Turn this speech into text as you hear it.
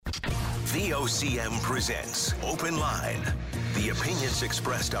VOCM presents Open Line. The opinions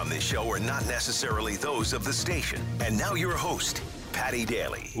expressed on this show are not necessarily those of the station. And now your host, Paddy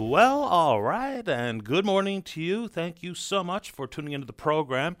Daly. Well, all right, and good morning to you. Thank you so much for tuning into the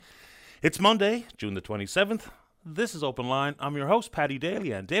program. It's Monday, June the 27th. This is Open Line. I'm your host, Paddy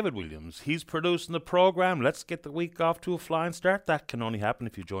Daly, and David Williams. He's producing the program. Let's get the week off to a flying start. That can only happen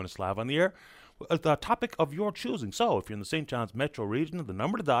if you join us live on the air. The topic of your choosing. So, if you're in the St. John's metro region, the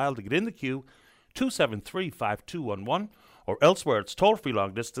number to dial to get in the queue, 273-5211, or elsewhere, it's toll-free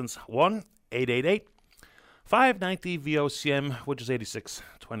long distance, 1-888-590-VOCM, which is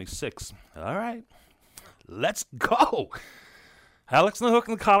 8626. All right, let's go. Alex Newhook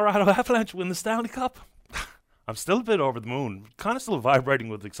and the Colorado Avalanche win the Stanley Cup. I'm still a bit over the moon, kind of still vibrating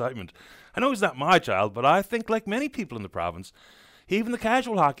with excitement. I know he's not my child, but I think like many people in the province, even the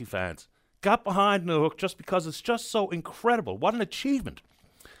casual hockey fans, got behind Newhook just because it's just so incredible. What an achievement.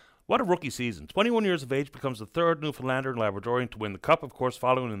 What a rookie season. 21 years of age, becomes the third Newfoundlander and Labradorian to win the Cup, of course,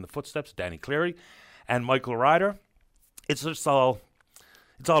 following in the footsteps of Danny Cleary and Michael Ryder. It's all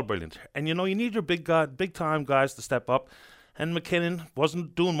brilliant. And you know, you need your big time guys to step up. And McKinnon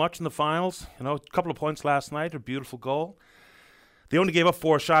wasn't doing much in the finals. You know, a couple of points last night, a beautiful goal. They only gave up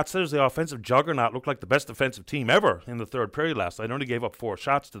 4 shots. There's the offensive juggernaut. Looked like the best defensive team ever in the third period last night. Only gave up 4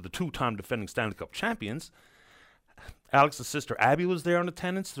 shots to the 2-time defending Stanley Cup champions. Alex's sister Abby was there in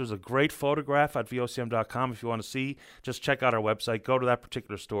attendance. There's a great photograph at vocm.com if you want to see. Just check out our website. Go to that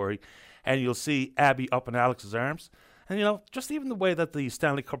particular story, and you'll see Abby up in Alex's arms. And, you know, just even the way that the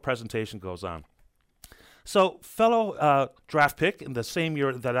Stanley Cup presentation goes on. So, fellow draft pick in the same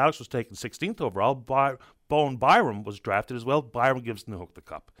year that Alex was taken 16th overall, Bowen Byram was drafted as well. Byram gives Newhook the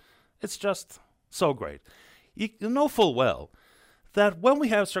Cup. It's just so great. You know full well that when we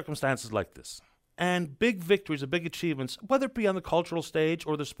have circumstances like this, and big victories and big achievements, whether it be on the cultural stage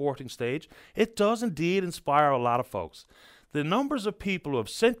or the sporting stage, it does indeed inspire a lot of folks. The numbers of people who have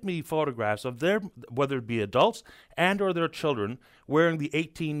sent me photographs of their, whether it be adults and or their children, wearing the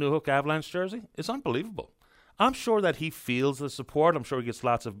 18 Newhook Avalanche jersey is unbelievable. I'm sure that he feels the support. I'm sure he gets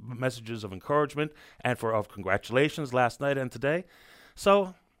lots of messages of encouragement and of congratulations last night and today.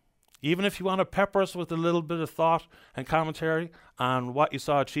 So even if you want to pepper us with a little bit of thought and commentary on what you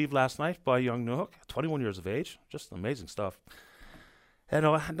saw achieved last night by young Newhook, 21 years of age, just amazing stuff. And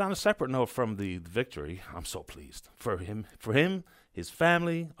on a separate note from the victory, I'm so pleased for him, his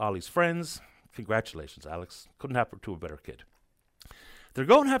family, all his friends. Congratulations, Alex. Couldn't happen to a better kid. They're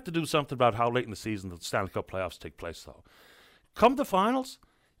going to have to do something about how late in the season the Stanley Cup playoffs take place, though. Come the finals,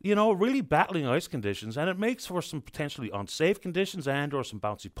 you know, really battling ice conditions, and it makes for some potentially unsafe conditions and or some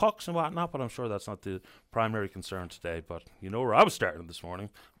bouncy pucks and whatnot, but I'm sure that's not the primary concern today. But you know where I was starting this morning.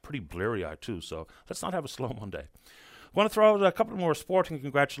 Pretty bleary-eyed, too, so let's not have a slow Monday. I want to throw out a couple more sporting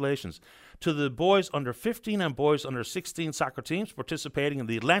congratulations to the boys under 15 and boys under 16 soccer teams participating in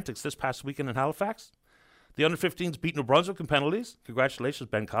the Atlantics this past weekend in Halifax. The under 15s beat New Brunswick in penalties. Congratulations,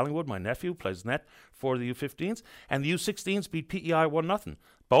 Ben Collingwood, my nephew, plays net for the U15s. And the U16s beat PEI 1-0.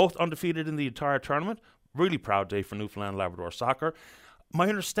 Both undefeated in the entire tournament. Really proud day for Newfoundland Labrador soccer. My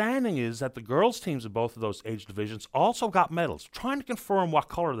understanding is that the girls' teams in both of those age divisions also got medals. Trying to confirm what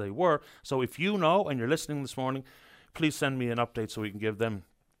color they were. So if you know and you're listening this morning, please send me an update so we can give them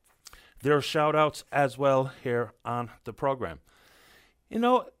their shout-outs as well here on the program. You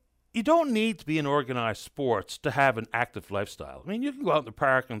know, you don't need to be in organized sports to have an active lifestyle. I mean, you can go out in the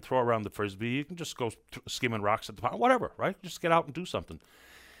park and throw around the frisbee. You can just go skimming rocks at the pond, whatever, right? Just get out and do something.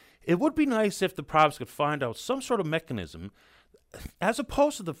 It would be nice if the province could find out some sort of mechanism, as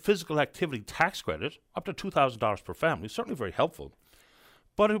opposed to the physical activity tax credit, up to $2,000 per family. Certainly very helpful.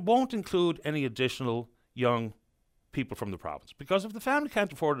 But it won't include any additional young people from the province. Because if the family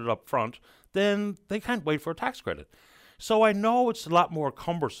can't afford it up front, then they can't wait for a tax credit. So I know it's a lot more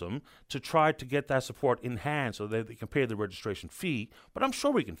cumbersome to try to get that support in hand so that they can pay the registration fee, but I'm sure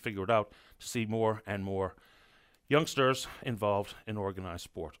we can figure it out to see more and more youngsters involved in organized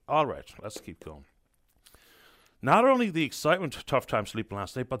sport. All right, let's keep going. Not only the excitement, tough time sleeping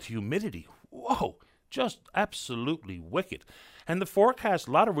last night, but the humidity. Whoa, just absolutely wicked. And the forecast,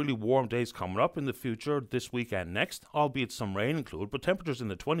 a lot of really warm days coming up in the future this week and next, albeit some rain included, but temperatures in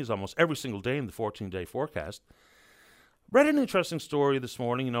the 20s almost every single day in the 14-day forecast. Read an interesting story this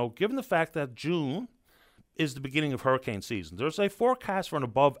morning, you know, given the fact that June is the beginning of hurricane season. There's a forecast for an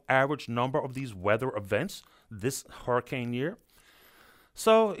above average number of these weather events this hurricane year.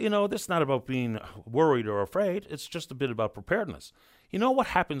 So, you know, this is not about being worried or afraid. It's just a bit about preparedness. You know what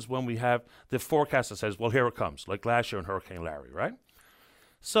happens when we have the forecast that says, well, here it comes, like last year in Hurricane Larry, right?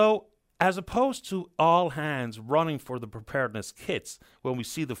 So as opposed to all hands running for the preparedness kits when we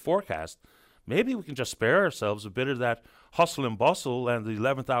see the forecast, maybe we can just spare ourselves a bit of that hustle and bustle and the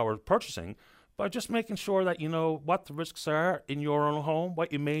 11th hour purchasing by just making sure that you know what the risks are in your own home,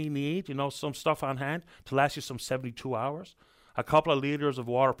 what you may need, some stuff on hand to last you some 72 hours. A couple of liters of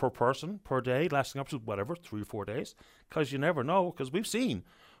water per person per day, lasting up to 3 or 4 days, because you never know, because we've seen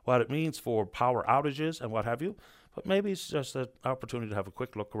what it means for power outages and what have you. But maybe it's just an opportunity to have a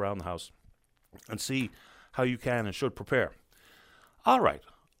quick look around the house and see how you can and should prepare. All right.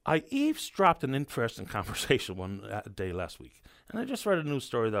 I eavesdropped an interesting conversation one day last week, and I just read a news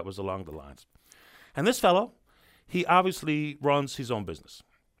story that was along the lines. And this fellow, he obviously runs his own business.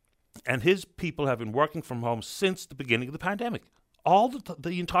 And his people have been working from home since the beginning of the pandemic, all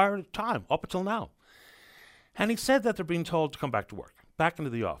the entire time, up until now. And he said that they're being told to come back to work, back into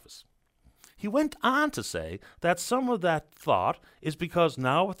the office. He went on to say that some of that thought is because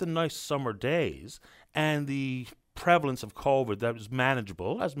now with the nice summer days and the prevalence of COVID that is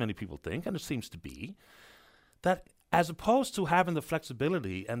manageable, as many people think, and it seems to be, that as opposed to having the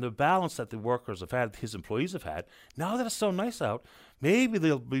flexibility and the balance that the workers have had, his employees have had, now that it's so nice out, maybe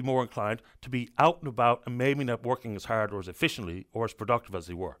they'll be more inclined to be out and about and maybe not working as hard or as efficiently or as productive as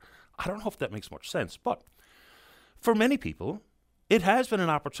they were. I don't know if that makes much sense, but for many people, it has been an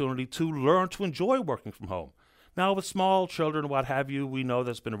opportunity to learn to enjoy working from home. Now, with small children and what have you, we know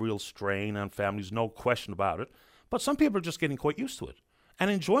there's been a real strain on families, no question about it, but some people are just getting quite used to it and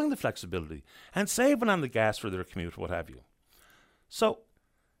enjoying the flexibility and saving on the gas for their commute, what have you. So,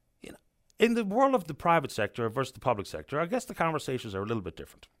 in the world of the private sector versus the public sector, I guess the conversations are a little bit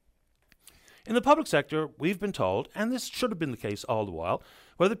different. In the public sector, we've been told, and this should have been the case all the while,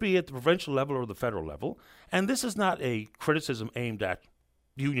 whether it be at the provincial level or the federal level, and this is not a criticism aimed at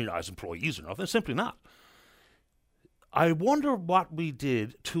unionized employees or nothing, simply not. I wonder what we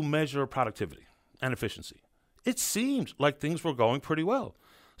did to measure productivity and efficiency. It seemed like things were going pretty well.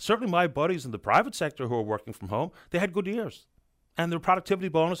 Certainly my buddies in the private sector who were working from home, they had good years. And their productivity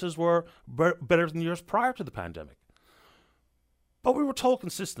bonuses were better than years prior to the pandemic. But we were told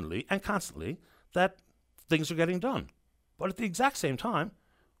consistently and constantly that things are getting done. But at the exact same time,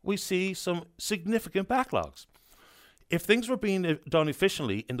 we see some significant backlogs. If things were being done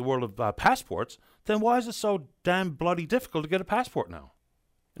efficiently in the world of passports, then why is it so damn bloody difficult to get a passport now?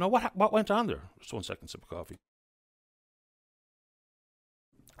 What went on there? Just 1 second, sip of coffee.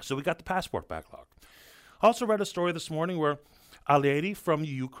 So we got the passport backlog. I also read a story this morning where a lady from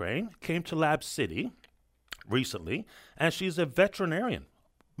Ukraine came to Lab City recently, and she's a veterinarian,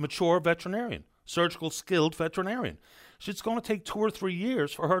 mature veterinarian, surgical skilled veterinarian. It's going to take 2 or 3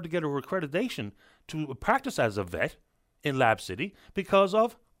 years for her to get her accreditation to practice as a vet in Lab City because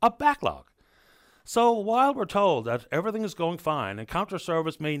of a backlog. So while we're told that everything is going fine and counter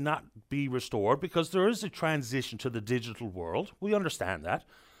service may not be restored because there is a transition to the digital world, we understand that.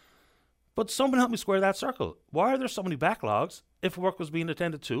 But someone help me square that circle. Why are there so many backlogs if work was being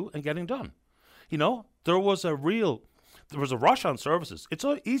attended to and getting done? There was a rush on services. It's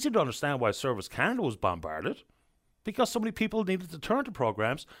so easy to understand why Service Canada was bombarded because so many people needed to turn to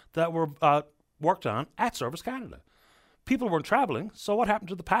programs that were worked on at Service Canada. People weren't traveling, so what happened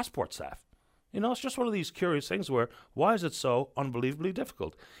to the passport staff? It's just one of these curious things where why is it so unbelievably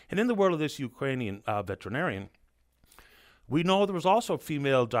difficult? And in the world of this Ukrainian veterinarian, we know there was also a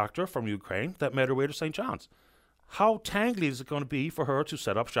female doctor from Ukraine that made her way to St. John's. How tangly is it going to be for her to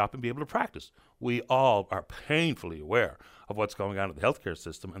set up shop and be able to practice? We all are painfully aware of what's going on in the healthcare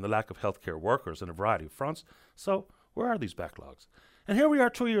system and the lack of healthcare workers in a variety of fronts. So where are these backlogs? And here we are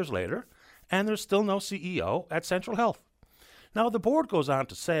 2 years later, and there's still no CEO at Central Health. Now, the board goes on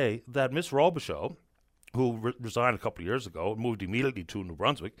to say that Ms. Robichaud, who resigned a couple of years ago and moved immediately to New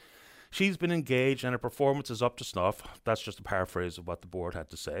Brunswick, she's been engaged and her performance is up to snuff. That's just a paraphrase of what the board had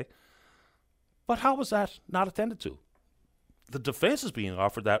to say. But how was that not attended to? The defense is being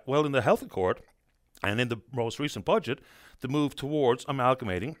offered that, well, in the health accord and in the most recent budget, the move towards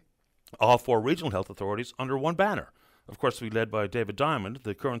amalgamating all 4 regional health authorities under one banner. Of course, to be led by David Diamond,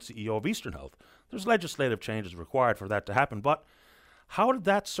 the current CEO of Eastern Health. There's legislative changes required for that to happen, but how did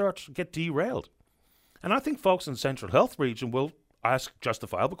that search get derailed? And I think folks in Central Health region will ask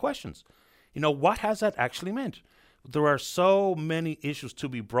justifiable questions. What has that actually meant? There are so many issues to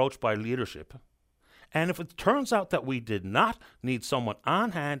be broached by leadership. And if it turns out that we did not need someone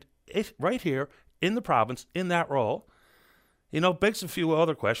on hand right here in the province in that role, begs a few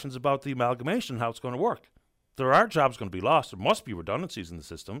other questions about the amalgamation and how it's going to work. There are jobs going to be lost. There must be redundancies in the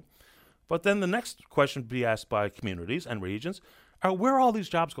system. But then the next question to be asked by communities and regions are where are all these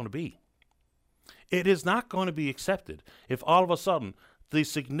jobs going to be? It is not going to be accepted if all of a sudden the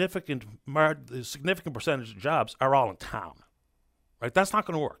significant percentage of jobs are all in town. Right? That's not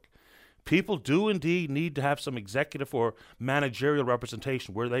going to work. People do indeed need to have some executive or managerial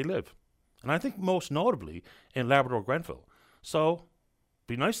representation where they live. And I think most notably in Labrador-Grenville. So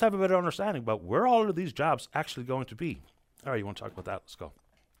be nice to have a better understanding about where all of these jobs actually going to be. All right, you want to talk about that? Let's go.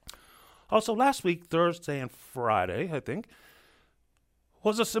 Also, last week, Thursday and Friday, I think,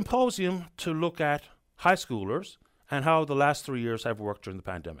 was a symposium to look at high schoolers and how the last 3 years have worked during the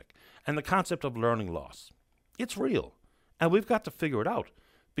pandemic and the concept of learning loss. It's real, and we've got to figure it out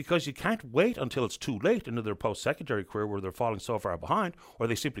because you can't wait until it's too late into their post-secondary career where they're falling so far behind or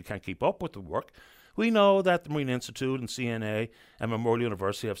they simply can't keep up with the work. We know that the Marine Institute and CNA and Memorial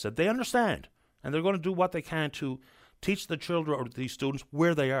University have said they understand and they're going to do what they can to teach the children or these students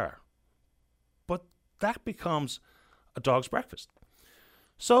where they are. But that becomes a dog's breakfast.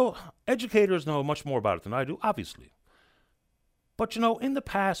 So educators know much more about it than I do, obviously. But, you know, in the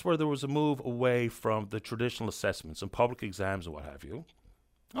past where there was a move away from the traditional assessments and public exams and what have you,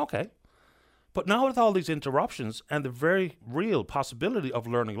 okay. But now with all these interruptions and the very real possibility of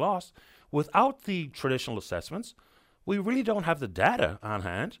learning loss, without the traditional assessments, we really don't have the data on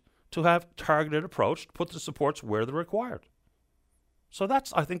hand to have targeted approach to put the supports where they're required. So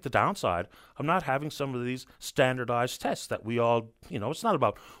that's, I think, the downside of not having some of these standardized tests that we all, it's not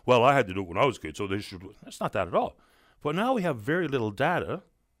about, well, I had to do it when I was a kid, so they should. It's not that at all. But now we have very little data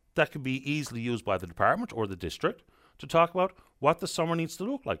that can be easily used by the department or the district to talk about what the summer needs to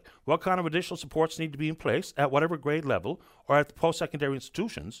look like, what kind of additional supports need to be in place at whatever grade level or at the post-secondary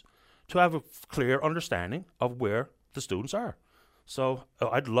institutions to have a clear understanding of where the students are. So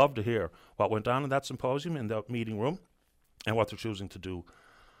I'd love to hear what went on in that symposium in that meeting room and what they're choosing to do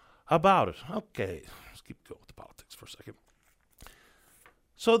about it. Okay, let's keep going with the politics for a second.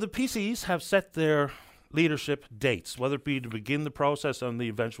 So the PCs have set their leadership dates, whether it be to begin the process on the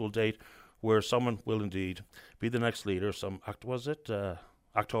eventual date where someone will indeed be the next leader,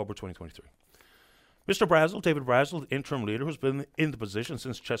 October 2023. Mr. Brazel, David Brazel, the interim leader, who's been in the position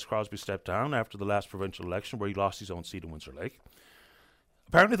since Ches Crosby stepped down after the last provincial election where he lost his own seat in Windsor Lake.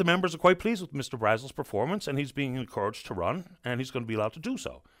 Apparently the members are quite pleased with Mr. Brazel's performance and he's being encouraged to run and he's going to be allowed to do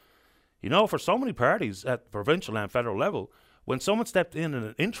so. You know, for so many parties at the provincial and federal level, when someone stepped in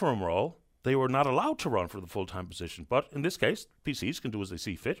an interim role, they were not allowed to run for the full-time position. But in this case, PCs can do as they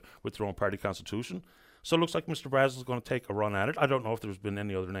see fit with their own party constitution. So it looks like Mr. Brazel is going to take a run at it. I don't know if there's been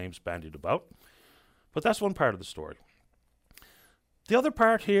any other names bandied about. But that's one part of the story. The other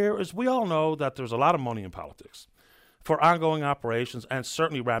part here is we all know that there's a lot of money in politics for ongoing operations and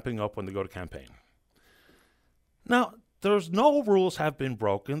certainly ramping up when they go to campaign. Now, there's no rules have been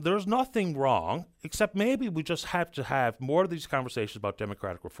broken. There's nothing wrong, except maybe we just have to have more of these conversations about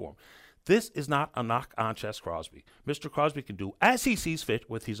democratic reform. This is not a knock on Ches Crosby. Mr. Crosby can do as he sees fit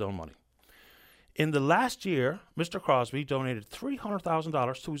with his own money. In the last year, Mr. Crosby donated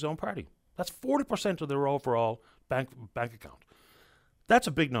 $300,000 to his own party. That's 40% of their overall bank account. That's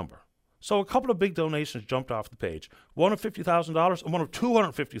a big number. So a couple of big donations jumped off the page. One of $50,000 and one of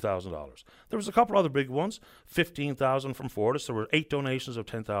 $250,000. There was a couple other big ones, $15,000 from Fortis. There were 8 donations of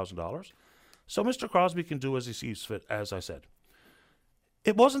 $10,000. So Mr. Crosby can do as he sees fit, as I said.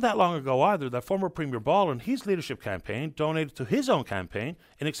 It wasn't that long ago either that former Premier Ball in his leadership campaign donated to his own campaign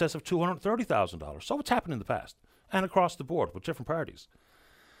in excess of $230,000. So it's happened in the past and across the board with different parties.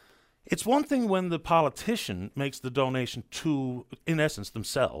 It's one thing when the politician makes the donation to, in essence,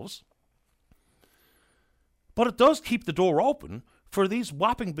 themselves, but it does keep the door open for these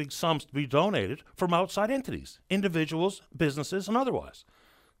whopping big sums to be donated from outside entities, individuals, businesses, and otherwise.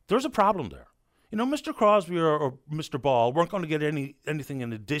 There's a problem there. You know, Mr. Crosby or Mr. Ball weren't going to get anything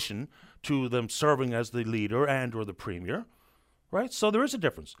in addition to them serving as the leader and or the premier, right? So there is a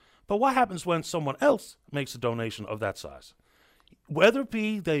difference. But what happens when someone else makes a donation of that size? Whether it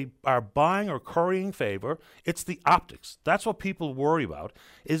be they are buying or currying favor, it's the optics. That's what people worry about,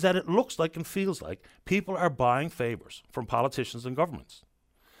 is that it looks like and feels like people are buying favors from politicians and governments.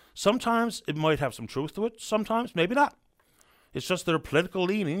 Sometimes it might have some truth to it, sometimes maybe not. It's just their political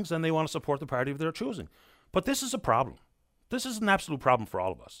leanings and they want to support the party of their choosing. But this is a problem. This is an absolute problem for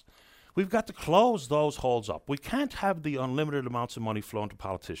all of us. We've got to close those holes up. We can't have the unlimited amounts of money flowing to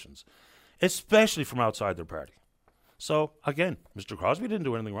politicians, especially from outside their party. So, again, Mr. Crosby didn't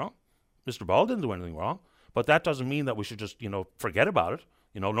do anything wrong. Mr. Ball didn't do anything wrong. But that doesn't mean that we should just, forget about it.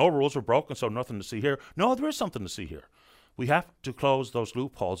 No rules were broken, so nothing to see here. No, there is something to see here. We have to close those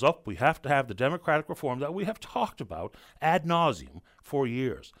loopholes up. We have to have the democratic reform that we have talked about ad nauseum for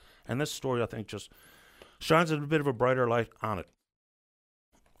years. And this story, I think, just shines a bit of a brighter light on it.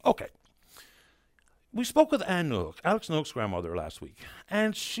 Okay. We spoke with Anne Newhook, Alex Newhook's grandmother, last week,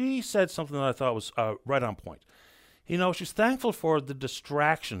 and she said something that I thought was right on point. You know, she's thankful for the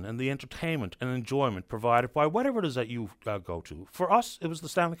distraction and the entertainment and enjoyment provided by whatever it is that you go to. For us, it was the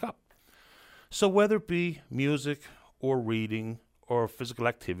Stanley Cup. So whether it be music or reading or physical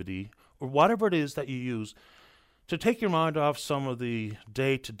activity or whatever it is that you use to take your mind off some of the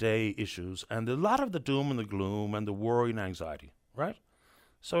day-to-day issues and a lot of the doom and the gloom and the worry and anxiety, right?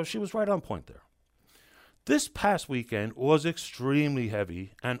 So she was right on point there. This past weekend was extremely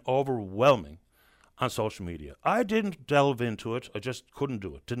heavy and overwhelming on social media. I didn't delve into it. I just couldn't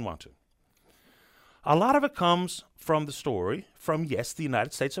do it. Didn't want to. A lot of it comes from the story from, yes, the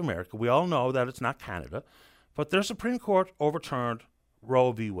United States of America. We all know that it's not Canada, but their Supreme Court overturned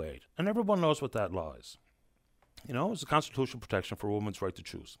Roe v. Wade, and everyone knows what that law is. You know, it's a constitutional protection for a woman's right to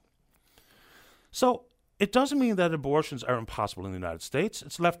choose. So it doesn't mean that abortions are impossible in the United States.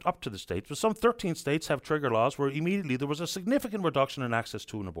 It's left up to the states, but some 13 states have trigger laws where immediately there was a significant reduction in access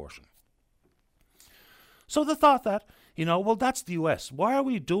to an abortion. So the thought that, you know, well, that's the U.S. Why are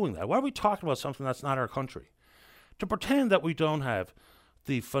we doing that? Why are we talking about something that's not our country? To pretend that we don't have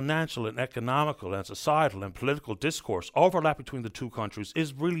the financial and economical and societal and political discourse overlap between the two countries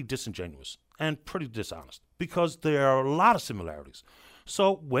is really disingenuous and pretty dishonest because there are a lot of similarities.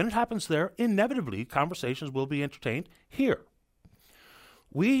 So when it happens there, inevitably conversations will be entertained here.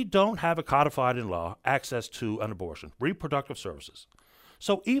 We don't have a codified in law access to an abortion, reproductive services.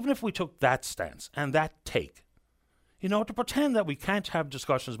 So even if we took that stance and that take, you know, to pretend that we can't have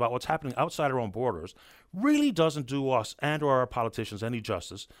discussions about what's happening outside our own borders really doesn't do us and or our politicians any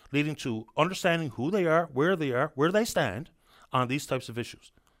justice, leading to understanding who they are, where they stand on these types of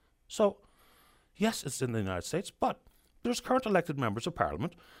issues. So, yes, it's in the United States, but there's current elected members of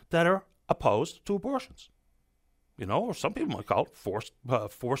parliament that are opposed to abortions. You know, or some people might call it forced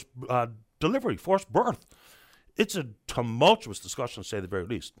delivery, forced birth. It's a tumultuous discussion, to say the very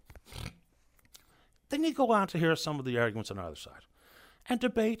least. Then you go on to hear some of the arguments on either side. And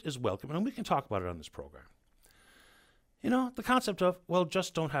debate is welcome, and we can talk about it on this program. You know, the concept of, well,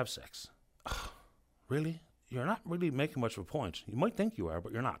 just don't have sex. Ugh, really? You're not really making much of a point. You might think you are,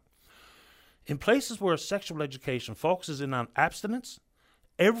 but you're not. In places where sexual education focuses in on abstinence,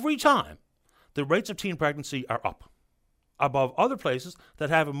 every time the rates of teen pregnancy are up, above other places that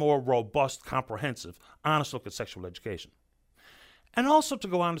have a more robust, comprehensive, honest look at sexual education. And also to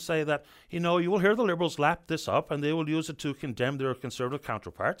go on to say that, you know, you will hear the Liberals lap this up and they will use it to condemn their Conservative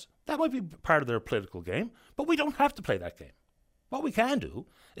counterparts. That might be part of their political game, but we don't have to play that game. What we can do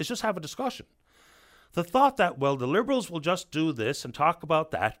is just have a discussion. The thought that, well, the Liberals will just do this and talk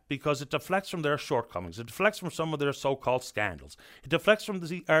about that because it deflects from their shortcomings. It deflects from some of their so-called scandals. It deflects from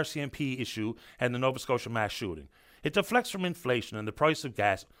the RCMP issue and the Nova Scotia mass shooting. It deflects from inflation and the price of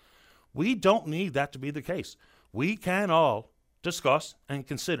gas. We don't need that to be the case. We can all discuss and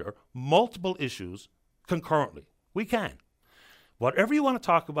consider multiple issues concurrently. We can. Whatever you want to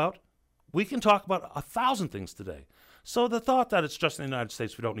talk about, we can talk about 1,000 things today. So the thought that it's just in the United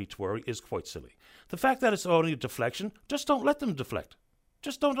States we don't need to worry is quite silly. The fact that it's only a deflection, just don't let them deflect.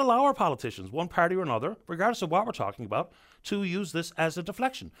 Just don't allow our politicians, one party or another, regardless of what we're talking about, to use this as a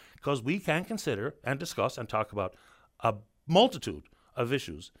deflection. Because we can consider and discuss and talk about a multitude of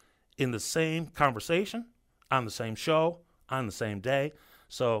issues in the same conversation, on the same show, on the same day.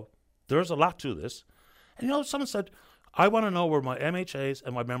 So there's a lot to this. And you know, someone said, I want to know where my MHAs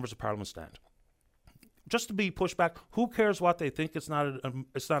and my members of parliament stand. Just to be pushed back, who cares what they think? It's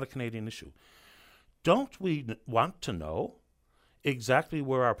not a Canadian issue. Don't we want to know exactly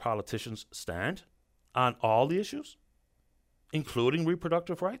where our politicians stand on all the issues, including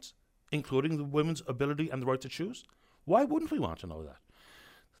reproductive rights, including the women's ability and the right to choose? Why wouldn't we want to know that?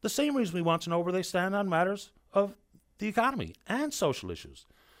 The same reason we want to know where they stand on matters of the economy and social issues.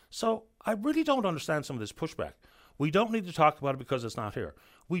 So I really don't understand some of this pushback. We don't need to talk about it because it's not here.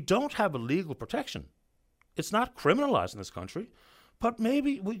 We don't have a legal protection. It's not criminalized in this country, but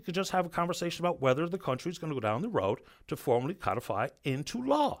maybe we could just have a conversation about whether the country is going to go down the road to formally codify into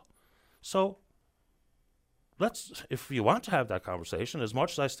law. So let's, if you want to have that conversation, as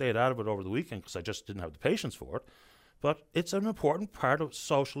much as I stayed out of it over the weekend because I just didn't have the patience for it, but it's an important part of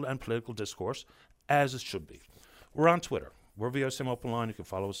social and political discourse, as it should be. We're on Twitter. We're VOCM Open Line. You can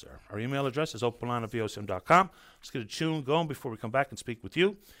follow us there. Our email address is openline@vocm.com. Let's get a tune going before we come back and speak with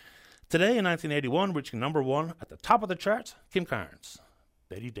you. Today in 1981, reaching number one at the top of the charts, Kim Carnes.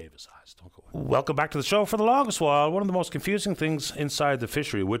 Betty Davis Eyes. Don't go away. Welcome back to the show. For the longest while, one of the most confusing things inside the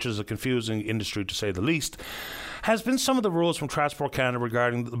fishery, which is a confusing industry to say the least, has been some of the rules from Transport Canada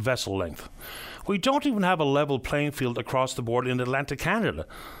regarding the vessel length. We don't even have a level playing field across the board in Atlantic Canada.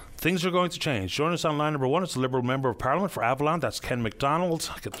 things are going to change. Join us on line number one. It's the Liberal Member of Parliament for Avalon. That's Ken McDonald.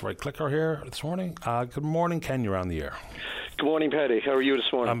 I get the right clicker here this morning. Good morning, Ken. You're on the air. Good morning, Paddy. How are you this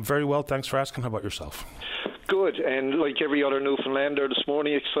morning? I'm very well. Thanks for asking. How about yourself? Good, and like every other Newfoundlander this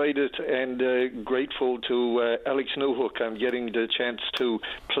morning, excited and grateful to Alex Newhook. I'm getting the chance to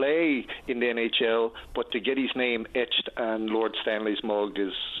play in the NHL, but to get his name etched on Lord Stanley's mug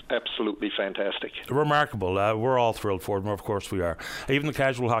is absolutely fantastic. Remarkable. We're all thrilled for him, of course we are. Even the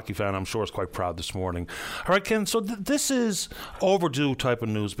casual hockey fan, I'm sure, is quite proud this morning. All right, Ken, so this is overdue type of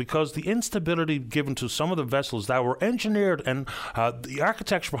news because the instability given to some of the vessels that were engineered and the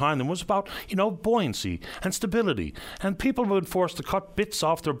architecture behind them was about, buoyancy and stability. And people have been forced to cut bits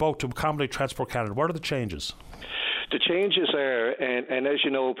off their boat to accommodate Transport Canada. What are the changes? The changes are, and as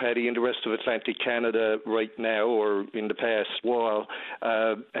you know, Paddy, in the rest of Atlantic Canada right now, or in the past while,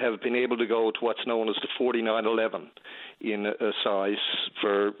 have been able to go to what's known as the 4911 in a size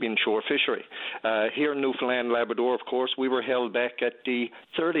for inshore fishery. Here in Newfoundland, Labrador, of course, we were held back at the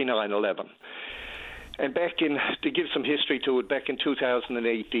 3911. And to give some history to it, back in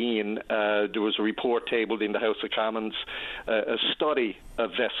 2018, there was a report tabled in the House of Commons, a study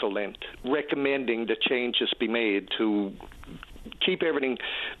of vessel length, recommending that changes be made to keep everything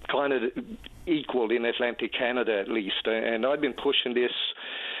kind of equal in Atlantic Canada at least. And I've been pushing this.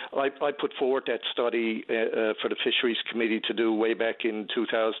 I put forward that study for the Fisheries Committee to do way back in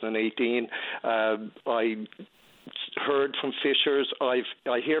 2018. I heard from fishers. I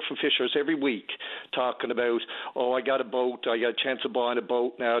hear from fishers every week talking about, I got a boat, I got a chance of buying a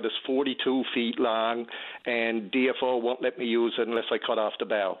boat now that's 42 feet long and DFO won't let me use it unless I cut off the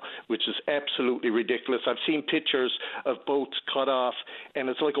bow, which is absolutely ridiculous. I've seen pictures of boats cut off and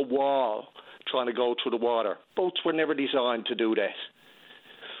it's like a wall trying to go through the water. Boats were never designed to do that.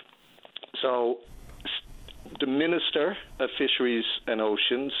 So the Minister of Fisheries and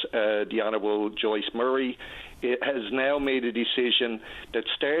Oceans, the Honourable Joyce Murray, has now made a decision that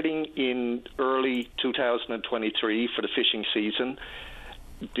starting in early 2023 for the fishing season,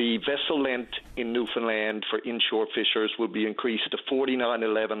 the vessel length in Newfoundland for inshore fishers will be increased to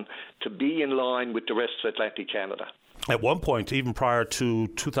 4911 to be in line with the rest of Atlantic Canada. At one point, even prior to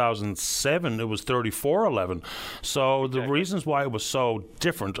 2007, it was 3411. So the reasons why it was so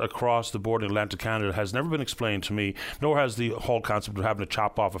different across the board in Atlantic Canada has never been explained to me, nor has the whole concept of having to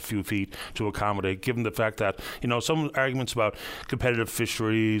chop off a few feet to accommodate, given the fact that, some arguments about competitive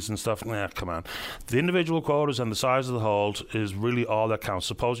fisheries and stuff, come on. The individual quotas and the size of the hold is really all that counts.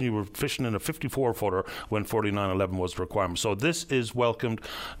 Supposing you were fishing in a 54-footer when 4911 was the requirement. So this is welcomed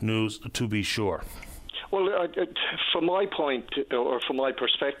news, to be sure. Well, from my point, or from my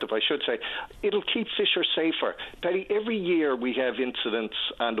perspective, I should say, it'll keep fishers safer. Paddy, every year we have incidents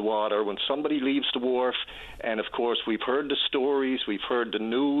on the water when somebody leaves the wharf, and of course we've heard the stories, we've heard the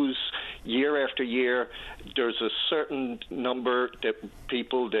news year after year. There's a certain number of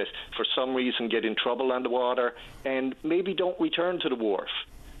people that for some reason get in trouble on the water and maybe don't return to the wharf.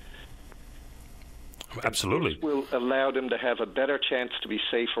 Absolutely. This will allow them to have a better chance to be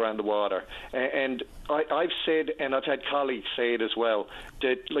safe around the water. And I've said, and I've had colleagues say it as well,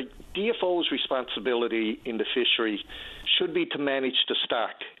 that DFO's responsibility in the fishery should be to manage the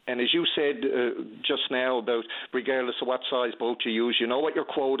stock. And as you said just now about regardless of what size boat you use, you know what your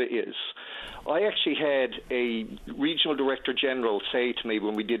quota is. I actually had a regional director general say to me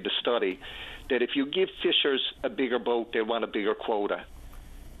when we did the study that if you give fishers a bigger boat, they'll want a bigger quota.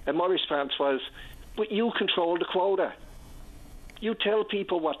 And my response was, but you control the quota. You tell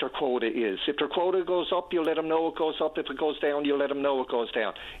people what their quota is. If their quota goes up, you let them know it goes up. If it goes down, you let them know it goes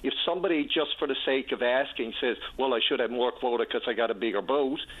down. If somebody, just for the sake of asking, says, well, I should have more quota because I got a bigger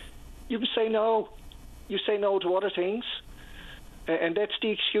boat, you can say no. You say no to other things. And that's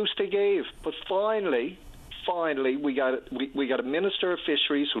the excuse they gave. But finally, we got a Minister of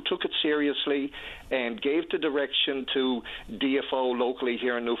Fisheries who took it seriously and gave the direction to DFO locally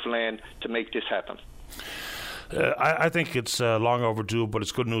here in Newfoundland to make this happen. I think it's long overdue, but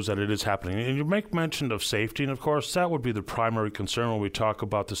it's good news that it is happening. And you make mention of safety, and of course that would be the primary concern when we talk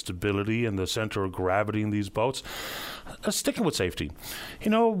about the stability and the center of gravity in these boats. Sticking with safety,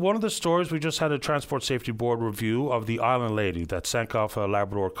 one of the stories, we just had a Transport Safety Board review of the Island Lady that sank off a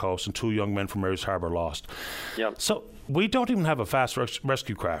Labrador coast and 2 young men from Mary's Harbour lost. Yep. So we don't even have a fast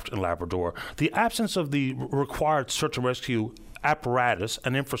rescue craft in Labrador. The absence of the required search and rescue apparatus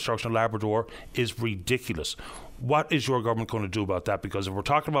and infrastructure in Labrador is ridiculous. What is your government going to do about that? Because if we're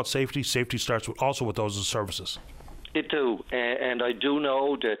talking about safety starts also with those services. It do, and I do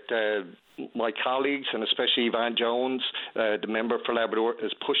know that my colleagues, and especially Van Jones, the member for Labrador,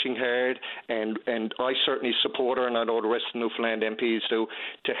 is pushing hard, and I certainly support her, and I know the rest of the Newfoundland MPs do,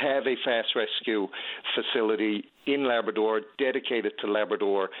 to have a fast rescue facility in Labrador, dedicated to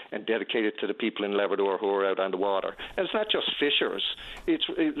Labrador and dedicated to the people in Labrador who are out on the water. And it's not just fishers, it's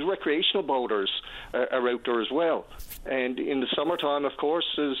recreational boaters are out there as well. And in the summertime, of course,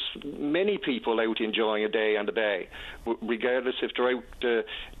 there's many people out enjoying a day on the bay, regardless if they're out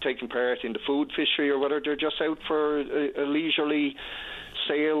taking part in the food fishery or whether they're just out for a leisurely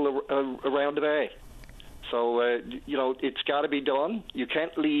sail around the bay. So, it's got to be done. You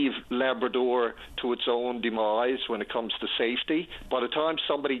can't leave Labrador to its own demise when it comes to safety. By the time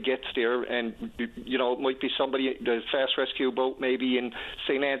somebody gets there, and, it might be somebody, the fast rescue boat maybe in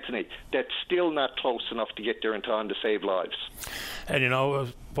St. Anthony, that's still not close enough to get there in time to save lives.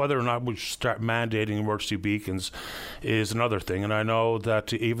 And, whether or not we should start mandating emergency beacons is another thing. And I know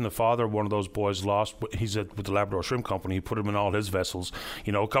that even the father of one of those boys lost, he's with the Labrador Shrimp Company, he put him in all his vessels.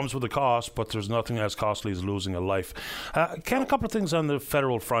 It comes with a cost, but there's nothing as costly as losing a life. Ken, a couple of things on the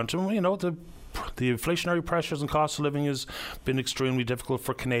federal front. The inflationary pressures and cost of living has been extremely difficult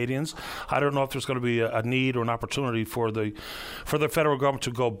for Canadians. I don't know if there's going to be a need or an opportunity for the federal government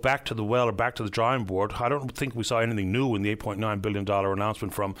to go back to the well or back to the drawing board. I don't think we saw anything new in the $8.9 billion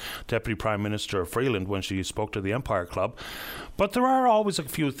announcement from Deputy Prime Minister Freeland when she spoke to the Empire Club. But there are always a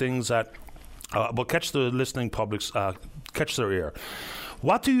few things that will catch the listening public's catch their ear.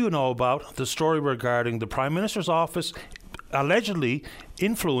 What do you know about the story regarding the Prime Minister's office allegedly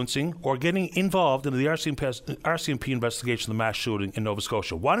influencing or getting involved in the RCMP investigation of the mass shooting in Nova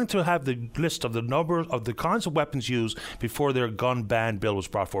Scotia, wanting to have the list of the number of the kinds of weapons used before their gun ban bill was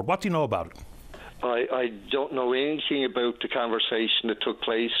brought forward? What do you know about it? I don't know anything about the conversation that took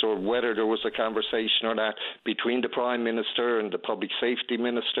place or whether there was a conversation or not between the Prime Minister and the Public Safety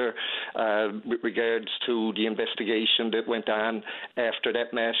Minister with regards to the investigation that went on after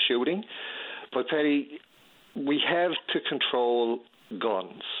that mass shooting. But Paddy, we have to control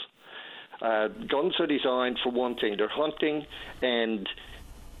guns. Guns are designed for one thing. They're hunting and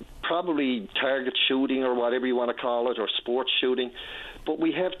probably target shooting or whatever you want to call it, or sports shooting. But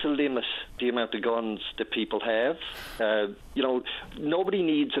we have to limit the amount of guns that people have. Nobody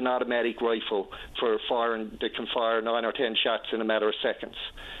needs an automatic rifle for firing that can fire 9 or 10 shots in a matter of seconds.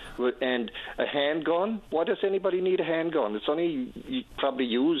 And a handgun, why does anybody need a handgun? It's only probably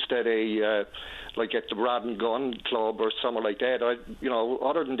used at like at the Rod and Gun Club or somewhere like that.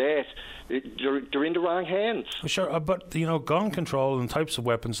 Other than that, they're in the wrong hands. Sure, but gun control and types of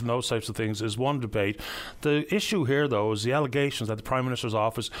weapons and those types of things is one debate. The issue here, though, is the allegations that the Prime Minister's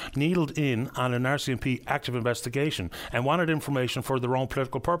office needled in on an RCMP active investigation and wanted information for their own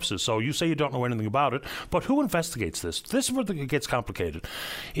political purposes. So you say you don't know anything about it, but who investigates this? This is where it gets complicated.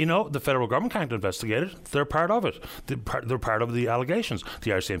 The federal government can't investigate it. They're part of it. They're part of the allegations.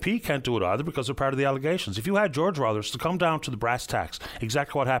 The RCMP can't do it either because they're part of the allegations. If you had George Rothers to come down to the brass tacks,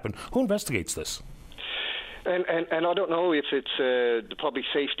 exactly what happened, who investigates this? And I don't know if it's the Public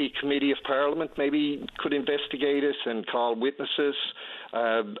Safety Committee of Parliament maybe could investigate it and call witnesses.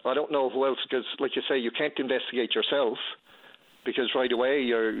 I don't know who else, because, like you say, you can't investigate yourself, because right away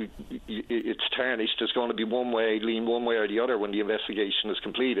it's tarnished. There's going to be lean one way or the other when the investigation is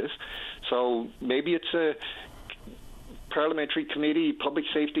completed. So maybe it's a parliamentary committee, public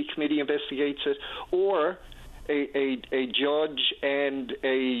safety committee investigates it, or a judge and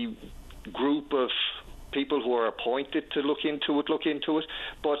a group of people who are appointed to look into it.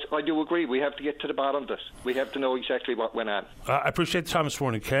 But I do agree, we have to get to the bottom of this. We have to know exactly what went on. I appreciate the time this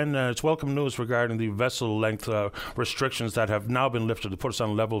morning, Ken. It's welcome news regarding the vessel length restrictions that have now been lifted to put us on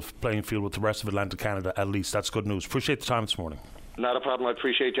a level playing field with the rest of Atlantic Canada, at least. That's good news. Appreciate the time this morning. Not a problem. I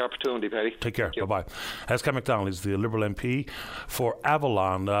appreciate the opportunity, Paddy. Take care. Bye-bye. That's Ken McDonald. He's the Liberal MP for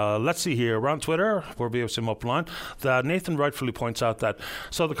Avalon. Let's see here. We're on Twitter. We're BOCM Upline. Nathan rightfully points out that,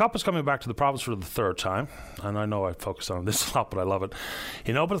 so the COP is coming back to the province for the third time. And I know I focus on this a lot, but I love it.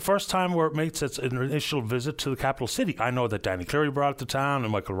 But the first time where it makes its initial visit to the capital city. I know that Danny Cleary brought it to town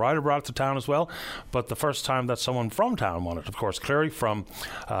and Michael Ryder brought it to town as well. But the first time that someone from town won it, of course, Cleary from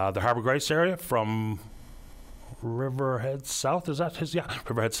the Harbour Grace area, from Riverhead South, is that his? Yeah,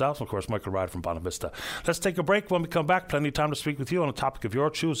 Riverhead South, and of course Michael Ryder from Bonavista. Let's take a break. When we come back, plenty of time to speak with you on a topic of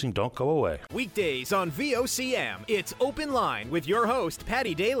your choosing. Don't go away. Weekdays on VOCM, it's Open Line with your host,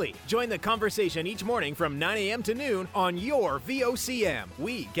 Paddy Daly. Join the conversation each morning from 9 a.m. to noon on your VOCM.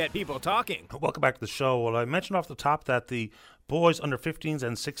 We get people talking. Welcome back to the show. Well, I mentioned off the top that the boys under 15s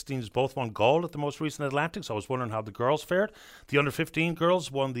and 16s both won gold at the most recent Atlantic, so I was wondering how the girls fared. The under 15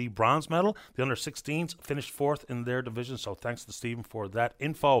 girls won the bronze medal. The under 16s finished 4th in their division, so thanks to Stephen for that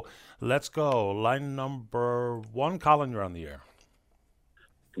info. Let's go. Line number 1, Colin, you're on the air.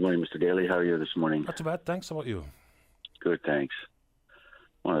 Good morning, Mr. Daly. How are you this morning? Not too bad, thanks. How about you? Good, thanks.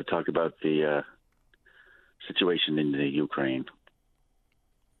 I want to talk about the situation in the Ukraine.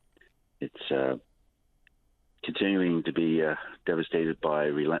 It's continuing to be devastated by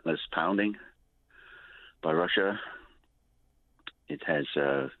relentless pounding by Russia. It has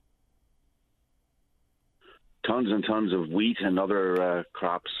tons and tons of wheat and other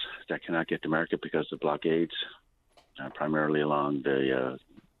crops that cannot get to market because of blockades, primarily along the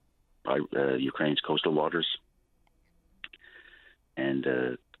Ukraine's coastal waters. And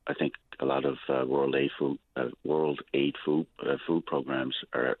I think a lot of world aid food programs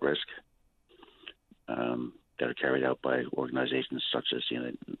are at risk. That are carried out by organizations such as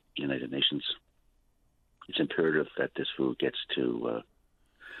the United Nations. It's imperative that this food gets to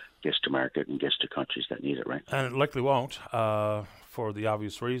market and gets to countries that need it, right? And it likely won't, for the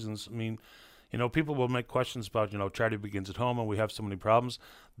obvious reasons. I mean, people will make questions about, charity begins at home and we have so many problems.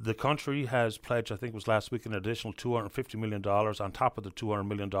 The country has pledged, I think it was last week, an additional $250 million on top of the $200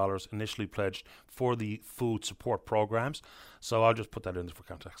 million initially pledged for the food support programs. So I'll just put that in for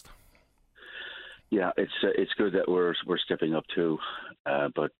context. Yeah, it's good that we're stepping up too,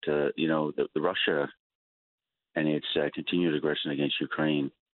 but the Russia and its continued aggression against Ukraine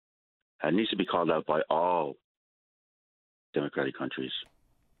needs to be called out by all democratic countries.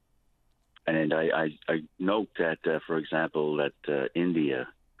 And I note that, for example, that India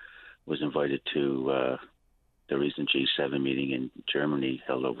was invited to the recent G7 meeting in Germany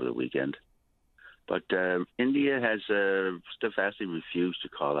held over the weekend, but India has steadfastly refused to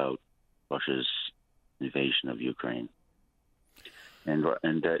call out Russia's invasion of Ukraine, and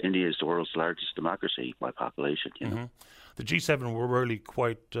India is the world's largest democracy by population. Mm-hmm. The G7 were really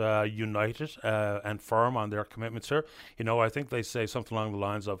quite united and firm on their commitments here. I think they say something along the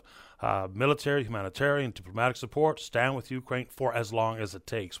lines of military, humanitarian, diplomatic support, stand with Ukraine for as long as it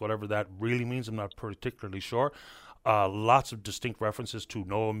takes. Whatever that really means, I'm not particularly sure. Lots of distinct references to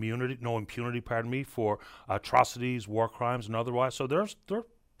no impunity, for atrocities, war crimes, and otherwise. So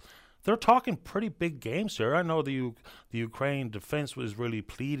they're talking pretty big games here. I know the Ukraine defense was really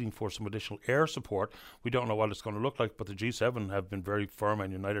pleading for some additional air support. We don't know what it's going to look like, but the G7 have been very firm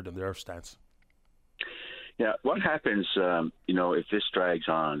and united in their stance. Yeah, what happens, if this drags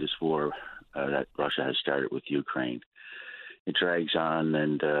on, this war that Russia has started with Ukraine, it drags on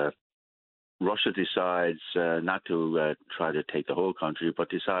and Russia decides not to try to take the whole country,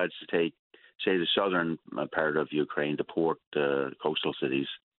 but decides to take, say, the southern part of Ukraine, the port, coastal cities,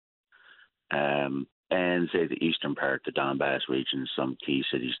 and say the eastern part, the Donbass region, some key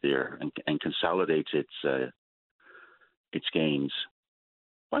cities there, and consolidates its gains.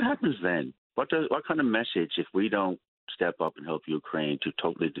 What happens then? What kind of message, if we don't step up and help Ukraine to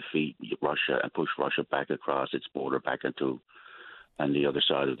totally defeat Russia and push Russia back across its border, back into, and the other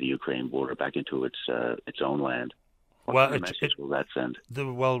side of the Ukraine border, back into its own land? What kind of message will that send?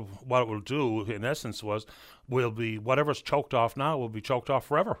 What it will do, in essence, will be whatever's choked off now will be choked off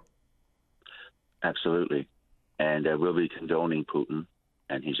forever. Absolutely. And we'll be condoning Putin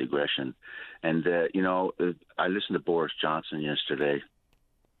and his aggression. And, I listened to Boris Johnson yesterday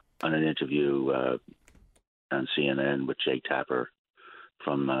on an interview on CNN with Jake Tapper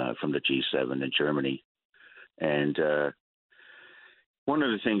from the G7 in Germany. And one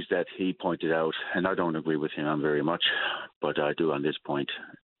of the things that he pointed out, and I don't agree with him on very much, but I do on this point,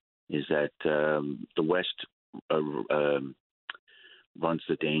 is that the West runs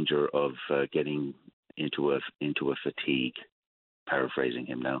the danger of getting into a fatigue, paraphrasing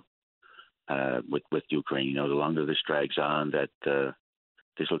him now, with Ukraine. The longer this drags on, that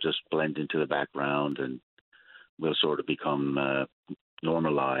this will just blend into the background and will sort of become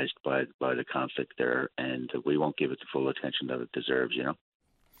normalized by the conflict there, and we won't give it the full attention that it deserves,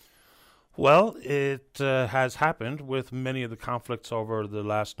 Well, it has happened with many of the conflicts over the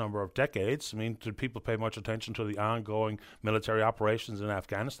last number of decades. I mean, did people pay much attention to the ongoing military operations in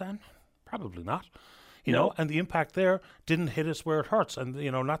Afghanistan? Probably not. And the impact there didn't hit us where it hurts. And,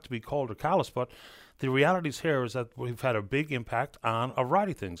 not to be cold or callous, but the realities here is that we've had a big impact on a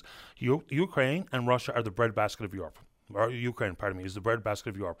variety of things. Ukraine and Russia are the breadbasket of Europe. Or Ukraine, is the breadbasket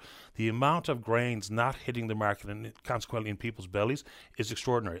of Europe. The amount of grains not hitting the market and consequently in people's bellies is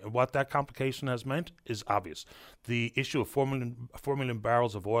extraordinary. And what that complication has meant is obvious. The issue of 4 million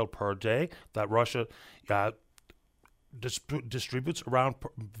barrels of oil per day that Russia distributes around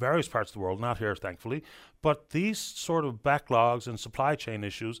various parts of the world, not here, thankfully. But these sort of backlogs and supply chain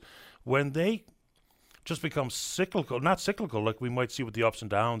issues, when they just become cyclical, not cyclical like we might see with the ups and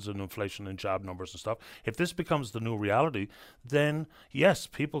downs and inflation and job numbers and stuff. If this becomes the new reality, then yes,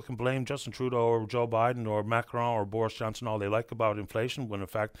 people can blame Justin Trudeau or Joe Biden or Macron or Boris Johnson all they like about inflation, when in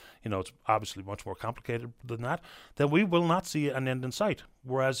fact, it's obviously much more complicated than that. Then we will not see an end in sight.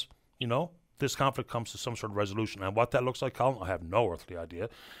 Whereas, this conflict comes to some sort of resolution. And what that looks like, Colin, I have no earthly idea,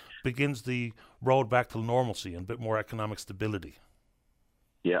 begins the road back to normalcy and a bit more economic stability.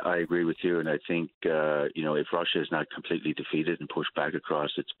 Yeah, I agree with you. And I think, if Russia is not completely defeated and pushed back across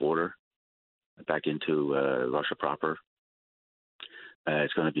its border, back into Russia proper,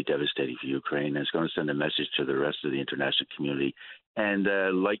 it's going to be devastating for Ukraine. And it's going to send a message to the rest of the international community and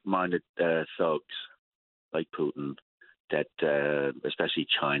like-minded thugs like Putin, that especially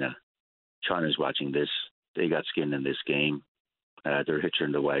China. China's watching this. They got skin in this game. They're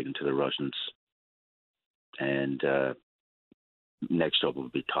hitching the wagon to the Russians. And next up will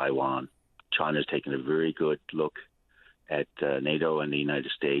be Taiwan. China's taking a very good look at NATO and the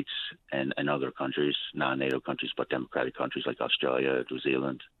United States and other countries, non-NATO countries, but democratic countries like Australia, New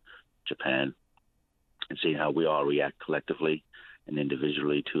Zealand, Japan, and seeing how we all react collectively and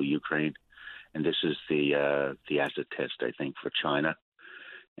individually to Ukraine. And this is the acid test, I think, for China.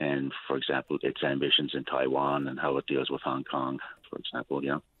 And, for example, its ambitions in Taiwan and how it deals with Hong Kong, for example,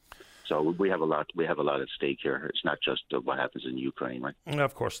 So we have a lot at stake here. It's not just what happens in Ukraine, right? No,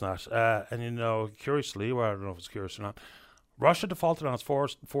 of course not. And, curiously, well, I don't know if it's curious or not, Russia defaulted on its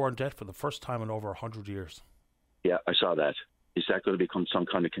foreign debt for the first time in over 100 years. Yeah, I saw that. Is that going to become some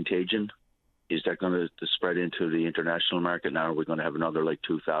kind of contagion? Is that going to spread into the international market now? Are we going to have another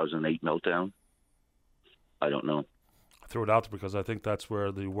 2008 meltdown? I don't know. I threw it out there because I think that's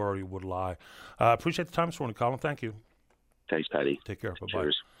where the worry would lie. Appreciate the time this morning, Colin. Thank you. Thanks, Paddy. Take care. Bye-bye.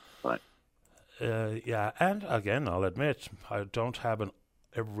 Cheers. Bye. Yeah, and again, I'll admit, I don't have an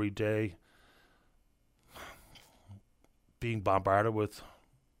everyday being bombarded with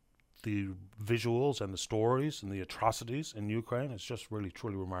the visuals and the stories and the atrocities in Ukraine. It's just really,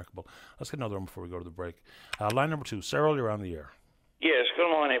 truly remarkable. Let's get another one before we go to the break. Line number 2. Cyril, you're on the air. Yes, good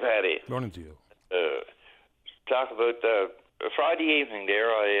morning, Paddy. Good morning to you. Talk about Friday evening there,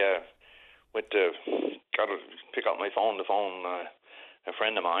 I went to pick up my phone to phone a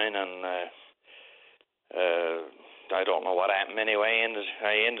friend of mine, and I don't know what happened anyway, and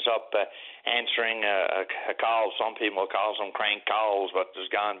I ended up answering a call. Some people call them crank calls, but it's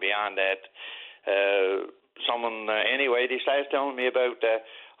gone beyond that. Anyway, they started telling me about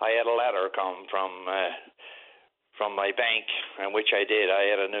I had a letter come from my bank, and which I did. I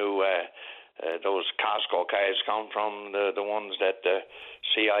had a new those Costco cards come from the ones that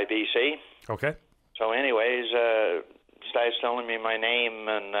CIBC. Okay. So, anyways, starts telling me my name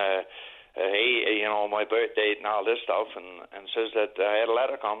and my birth date and all this stuff, and says that I had a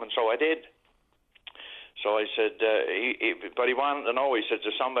letter coming, so I did. So I said, but he wanted to know. He said,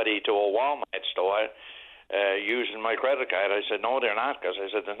 there's somebody to a Walmart store using my credit card. I said, no, they're not, because I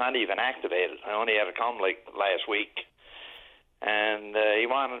said it's not even activated. I only had it come last week. And he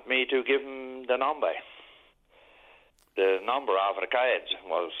wanted me to give him the number of the cards.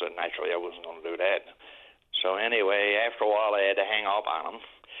 Well, so naturally I wasn't going to do that. So anyway, after a while I had to hang up on him.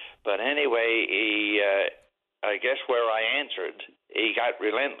 But anyway, he, I guess where I answered, he got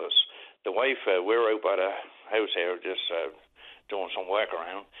relentless. The wife, we were out by the house here just doing some work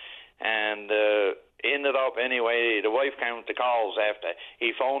around. And ended up, anyway, the wife counted the calls after.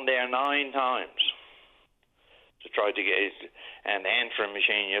 He phoned there 9 times to try to get, and the answering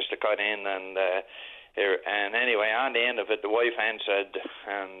machine used to cut in, and anyway, on the end of it, the wife answered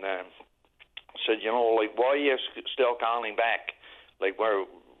and said, why are you still calling back?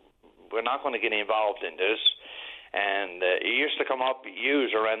 We're not going to get involved in this. And it used to come up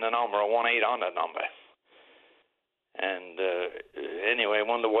user and the number, a 1-800 number. And anyway,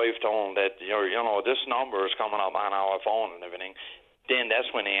 when the wife told him that, this number is coming up on our phone and everything, then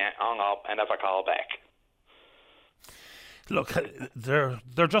that's when he hung up and never called back. Look, they're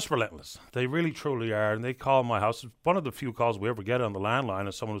just relentless. They really, truly are. And they call my house. One of the few calls we ever get on the landline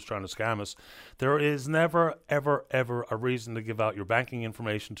is someone who's trying to scam us. There is never, ever, ever a reason to give out your banking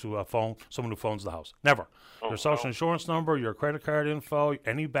information to someone who phones the house. Never. Your social insurance number, your credit card info,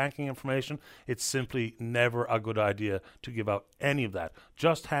 any banking information. It's simply never a good idea to give out any of that.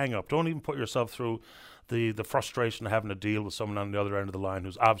 Just hang up. Don't even put yourself through the frustration of having to deal with someone on the other end of the line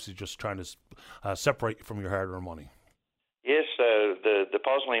who's obviously just trying to separate you from your hard-earned money. Yes, the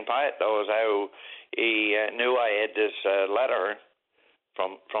puzzling part, though, is how he knew I had this letter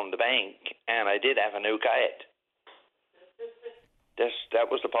from the bank, and I did have a new card. that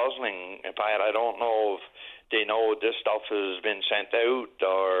was the puzzling part. I don't know if they know this stuff has been sent out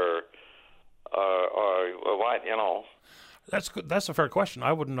or what, you know. That's good. That's a fair question.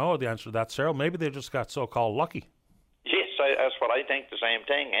 I wouldn't know the answer to that, Cyril. Maybe they just got so-called lucky. Yes, that's what I think. The same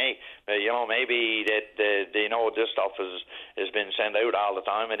thing, eh? You know, maybe that they know this stuff has been sent out all the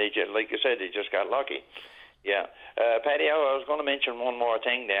time, and they just, like you said, they just got lucky. Yeah, Paddy, I was going to mention one more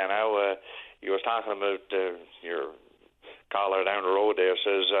thing there. Now, you was talking about your caller down the road there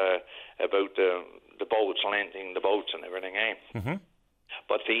says about the boats, lending the boats and everything, eh? Mm-hmm.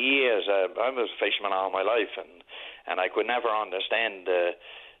 But for years, I was a fisherman all my life, and I could never understand the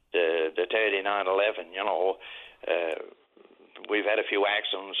 3911. You know, we've had a few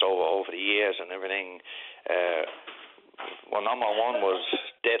accidents over the years and everything. Well, number one was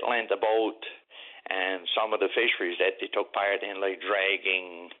they lent a boat, and some of the fisheries that they took part in, like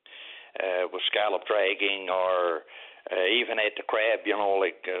dragging, with scallop dragging, or even at the crab, you know,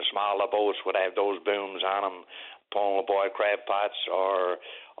 like smaller boats would have those booms on them, pulling aboard crab pots, or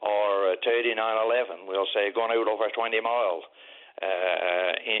 3911, we'll say, going out over 20 miles,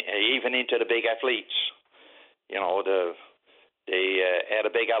 even into the bigger fleets. You know, they had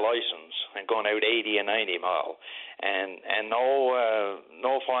a bigger license and going out 80 and 90 mile, and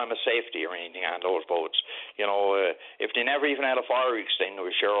no form of safety or anything on those boats. You know, if they never even had a fire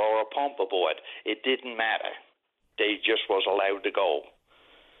extinguisher or a pump aboard, it didn't matter. They just was allowed to go.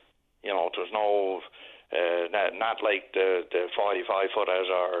 You know, there was no, not like the 45 footers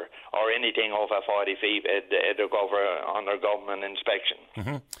or anything over 40 feet. They'll go under government inspection.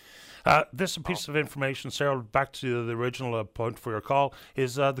 Mm-hmm. This piece of information, Cyril, back to the original point for your call,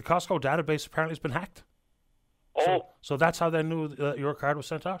 is the Costco database apparently has been hacked. Oh. So that's how they knew your card was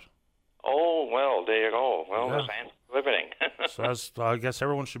sent out? Oh, well, there you go. Well, yeah. That's everything. So I guess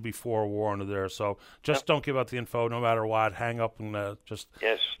everyone should be forewarned there. So just don't give out the info no matter what. Hang up and just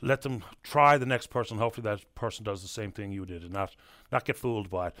let them try the next person. Hopefully that person does the same thing you did and not get fooled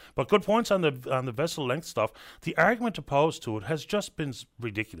by it. But good points on the vessel length stuff. The argument opposed to it has just been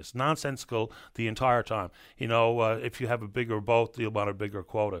ridiculous, nonsensical the entire time. You know, if you have a bigger boat, you'll want a bigger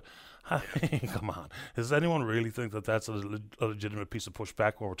quota. I mean, come on. Does anyone really think that that's a legitimate piece of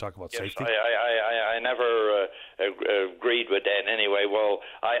pushback when we're talking about safety? I never agreed with that anyway. Well,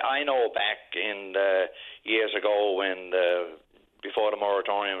 I know back in years ago when before the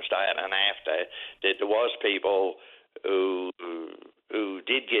moratorium started and after, that there was people who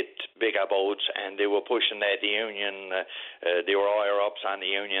did get bigger boats, and they were pushing that. The union, they were higher ups on the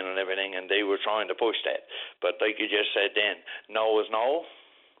union and everything, and they were trying to push that. But like you just said then, no is no.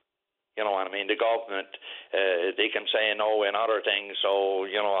 You know what I mean? The government, they can say no in other things, so,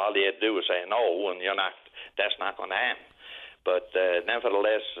 you know, all they had to do was say no, and that's not going to happen. But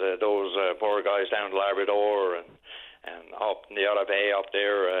nevertheless, those poor guys down the Labrador and up in the other bay up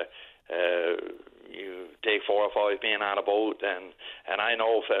there, you take 4 or 5 men on a boat, and I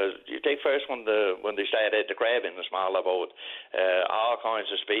know if you take first when they started at the crab in the smaller boat, all kinds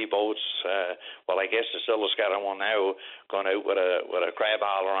of speed boats. Well, I guess there's still a scattered one now going out with a crab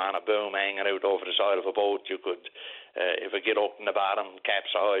hauler on a boom hanging out over the side of a boat. You could, if it get up in the bottom,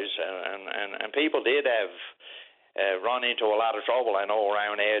 capsize, and people did have run into a lot of trouble. I know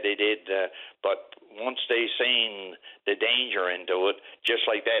around there they did, but once they seen the danger into it, just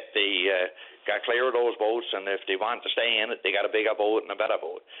like that, they got clear of those boats, and if they want to stay in it, they got a bigger boat and a better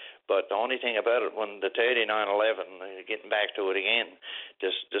boat. But the only thing about it, when the 3911, getting back to it again,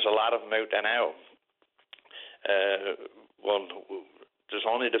 there's a lot of them out there now. Well, there's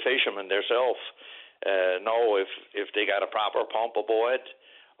only the fishermen themselves know if they got a proper pump aboard,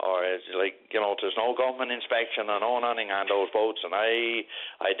 or it's like, you know, there's no government inspection or no nothing on those boats, and I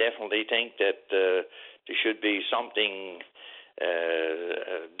definitely think that there should be something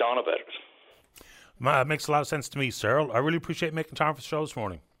done about it. It makes a lot of sense to me, Cyril. I really appreciate making time for the show this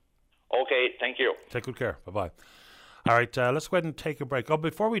morning. Okay, thank you. Take good care. Bye-bye. All right, let's go ahead and take a break. Oh,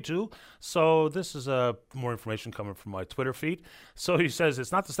 before we do, so this is more information coming from my Twitter feed. So he says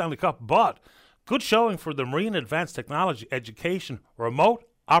it's not the Stanley Cup, but good showing for the Marine Advanced Technology Education Remote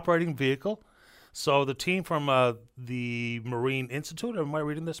Operating Vehicle. So the team from the Marine Institute, am I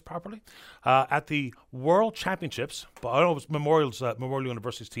reading this properly? At the World Championships, but I know it was Memorial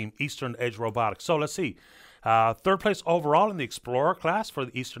University's team, Eastern Edge Robotics. So let's see. Third place overall in the Explorer class for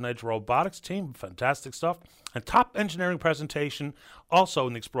the Eastern Edge Robotics team. Fantastic stuff. And top engineering presentation also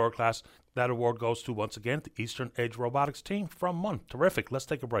in the Explorer class That award goes to, once again, the Eastern Edge Robotics team from Munn. Terrific. Let's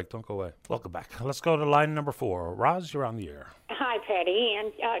take a break. Don't go away. Welcome back. Let's go to line number 4. Roz, you're on the air. Hi, Patty.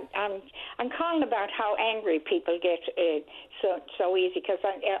 And I'm calling about how angry people get so easy, because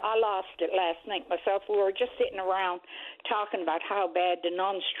I lost it last night myself. We were just sitting around talking about how bad the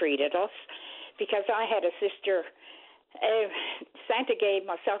nuns treated us, because I had a sister. Santa gave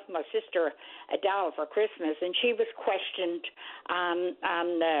myself and my sister a doll for Christmas, and she was questioned on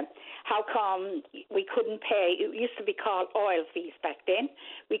how come we couldn't pay. It used to be called oil fees back then.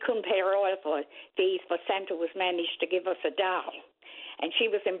 We couldn't pay our oil fees, but Santa was managed to give us a doll. And she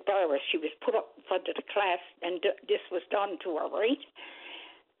was embarrassed. She was put up in front of the class, and this was done to her, right?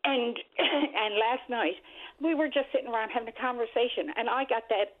 And last night, we were just sitting around having a conversation, and I got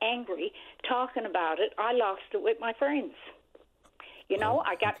that angry talking about it. I lost it with my friends. You know,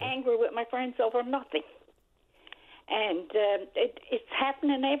 I got angry with my friends over nothing. And it's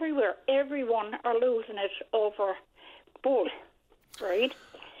happening everywhere. Everyone are losing it over bull, right?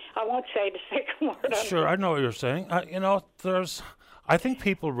 I won't say the second word. Sure, I know what you're saying. I think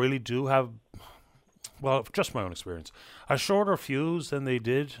people really do have, well, just my own experience, a shorter fuse than they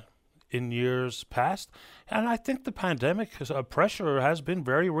did in years past. And I think the pandemic pressure has been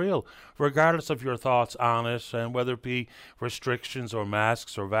very real, regardless of your thoughts on it, and whether it be restrictions or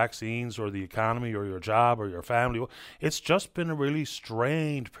masks or vaccines or the economy or your job or your family. It's just been a really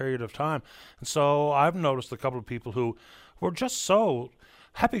strained period of time. And so I've noticed a couple of people who were just so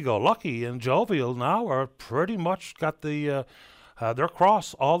happy-go-lucky and jovial now are pretty much got their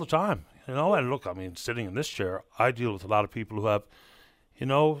cross all the time. You know, and look, I mean, sitting in this chair, I deal with a lot of people who have, you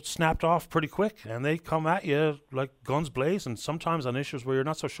know, snapped off pretty quick, and they come at you like guns blazing, sometimes on issues where you're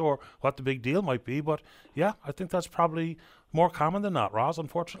not so sure what the big deal might be. But, yeah, I think that's probably more common than not, Roz,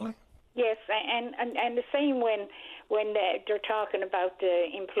 unfortunately. Yes, and the same when they're talking about the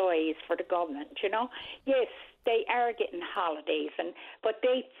employees for the government, you know. Yes, they are getting holidays, but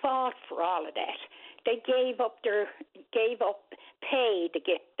they fought for all of that. They gave up pay to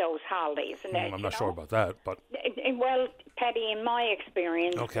get those holidays. And I'm not sure about that, but well, Patty, in my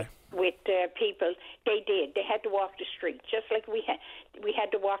experience with people, they did. They had to walk the street, just like we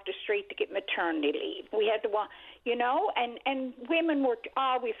had to walk the street to get maternity leave. We had to walk, you know, and women were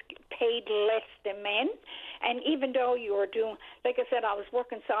always paid less than men. And even though you were doing, like I said, I was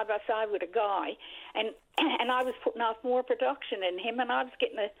working side by side with a guy, and I was putting out more production than him, and I was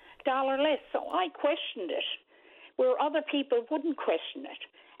getting $1 less. So I questioned it, where other people wouldn't question it.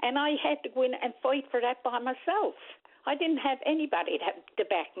 And I had to go in and fight for that by myself. I didn't have anybody to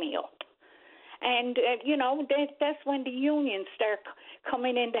back me up. And, you know, that's when the unions start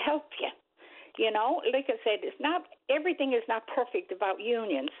coming in to help you. You know, like I said, everything is not perfect about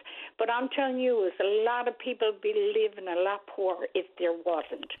unions, but I'm telling you, is a lot of people be living a lot poorer if there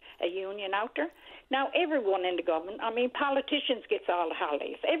wasn't a union out there. Now, everyone in the government, I mean, politicians gets all the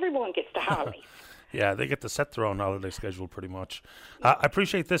holidays. Everyone gets the holidays. Yeah, they get to set their own holiday schedule pretty much. I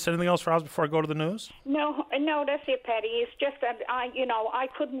appreciate this. Anything else, Roz, before I go to the news? No, that's it, Patty. It's just that I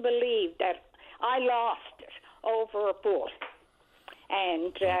couldn't believe that I lost it over a bull.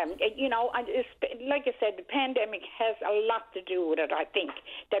 And, you know, like I said, the pandemic has a lot to do with it, I think,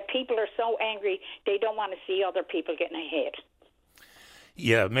 that people are so angry they don't want to see other people getting ahead.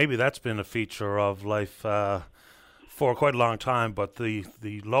 Yeah, maybe that's been a feature of life for quite a long time, but the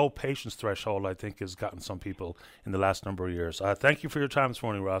low patience threshold, I think, has gotten some people in the last number of years. Thank you for your time this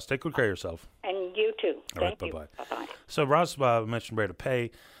morning, Roz. Take good care of yourself. And you too. All right, Thank you. bye-bye. Bye-bye. So Roz mentioned rate of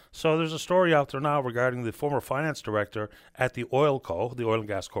pay. So there's a story out there now regarding the former finance director at the Oilco, the Oil and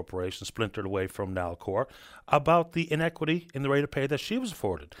Gas Corporation, splintered away from Nalcor, about the inequity in the rate of pay that she was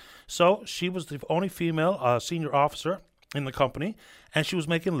afforded. So she was the only female senior officer in the company, and she was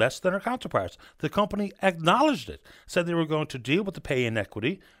making less than her counterparts. The company acknowledged it, said they were going to deal with the pay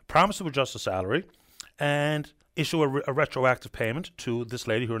inequity, promised to adjust the salary, and issue a retroactive payment to this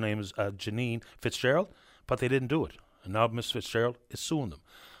lady, her name is Janine Fitzgerald, but they didn't do it. And now Ms. Fitzgerald is suing them.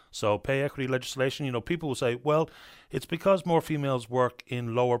 So pay equity legislation, you know, people will say, well, it's because more females work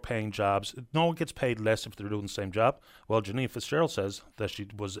in lower paying jobs. No one gets paid less if they're doing the same job. Well, Janine Fitzgerald says that she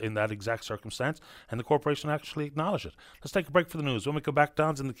was in that exact circumstance, and the corporation actually acknowledged it. Let's take a break for the news. When we come back,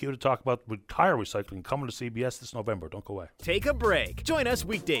 Don's in the queue to talk about tire recycling coming to CBS this November. Don't go away. Take a break. Join us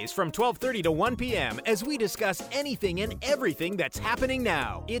weekdays from 12:30 to 1 p.m. as we discuss anything and everything that's happening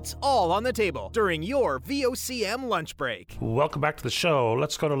now. It's all on the table during your VOCM lunch break. Welcome back to the show.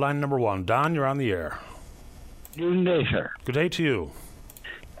 Let's go to line number 1. Don, you're on the air. Good day, sir. Good day to you.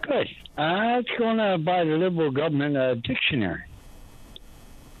 Good. I was going to buy the Liberal government a dictionary.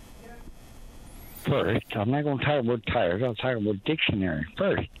 First, I'm not going to talk about tires. I'll talk about dictionary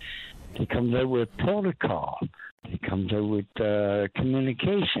first. He comes out with protocol. He comes out with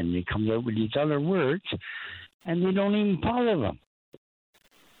communication. He comes out with these other words, and they don't even follow them.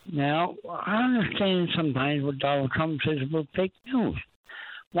 Now, I understand sometimes what Donald Trump says about fake news.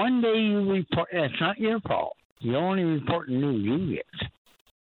 One day you report, it's not your fault. You only report the news you get.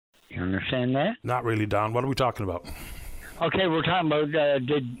 You understand that? Not really, Don. What are we talking about? Okay, we're talking about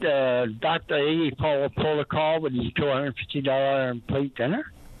did Dr. Iggy follow protocol with his $250 plate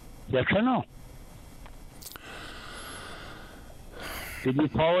dinner? Yes or no? Did he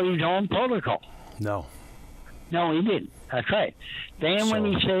follow his own protocol? No. No, he didn't. That's right. Then when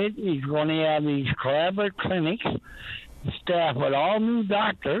he said he's going to have these collaborative clinics staffed with all new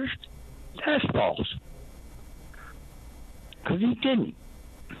doctors, that's false. Because he didn't.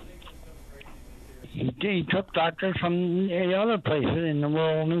 He took doctors from the other places in the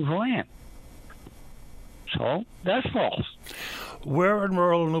rural Newfoundland. So, that's false. Where in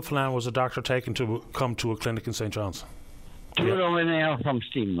rural Newfoundland was a doctor taken to come to a clinic in St. John's? Two over there from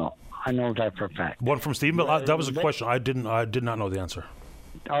Stephenville. I know that for a fact. One from Stephenville? That was a question. I did not know the answer.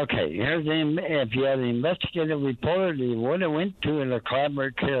 Okay, here's if you had an investigative reporter, he would have went to the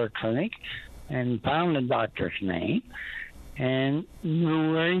Collaborative Care Clinic and found the doctor's name and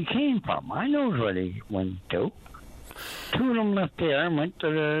knew where he came from. I know where he went to. Two of them left there and went to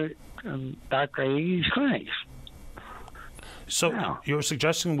the Dr. Iggy's clinics. So you're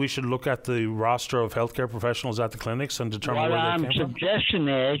suggesting we should look at the roster of healthcare professionals at the clinics and determine where they came from? What I'm suggesting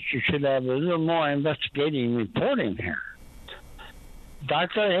is you should have a little more investigating reporting here.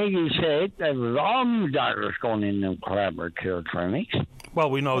 Dr. Iggy said there was all new doctors going in the Collaborative Care clinics. Well,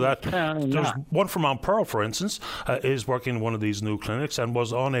 we know that. There's one from Mount Pearl, for instance, is working in one of these new clinics and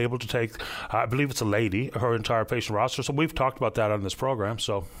was unable to take, I believe it's a lady, her entire patient roster. So we've talked about that on this program,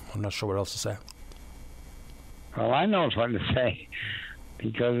 so I'm not sure what else to say. Well, I know what to say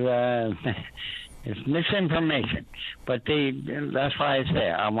because it's misinformation. But that's why I say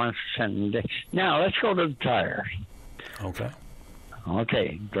I want to send them. Now, let's go to the tires.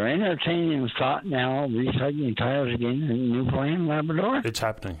 Okay, they're entertaining thought now, recycling tires again in Newfoundland, Labrador. It's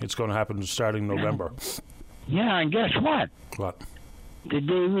happening. It's going to happen starting November. Yeah, and guess what? What? Did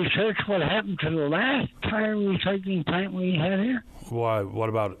they research what happened to the last tire recycling plant we had here? Why? What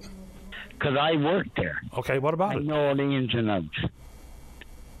about it? Because I worked there. Okay, what about it? I know the ins and outs.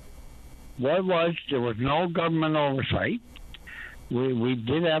 There was no government oversight. We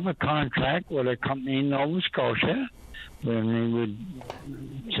did have a contract with a company in Nova Scotia when we would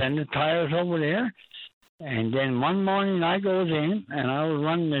send the tires over there. And then one morning I goes in, and I was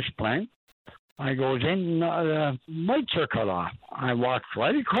running this plant. I goes in, the lights are cut off. I walked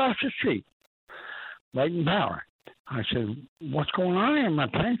right across the street, light and power. I said, what's going on here? My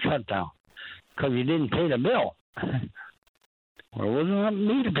plant shut down because you didn't pay the bill. Well, it wasn't up to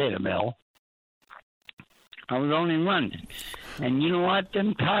me to pay the bill. I was only running. And you know what?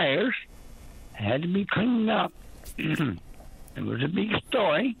 Them tires had to be cleaned up. It was a big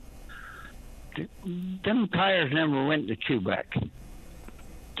story. Them tires never went to Quebec.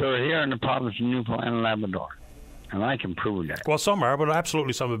 They're here in the province of Newfoundland and Labrador. And I can prove that. Well, some are, but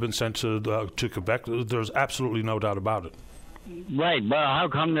absolutely some have been sent to Quebec. There's absolutely no doubt about it. Right, but how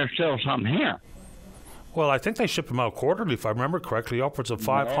come there's still some here? Well, I think they ship them out quarterly, if I remember correctly, upwards of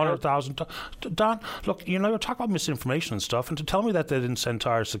 500,000. Don, look, you're talking about misinformation and stuff, and to tell me that they didn't send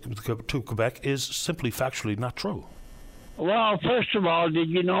tires to Quebec is simply factually not true. Well, first of all, did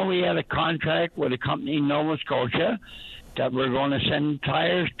you know we had a contract with a company in Nova Scotia that we're going to send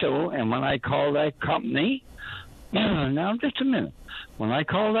tires to? And when I called that company, now just a minute. When I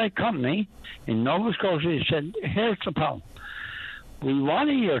called that company in Nova Scotia, they said, here's the problem. We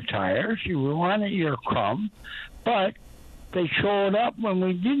wanted your tires, we wanted your crumb, but they showed up when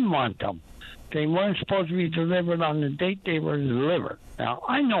we didn't want them. They weren't supposed to be delivered on the date they were delivered. Now,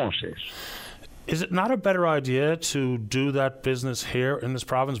 I know this. Is it not a better idea to do that business here in this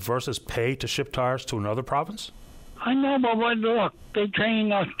province versus pay to ship tires to another province? I know, but look, they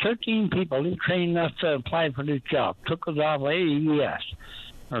trained us, 13 people, they trained us to apply for this job, took us off AES,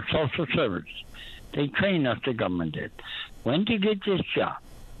 or Social Service. They trained us, the government did. Went to get this job,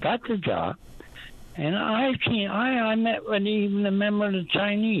 got the job, and I met with even a member of the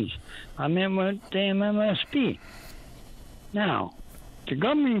Chinese. I met with the MMSP. Now, the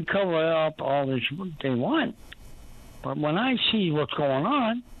government cover up all this what they want, but when I see what's going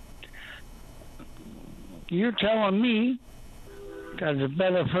on, you're telling me that it's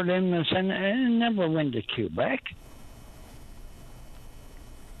better for them to send, and never went to Quebec.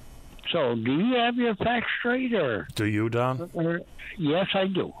 So, do you have your facts straight, or? Do you, Don? Yes, I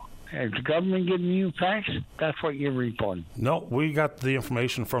do. Is the government giving you facts? That's what you're reporting. No, we got the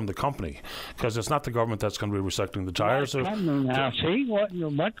information from the company, because it's not the government that's going to be recycling the tires. Now, see,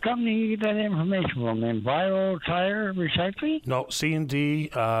 what company you get that information from? Enviro Tire Recycling? No, C&D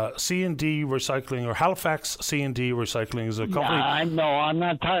Recycling, or Halifax C&D Recycling is a company. Yeah, I know. I'm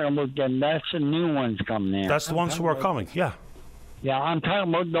not talking about them. That's the new ones coming in. That's the ones who are coming, yeah. Yeah, I'm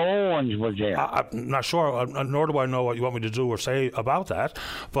talking about the old ones was there. I'm not sure, nor do I know what you want me to do or say about that.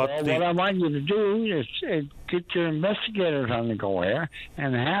 But what I want you to do is get your investigators on the go here.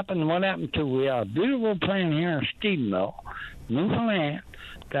 And what happened to, we have a beautiful plant here in Stephenville, Newfoundland,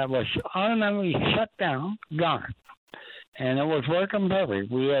 that was automatically shut down, gone. And it was working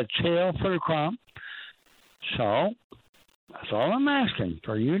perfect. We had sale for the crop. So that's all I'm asking,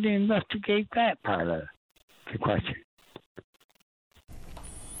 for you to investigate that part of the question.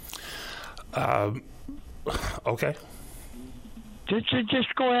 Okay.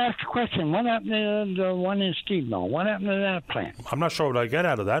 Just go ask the question. What happened to the one in Steveno? What happened to that plant? I'm not sure what I get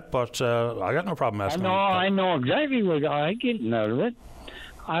out of that, but I got no problem asking. I know exactly what I get out of it.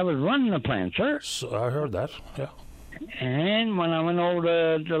 I was running the plant, sir. So I heard that, yeah. And when I went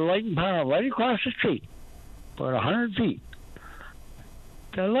over the light and power right across the street, for 100 feet,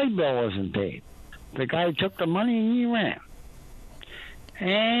 the light bill wasn't paid. The guy took the money and he ran.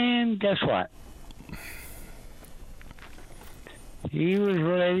 And guess what? He was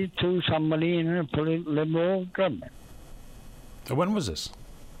related to somebody in a liberal government. When was this?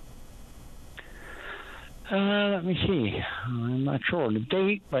 Let me see. I'm not sure the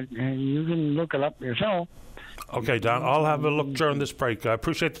date, but you can look it up yourself. Okay, Don, I'll have a look during this break. I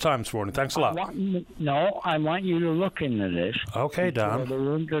appreciate the time this morning. Thanks a lot. I want you to look into this. Okay, Don.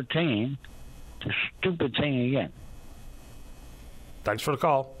 To entertain the stupid thing again. Thanks for the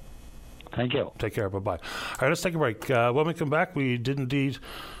call. Thank you. Take care. Bye-bye. All right, let's take a break. When we come back, we did indeed...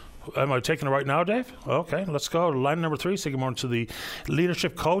 Am I taking it right now, Dave? Okay, let's go. Line number 3, say good morning to the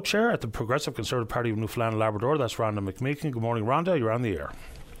leadership co-chair at the Progressive Conservative Party of Newfoundland and Labrador. That's Rhonda McMeekin. Good morning, Rhonda. You're on the air.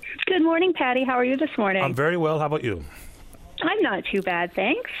 Good morning, Patty. How are you this morning? I'm very well. How about you? I'm not too bad,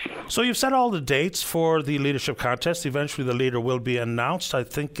 thanks. So you've set all the dates for the leadership contest. Eventually the leader will be announced. I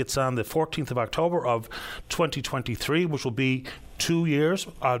think it's on the 14th of October of 2023, which will be 2 years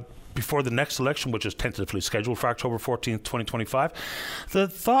before the next election, which is tentatively scheduled for October 14th, 2025. The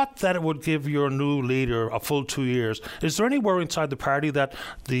thought that it would give your new leader a full 2 years, is there any worry inside the party that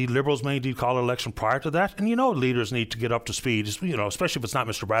the Liberals may indeed call an election prior to that? And leaders need to get up to speed, especially if it's not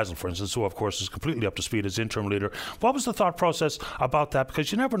Mr. Brazel, for instance, who of course is completely up to speed as interim leader. What was the thought process about that?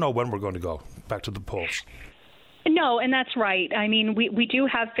 Because you never know when we're going to go back to the polls. No, and that's right. I mean, we do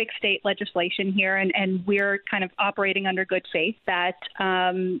have fixed date legislation here, and we're kind of operating under good faith that,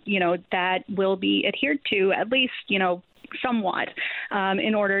 that will be adhered to at least, somewhat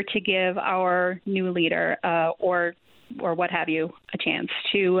in order to give our new leader or what have you a chance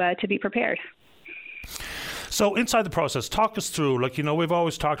to be prepared. So inside the process, talk us through, we've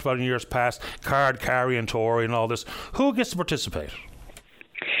always talked about in years past, Card, Carry and Tory and all this. Who gets to participate?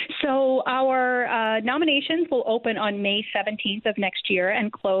 So our nominations will open on May 17th of next year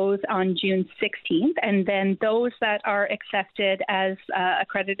and close on June 16th. And then those that are accepted as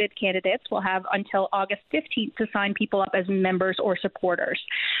accredited candidates will have until August 15th to sign people up as members or supporters.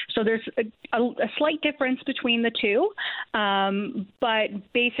 So there's a slight difference between the two.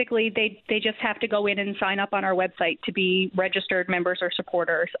 But basically, they just have to go in and sign up on our website to be registered members or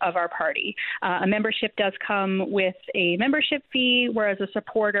supporters of our party. A membership does come with a membership fee, whereas a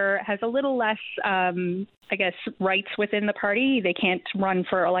supporter has a little less, rights within the party. They can't run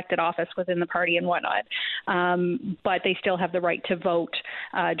for elected office within the party and whatnot, but they still have the right to vote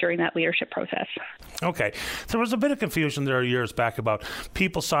during that leadership process. Okay. There was a bit of confusion there years back about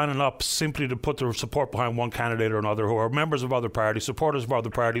people signing up simply to put their support behind one candidate or another who are members of other parties, supporters of other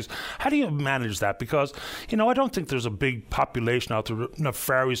parties. How do you manage that? Because, I don't think there's a big population out there,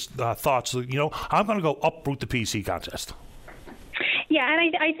 nefarious thoughts, I'm going to go uproot the PC contest. Yeah,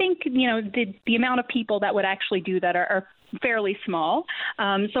 and I think, the amount of people that would actually do that are fairly small.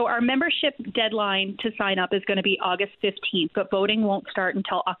 So our membership deadline to sign up is going to be August 15th, but voting won't start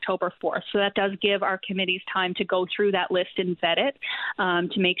until October 4th. So that does give our committees time to go through that list and vet it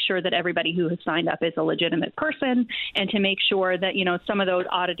to make sure that everybody who has signed up is a legitimate person and to make sure that, some of those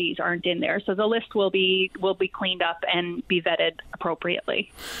oddities aren't in there. So the list will be cleaned up and be vetted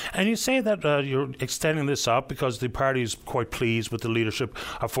appropriately. And you say that you're extending this out because the party is quite pleased with the leadership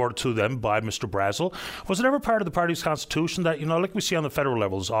afforded to them by Mr. Brazel. Was it ever part of the party's constitution that, like we see on the federal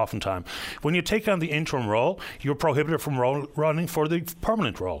levels oftentimes, when you take on the interim role, you're prohibited from running for the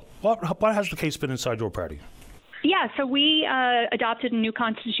permanent role? What has the case been inside your party? Yeah, so we adopted a new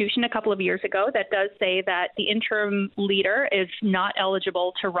constitution a couple of years ago that does say that the interim leader is not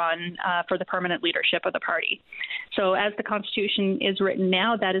eligible to run for the permanent leadership of the party. So as the constitution is written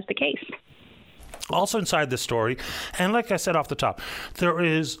now, that is the case. Also inside this story, and like I said off the top, there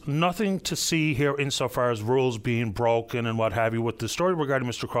is nothing to see here insofar as rules being broken and what have you with the story regarding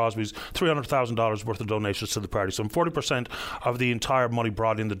Mr. Crosby's $300,000 worth of donations to the party, some 40% of the entire money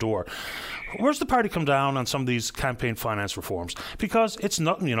brought in the door. Where's the party come down on some of these campaign finance reforms? Because it's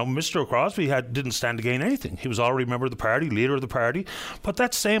nothing, Mr. Crosby didn't stand to gain anything. He was already a member of the party, leader of the party, but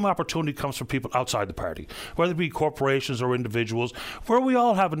that same opportunity comes from people outside the party, whether it be corporations or individuals, where we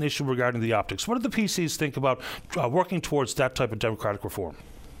all have an issue regarding the optics. What do the PCs think about working towards that type of democratic reform?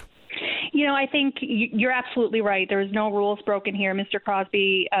 I think you're absolutely right. There is no rules broken here. Mr.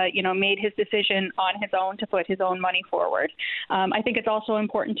 Crosby, made his decision on his own to put his own money forward. I think it's also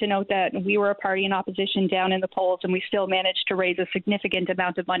important to note that we were a party in opposition down in the polls, and we still managed to raise a significant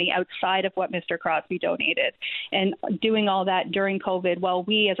amount of money outside of what Mr. Crosby donated. And doing all that during COVID, while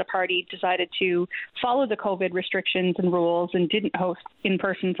we as a party decided to follow the COVID restrictions and rules and didn't host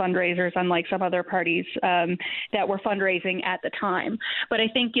in-person fundraisers, unlike some other parties that were fundraising at the time. But I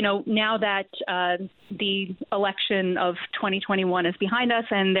think, now that the election of 2021 is behind us,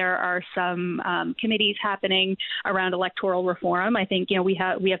 and there are some committees happening around electoral reform. I think we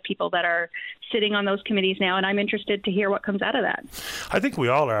have people that are sitting on those committees now, and I'm interested to hear what comes out of that. I think we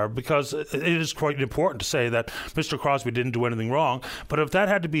all are, because it is quite important to say that Mr. Crosby didn't do anything wrong. But if that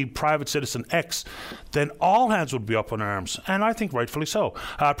had to be private citizen X, then all hands would be up in arms, and I think rightfully so.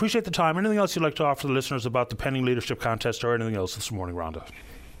 I appreciate the time. Anything else you'd like to offer the listeners about the pending leadership contest or anything else this morning, Rhonda?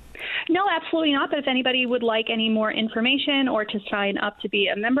 No, absolutely not. But if anybody would like any more information or to sign up to be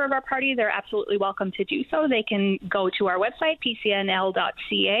a member of our party, they're absolutely welcome to do so. They can go to our website,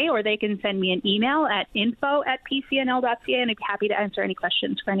 pcnl.ca, or they can send me an email at info@pcnl.ca, and I'd be happy to answer any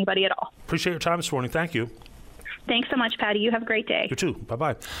questions for anybody at all. Appreciate your time this morning. Thank you. Thanks so much, Patty. You have a great day. You too.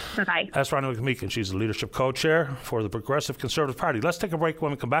 Bye-bye. Bye-bye. That's Rhonda McMeekin. She's the leadership co-chair for the Progressive Conservative Party. Let's take a break.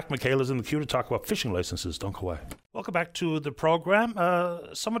 When we come back, Michaela's in the queue to talk about fishing licenses. Don't go away. Welcome back to the program.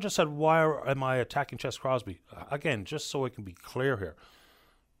 Someone just said, why am I attacking Ches Crosby? Again, just so it can be clear here.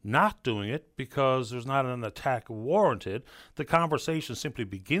 Not doing it because there's not an attack warranted. The conversation simply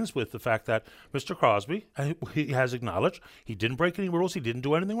begins with the fact that Mr. Crosby, he has acknowledged he didn't break any rules, he didn't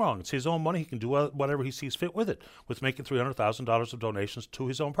do anything wrong. It's his own money, he can do whatever he sees fit with it, with making $300,000 of donations to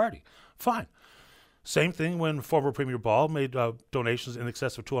his own party. Fine. Same thing when former Premier Ball made donations in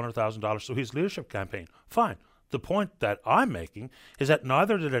excess of $200,000 to his leadership campaign. Fine. The point that I'm making is that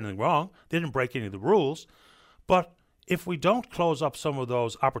neither did anything wrong, they didn't break any of the rules, but if we don't close up some of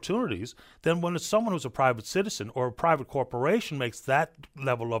those opportunities, then when it's someone who's a private citizen or a private corporation makes that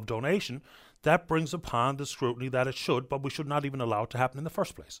level of donation, that brings upon the scrutiny that it should, but we should not even allow it to happen in the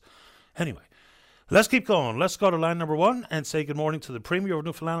first place. Anyway, let's keep going. Let's go to line number one and say good morning to the Premier of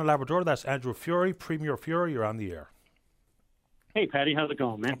Newfoundland and Labrador. That's Andrew Furey. Premier Furey, you're on the air. Hey, Patty. How's it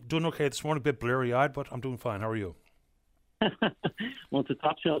going, man? I'm doing okay this morning, a bit bleary-eyed, but I'm doing fine. How are you? Well, it's a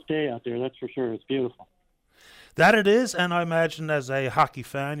top-shelf day out there, that's for sure. It's beautiful. That it is, and I imagine as a hockey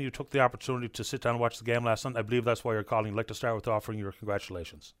fan, you took the opportunity to sit down and watch the game last night. I believe that's why you're calling. I'd like to start with offering your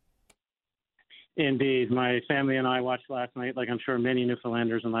congratulations. Indeed. My family and I watched last night, like I'm sure many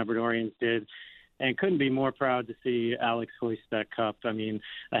Newfoundlanders and Labradorians did, and couldn't be more proud to see Alex hoist that cup. I mean,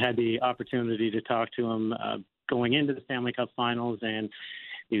 I had the opportunity to talk to him going into the Stanley Cup Finals, and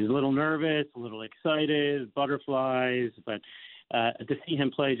he was a little nervous, a little excited, butterflies, but to see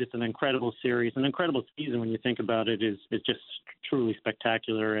him play just an incredible series, an incredible season when you think about it, is just truly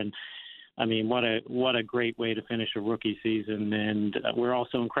spectacular. And I mean, what a great way to finish a rookie season. And we're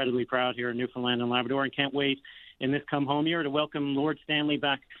also incredibly proud here in Newfoundland and Labrador, and can't wait in this come home year to welcome Lord Stanley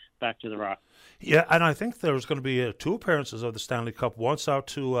back to the Rock. Yeah, and I think there's going to be 2 appearances of the Stanley Cup, once out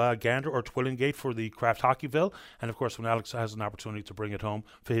to Gander or Twillingate for the Kraft Hockeyville, and of course when Alex has an opportunity to bring it home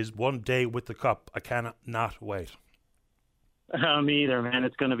for his one day with the Cup. I cannot wait. Me either, man.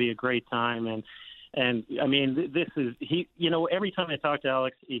 It's going to be a great time, and I mean, this is every time I talk to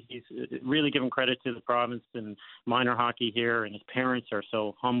Alex, he's really giving credit to the province and minor hockey here, and his parents are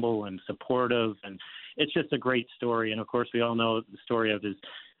so humble and supportive, and it's just a great story. And of course, we all know the story of his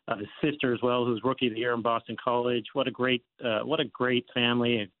sister as well, who's Rookie of the Year in Boston College. What a great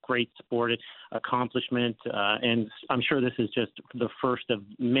family, a great sport accomplishment, and I'm sure this is just the first of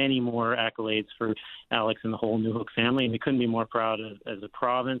many more accolades for Alex and the whole Newhook family. And we couldn't be more proud as a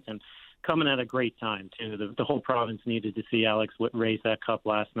province and coming at a great time, too. The whole province needed to see Alex raise that cup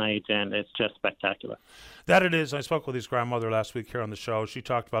last night, and it's just spectacular. That it is. I spoke with his grandmother last week here on the show. She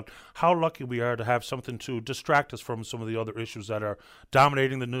talked about how lucky we are to have something to distract us from some of the other issues that are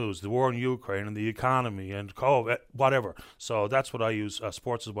dominating the news, the war in Ukraine and the economy and COVID, whatever. So that's what I use.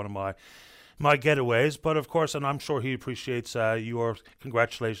 Sports is one of my getaways, but of course, and I'm sure he appreciates your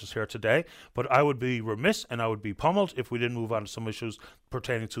congratulations here today, but I would be remiss and I would be pummeled if we didn't move on to some issues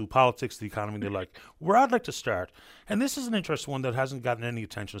pertaining to politics, the economy, and the like. Where I'd like to start, and this is an interesting one that hasn't gotten any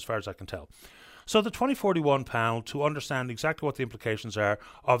attention as far as I can tell. So the 2041 panel, to understand exactly what the implications are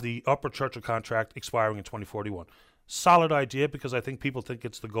of the Upper Churchill contract expiring in 2041. Solid idea, because I think people think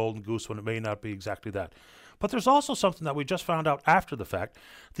it's the golden goose when it may not be exactly that. But there's also something that we just found out after the fact.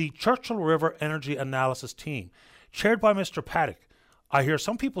 The Churchill River Energy Analysis Team, chaired by Mr. Paddock. I hear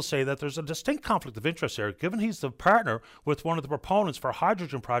some people say that there's a distinct conflict of interest here, given he's the partner with one of the proponents for a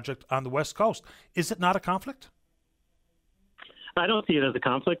hydrogen project on the West Coast. Is it not a conflict? I don't see it as a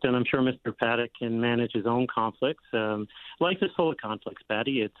conflict, and I'm sure Mr. Paddock can manage his own conflicts. Life is full of conflicts,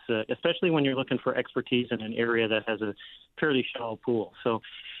 Patty. It's especially when you're looking for expertise in an area that has a fairly shallow pool. So,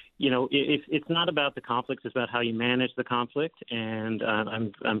 it's not about the conflicts; it's about how you manage the conflict, and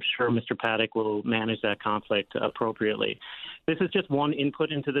I'm sure Mr. Paddock will manage that conflict appropriately. This is just one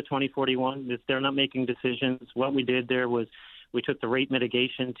input into the 2041. They're not making decisions. What we did there was we took the rate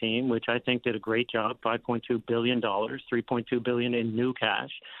mitigation team, which I think did a great job, $5.2 billion, $3.2 billion in new cash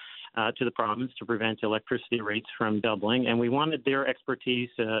to the province to prevent electricity rates from doubling. And we wanted their expertise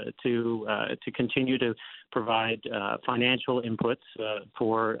to continue to provide financial inputs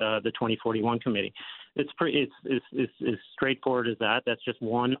for the 2041 committee. It's as straightforward as that. That's just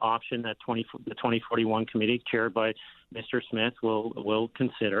one option that the 2041 committee, chaired by Mr. Smith, will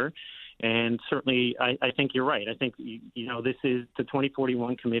consider. And certainly, I think you're right. I think, this is the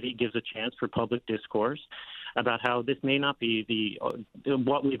 2041 committee gives a chance for public discourse about how this may not be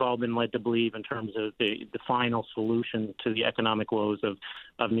what we've all been led to believe in terms of the final solution to the economic woes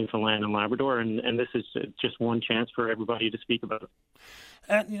of Newfoundland and Labrador. And this is just one chance for everybody to speak about it.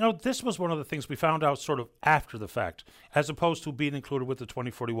 And, this was one of the things we found out sort of after the fact, as opposed to being included with the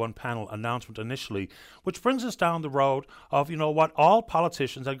 2041 panel announcement initially, which brings us down the road of, what all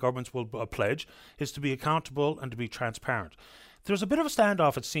politicians and governments will pledge is to be accountable and to be transparent. There's a bit of a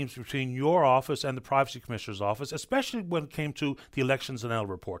standoff, it seems, between your office and the Privacy Commissioner's office, especially when it came to the Elections and L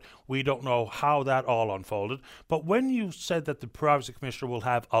report. We don't know how that all unfolded, but when you said that the Privacy Commissioner will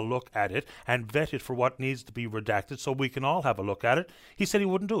have a look at it and vet it for what needs to be redacted so we can all have a look at it, he said he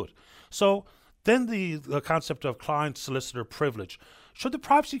wouldn't do it. So then the concept of client-solicitor privilege. Should the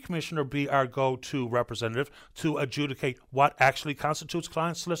Privacy Commissioner be our go-to representative to adjudicate what actually constitutes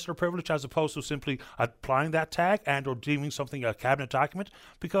client-solicitor privilege, as opposed to simply applying that tag and or deeming something a cabinet document?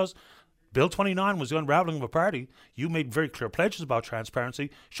 Because Bill 29 was the unraveling of a party. You made very clear pledges about transparency.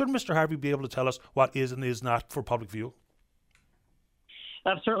 Should Mr. Harvey be able to tell us what is and is not for public view?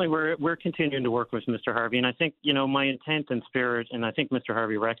 Certainly, we're continuing to work with Mr. Harvey, and I think my intent and spirit, and I think Mr.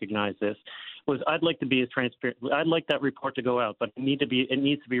 Harvey recognized this, was I'd like to be as transparent. I'd like that report to go out, but it needs to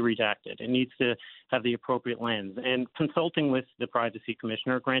be redacted. It needs to have the appropriate lens. And consulting with the Privacy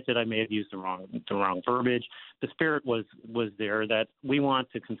Commissioner, granted, I may have used the wrong verbiage. The spirit was there that we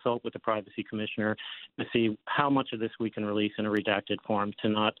want to consult with the Privacy Commissioner to see how much of this we can release in a redacted form to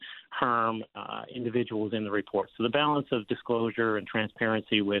not harm individuals in the report. So the balance of disclosure and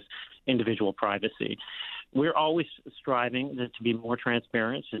transparency with individual privacy. We're always striving to be more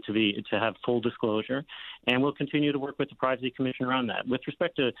transparent, to have full disclosure, and we'll continue to work with the Privacy Commissioner on that. With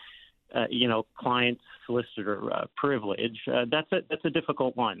respect to client solicitor privilege, that's a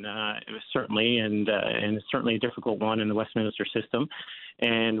difficult one, certainly, and it's certainly a difficult one in the Westminster system.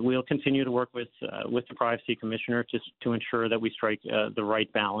 And we'll continue to work with the Privacy Commissioner to ensure that we strike the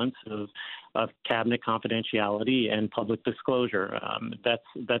right balance of cabinet confidentiality and public disclosure.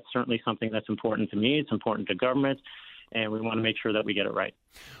 That's certainly something that's important to me. It's important to government. And we want to make sure that we get it right.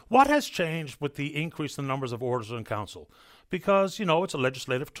 What has changed with the increase in the numbers of orders in council? Because, it's a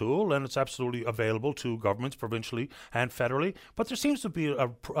legislative tool and it's absolutely available to governments provincially and federally. But there seems to be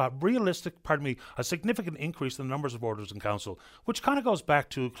a significant increase in the numbers of orders in council, which kind of goes back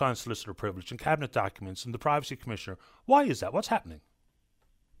to client solicitor privilege and cabinet documents and the Privacy Commissioner. Why is that? What's happening?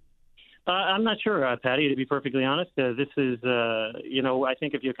 I'm not sure, Patty, to be perfectly honest. This is, I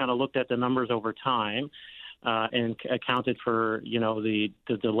think if you kind of looked at the numbers over time, and accounted for, the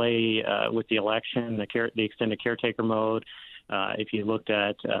delay with the election, the extended caretaker mode. If you looked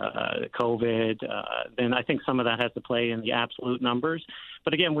at COVID, then I think some of that has to play in the absolute numbers.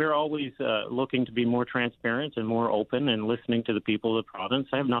 But again, we're always looking to be more transparent and more open and listening to the people of the province.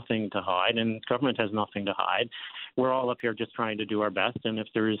 I have nothing to hide, and government has nothing to hide. We're all up here just trying to do our best, and if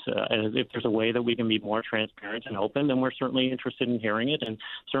there's a way that we can be more transparent and open, then we're certainly interested in hearing it and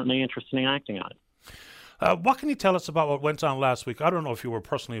certainly interested in acting on it. What can you tell us about what went on last week? I don't know if you were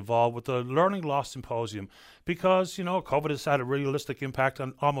personally involved with the Learning Loss Symposium, because, COVID has had a realistic impact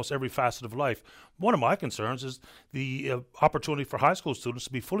on almost every facet of life. One of my concerns is the opportunity for high school students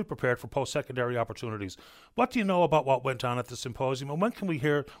to be fully prepared for post-secondary opportunities. What do you know about what went on at the symposium, and when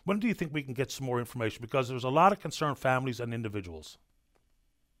do you think we can get some more information? Because there's a lot of concerned families and individuals.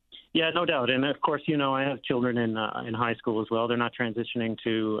 Yeah, no doubt. And of course, I have children in high school as well. They're not transitioning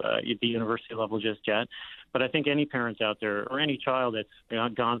to the university level just yet. But I think any parents out there or any child that's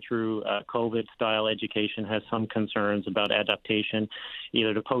gone through COVID-style education has some concerns about adaptation,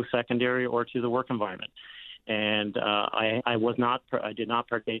 either to post-secondary or to the work environment. And I did not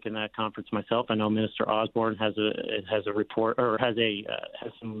partake in that conference myself. I know Minister Osborne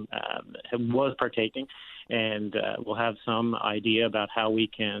was partaking, and we'll have some idea about how we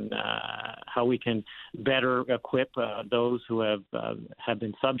can better equip those who have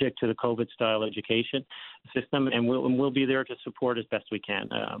been subject to the COVID-style education system, and we'll be there to support as best we can.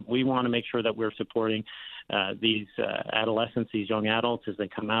 We want to make sure that we're supporting these adolescents, these young adults, as they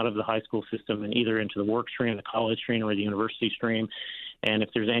come out of the high school system and either into the work stream, the college stream, or the university stream. And if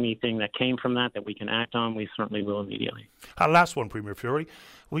there's anything that came from that we can act on, we certainly will immediately. Last one, Premier Furey.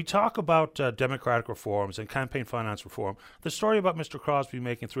 We talk about democratic reforms and campaign finance reform. The story about Mr. Crosby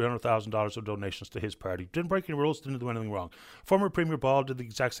making $300,000 of donations to his party. Didn't break any rules, didn't do anything wrong. Former Premier Ball did the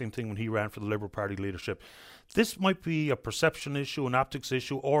exact same thing when he ran for the Liberal Party leadership. This might be a perception issue, an optics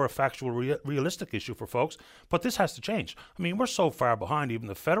issue, or a factual realistic issue for folks, but this has to change. I mean, we're so far behind even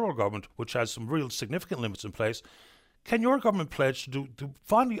the federal government, which has some real significant limits in place. Can your government pledge to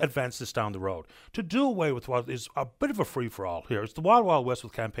finally advance this down the road, to do away with what is a bit of a free-for-all here? It's the wild, wild west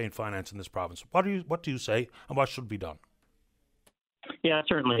with campaign finance in this province. What do you say, and what should be done? Yeah,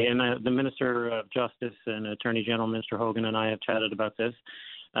 certainly. And the Minister of Justice and Attorney General, Mr. Hogan, and I have chatted about this.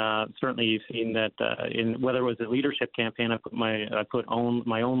 Certainly, you've seen that in whether it was a leadership campaign, I put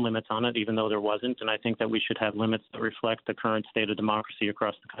my own limits on it, even though there wasn't. And I think that we should have limits that reflect the current state of democracy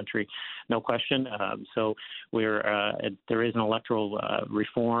across the country, no question. So there is an electoral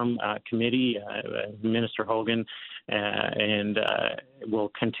reform committee, Minister Hogan, and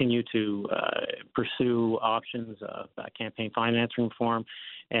will continue to pursue options of campaign finance reform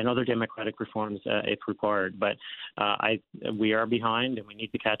and other democratic reforms if required. But we are behind, and we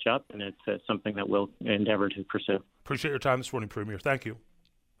need to catch up, and it's something that we'll endeavor to pursue. Appreciate your time this morning, Premier. Thank you.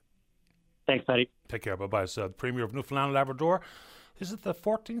 Thanks, Paddy. Take care. Bye-bye. So, the Premier of Newfoundland and Labrador. Is it the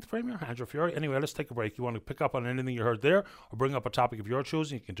 14th Premier, Andrew Furey? Anyway, let's take a break. You want to pick up on anything you heard there or bring up a topic of your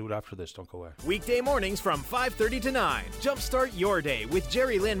choosing, you can do it after this. Don't go away. Weekday mornings from 5:30 to 9. Jumpstart your day with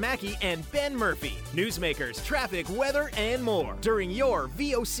Jerry Lynn Mackey and Ben Murphy. Newsmakers, traffic, weather, and more during your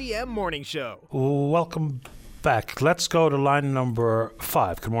VOCM morning show. Welcome back. Let's go to line number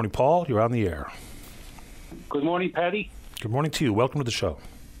 5. Good morning, Paul. You're on the air. Good morning, Paddy. Good morning to you. Welcome to the show.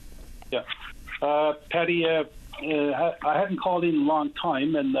 Yeah. Paddy, I haven't called in a long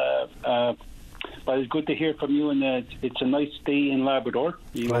time, but it's good to hear from you. And it's a nice day in Labrador.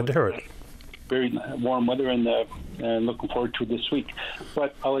 Glad to hear it. Very warm weather, and looking forward to this week.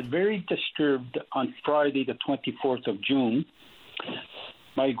 But I was very disturbed on Friday, the 24th of June.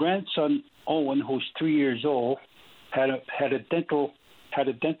 My grandson Owen, who's 3 years old, had a dental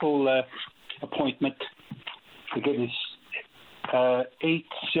appointment to get his 8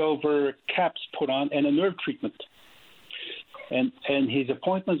 silver caps put on and a nerve treatment. And his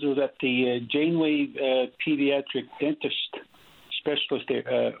appointment was at the Janeway Pediatric Dentist Specialist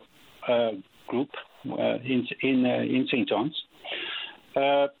group in St. John's.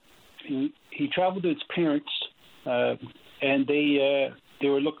 He traveled with his parents, and they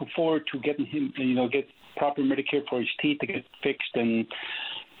were looking forward to getting him, get proper Medicare for his teeth to get fixed,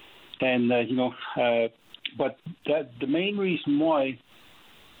 but the main reason why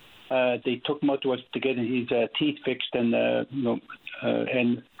they took him out was to get his teeth fixed and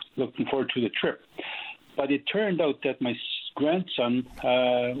looking forward to the trip. But it turned out that my grandson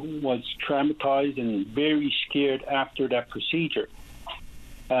was traumatized and very scared after that procedure,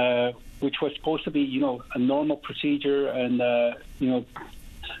 which was supposed to be, a normal procedure, and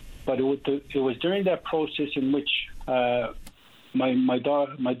but it was during that process in which my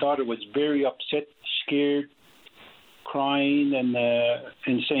daughter was very upset, scared, crying,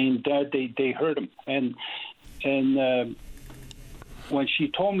 and saying, "Dad, they hurt him." And when she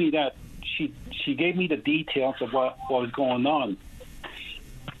told me that, she gave me the details of what was going on.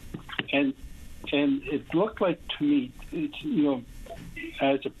 and it looked like to me, it's, you know,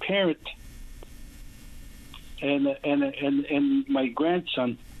 as a parent, and my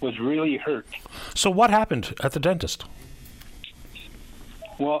grandson was really hurt. So what happened at the dentist?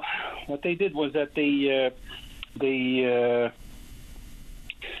 Well, what they did was that they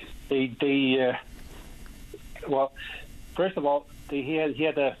well, first of all, he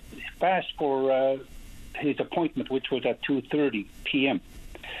had a fast for his appointment, which was at 2:30 p.m.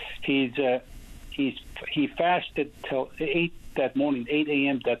 He fasted till 8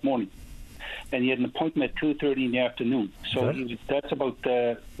 a.m. that morning, and he had an appointment at 2:30 in the afternoon. So that's about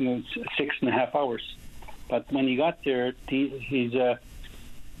 6.5 hours. But when he got there, they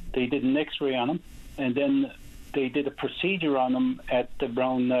did an X-ray on him, and then they did a procedure on him at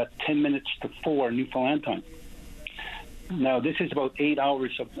around 10 minutes to 4 Newfoundland time. Now, this is about 8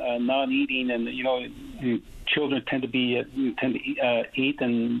 hours of non-eating, and children tend to eat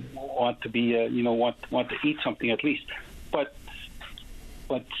and want to be want to eat something at least, but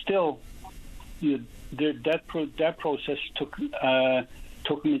still, that process took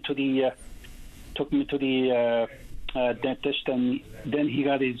me to the dentist, and then he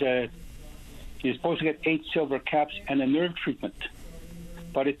got he was supposed to get 8 silver caps and a nerve treatment,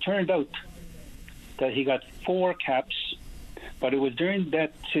 but it turned out that he got 4 caps. But it was during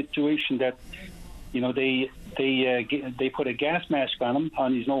that situation that, they put a gas mask on him,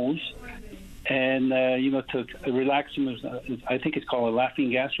 on his nose, and to relax him. I think it's called a laughing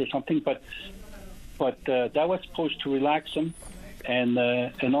gas or something. But that was supposed to relax him, and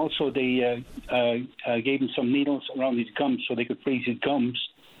also they gave him some needles around his gums so they could freeze his gums,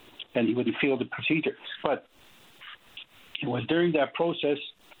 and he wouldn't feel the procedure. But it was during that process,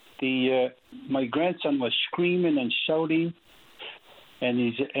 my grandson was screaming and shouting, and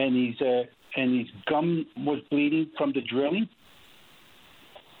his gum was bleeding from the drilling,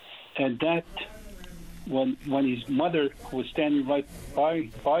 and that when his mother was standing right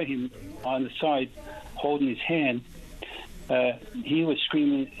by him on the side, holding his hand, he was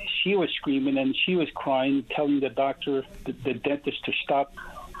screaming, she was screaming, and she was crying, telling the doctor, the dentist, to stop,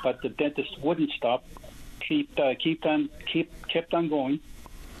 but the dentist wouldn't stop. Kept on going.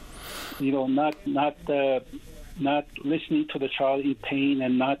 Not listening to the child in pain,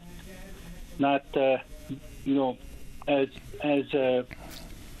 and not as a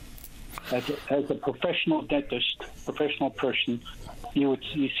professional dentist, professional person, you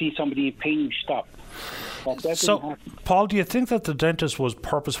see somebody in pain, you stop. So, Paul, do you think that the dentist was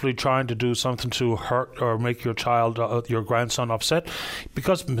purposefully trying to do something to hurt or make your child, your grandson, upset?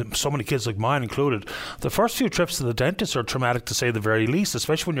 Because so many kids, like mine included, the first few trips to the dentist are traumatic, to say the very least,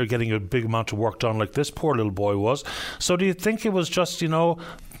 especially when you're getting a big amount of work done like this poor little boy was. So do you think it was just,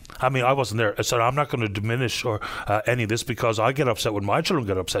 I mean, I wasn't there, so I'm not going to diminish or any of this, because I get upset when my children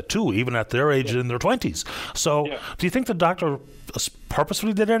get upset too, even at their age, in their 20s. So do you think the doctor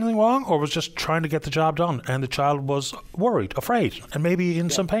purposefully did anything wrong, or was just trying to get the job done, and the child was worried, afraid, and maybe in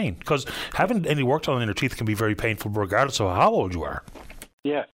some pain? Because having any work done in your teeth can be very painful regardless of how old you are.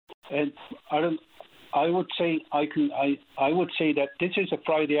 Yeah, and I would say that this is a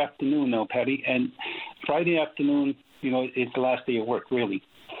Friday afternoon now, Patty, and Friday afternoon, is the last day of work, really.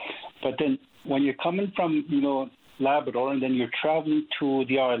 But then when you're coming from, Labrador, and then you're traveling to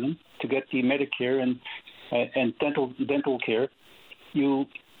the island to get the Medicare and dental care, you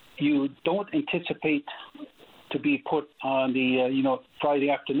don't anticipate to be put on the Friday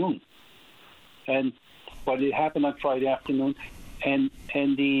afternoon, but it happened on Friday afternoon, and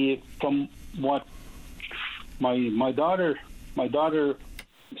from what my daughter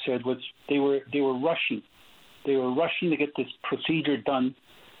said was they were rushing to get this procedure done.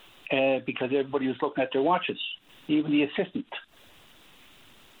 Because everybody was looking at their watches, even the assistant,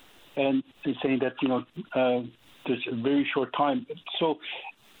 and saying that there's a very short time. So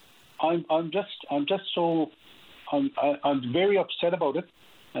I'm very upset about it.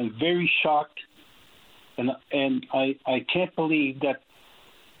 I'm very shocked, and I can't believe that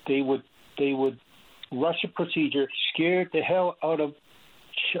they would rush a procedure, scare the hell out of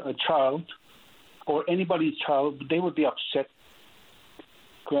a child or anybody's child. They would be upset.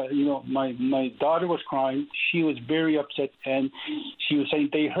 My daughter was crying. She was very upset, and she was saying,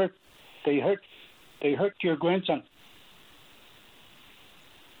 they hurt your grandson.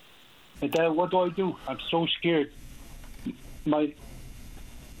 And Dad, what do I do? I'm so scared. My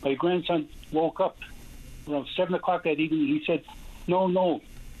grandson woke up around 7 o'clock that evening. He said, no,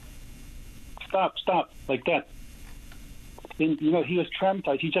 stop, like that. And he was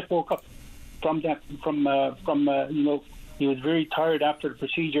traumatized. He just woke up from that, he was very tired after the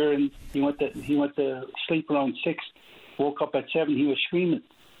procedure, and he went to sleep around 6, woke up at 7. He was screaming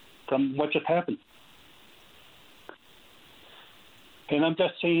from what just happened. And I'm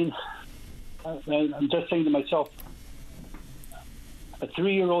just saying to myself, a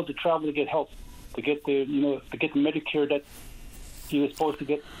 3-year-old to travel to get help, to get the Medicare that he was supposed to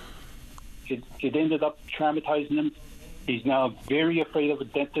get, it ended up traumatizing him. He's now very afraid of a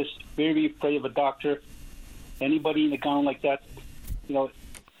dentist, very afraid of a doctor. Anybody in a gown like that,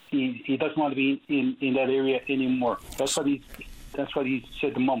 he doesn't want to be in that area anymore. That's what he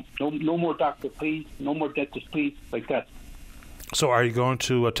said to Mom. No more doctor, please. No more dentist, please. Like that. So, are you going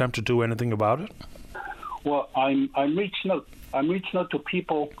to attempt to do anything about it? Well, I'm reaching out. I'm reaching out to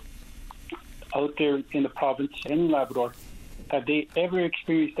people out there in the province and in Labrador. Have they ever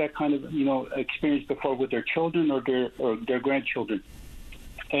experienced that kind of experience before with their children or their grandchildren?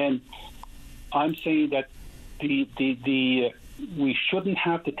 And I'm saying that we shouldn't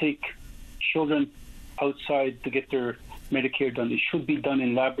have to take children outside to get their Medicare done. It should be done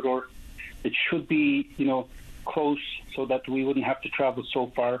in Labrador. It should be close so that we wouldn't have to travel so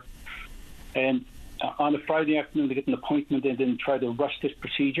far. And on a Friday afternoon to get an appointment and then try to rush this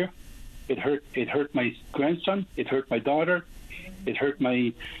procedure, it hurt my grandson. It hurt my daughter. It hurt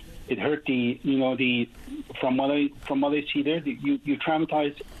the from what I see there. You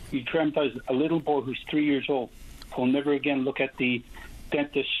traumatize a little boy who's 3 years old, who'll never again look at the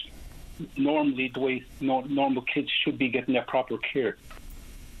dentist normally the way normal kids should be getting their proper care.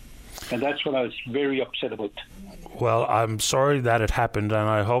 And that's what I was very upset about. Well, I'm sorry that it happened, and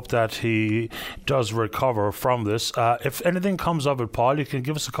I hope that he does recover from this. If anything comes of it, Paul, you can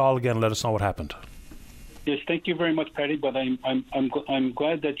give us a call again and let us know what happened. Yes, thank you very much, Patty. But I'm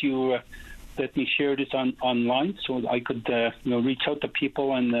glad that you let me share this online, so I could reach out to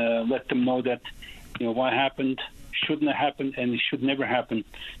people and let them know that what happened shouldn't have happened, and it should never happen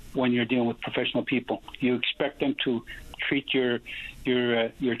when you're dealing with professional people. You expect them to treat your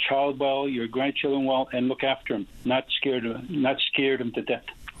child well, your grandchildren well, and look after them, not scare them to death.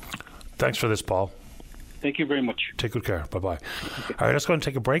 Thanks for this, Paul. Thank you very much. Take good care. Bye-bye. Okay. All right, let's go and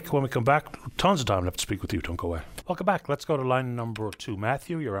take a break. When we come back, tons of time left to speak with you. Don't go away. Welcome back. Let's go to line number 2.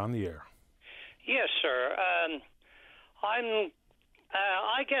 Matthew, you're on the air. Yes, sir. I'm,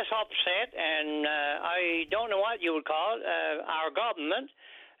 I guess, upset, and I don't know what you would call it, our government.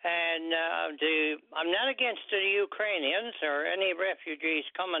 And I'm not against the Ukrainians or any refugees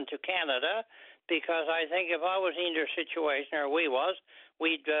coming to Canada, because I think if I was in their situation, or we was,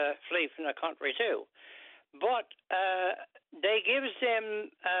 we'd flee from the country too. But they gives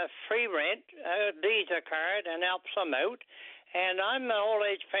them free rent, a visa card, and helps them out. And I'm an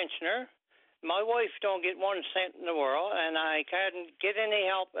old-age pensioner. My wife don't get 1 cent in the world, and I can't get any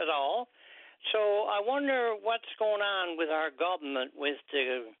help at all. So I wonder what's going on with our government, with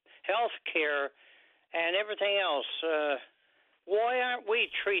the health care and everything else. Why aren't we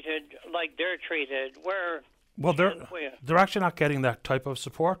treated like they're treated? Well, they're actually not getting that type of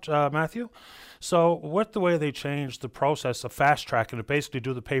support, Matthew. So with the way they changed the process of fast tracking to basically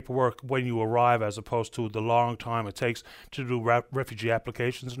do the paperwork when you arrive as opposed to the long time it takes to do refugee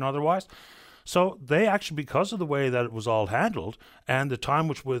applications and otherwise. So they actually, because of the way that it was all handled and the time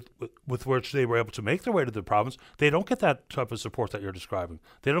with which they were able to make their way to the province, they don't get that type of support that you're describing.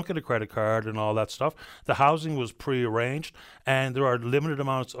 They don't get a credit card and all that stuff. The housing was pre-arranged, and there are limited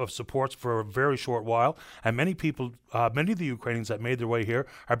amounts of supports for a very short while. And many people, many of the Ukrainians that made their way here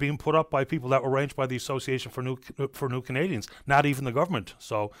are being put up by people that were arranged by the Association for New Canadians, not even the government.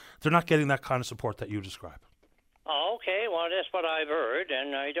 So they're not getting that kind of support that you describe. Oh, okay. Well, that's what I've heard,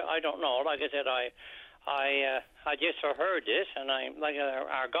 and I don't know. Like I said, I just heard this, and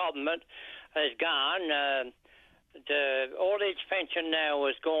our government has gone. The old age pension now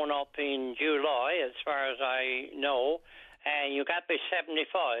is going up in July, as far as I know, and you got to be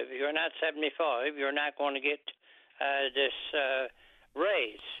 75. If you're not 75, you're not going to get this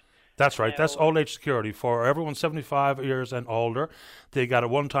raise. That's right. That's old age security for everyone 75 years and older. They got a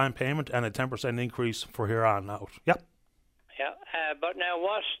one-time payment and a 10% increase for here on out. Yep. Yeah. But now,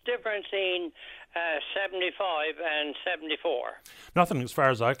 what's the difference in 75 and 74? Nothing, as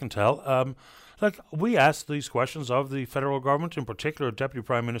far as I can tell. We asked these questions of the federal government, in particular, Deputy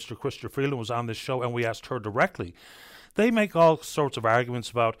Prime Minister Chrystia Freeland was on this show, and we asked her directly. They make all sorts of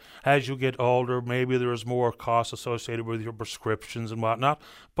arguments about as you get older, maybe there is more costs associated with your prescriptions and whatnot,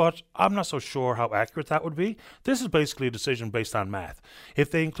 but I'm not so sure how accurate that would be. This is basically a decision based on math.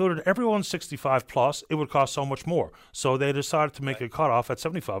 If they included everyone 65 plus, it would cost so much more. So they decided to make a cutoff at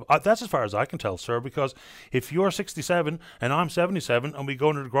 75. That's as far as I can tell, sir, because if you're 67 and I'm 77 and we go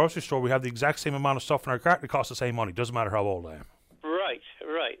into the grocery store, we have the exact same amount of stuff in our cart, it costs the same money. Doesn't matter how old I am. Right.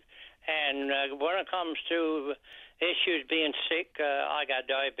 And when it comes to issues being sick. I got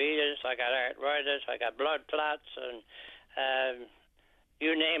diabetes, I got arthritis, I got blood clots, and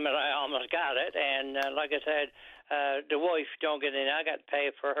you name it, I almost got it. And like I said, the wife don't get in. I got to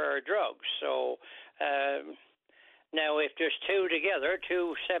pay for her drugs. So now if there's two together,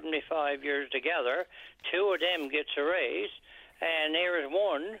 75 years together, two of them gets a raise, and there is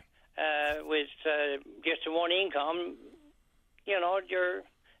one with just one income, you know,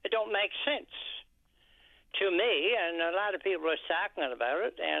 it don't make sense to me, and a lot of people are talking about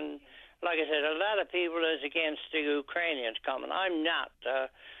it, and like I said, a lot of people is against the Ukrainians coming. I'm not.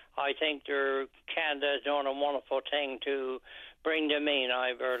 I think Canada's doing a wonderful thing to bring them in.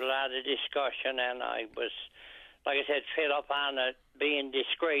 I've heard a lot of discussion, and I was, like I said, fed up on it being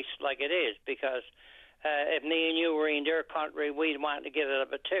disgraced like it is, because if me and you were in their country, we'd want to get it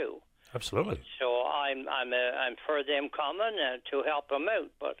up too. Absolutely. So I'm for them coming to help them out,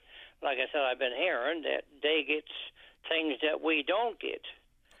 but like I said, I've been hearing that they get things that we don't get.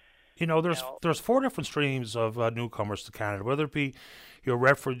 You know, there's four different streams of newcomers to Canada, whether it be your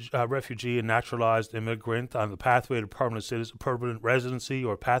refugee and naturalized immigrant on the pathway to permanent residency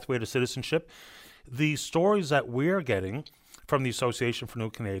or pathway to citizenship. The stories that we're getting from the Association for New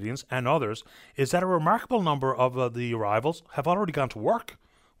Canadians and others is that a remarkable number of the arrivals have already gone to work,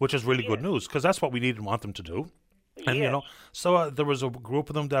 which is really good news, because that's what we need and want them to do. And, you know, so there was a group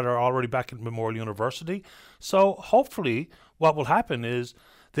of them that are already back at Memorial University. So hopefully what will happen is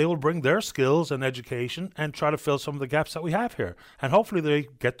they will bring their skills and education and try to fill some of the gaps that we have here. And hopefully they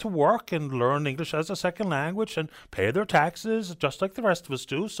get to work and learn English as a second language and pay their taxes just like the rest of us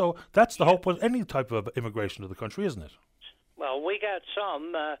do. So that's the hope with any type of immigration to the country, isn't it? Well, we got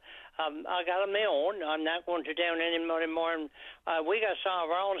some. I got them my own. I'm not going to down anybody more. We got some of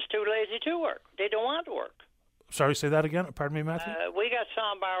our own that's too lazy to work. They don't want to work. Sorry, say that again. Pardon me, Matthew? We got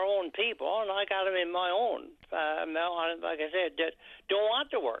some of our own people, and I got them in my own. Like I said, that don't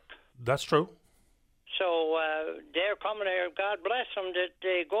want to work. That's true. So they're coming here. God bless them that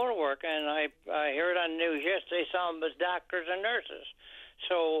they go to work. And I heard on the news yesterday some of us doctors and nurses.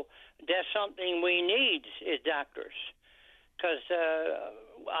 So that's something we need is doctors. Because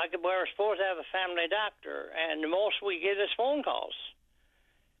we're supposed to have a family doctor, and the most we get is phone calls.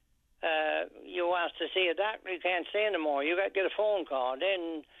 You want to see a doctor, you can't see him anymore. You got to get a phone call.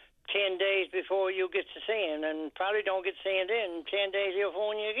 Then 10 days before you get to see him, and probably don't get to see him then, 10 days he'll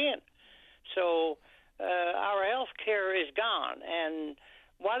phone you again. So our health care is gone. And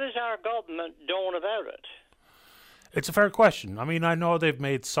what is our government doing about it? It's a fair question. I mean, I know they've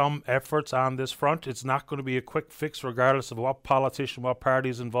made some efforts on this front. It's not going to be a quick fix regardless of what politician, what party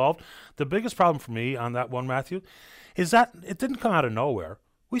is involved. The biggest problem for me on that one, Matthew, is that it didn't come out of nowhere.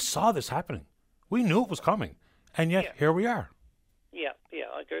 We saw this happening. We knew it was coming. And yet, here we are. Yeah,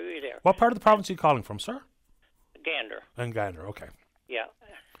 I agree with you there. What part of the province are you calling from, sir? Gander. And Gander, okay. Yeah.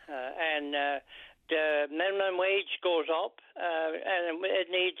 And the minimum wage goes up, and it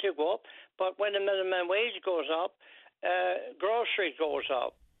needs to go up. But when the minimum wage goes up, groceries goes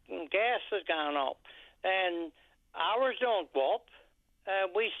up, and gas has gone up, and ours don't go up.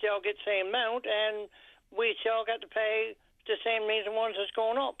 We still get the same amount, and we still got to pay the same reason ones that's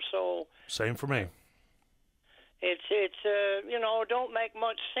going up. So same for me. It's don't make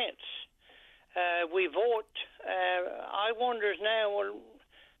much sense. We vote. I wonders now, well,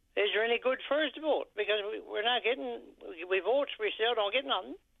 is there any good for us to vote? Because we're not getting. We vote, we still don't get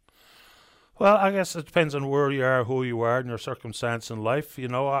nothing. Well, I guess it depends on where you are, who you are, and your circumstance in life. You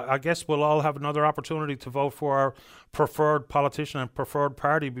know, I guess we'll all have another opportunity to vote for our preferred politician and preferred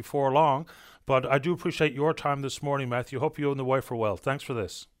party before long. But I do appreciate your time this morning, Matthew. Hope you and the wife are well. Thanks for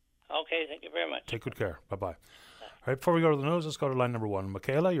this. Okay, thank you very much. Take good care. Bye-bye. All right, before we go to the news, let's go to line number one.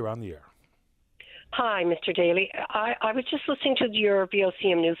 Michaela, you're on the air. Hi, Mr. Daly. I was just listening to your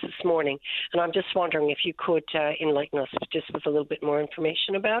VOCM news this morning, and I'm just wondering if you could enlighten us just with a little bit more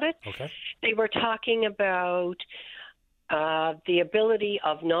information about it. Okay. They were talking about the ability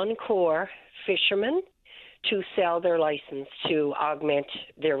of non-core fishermen to sell their license to augment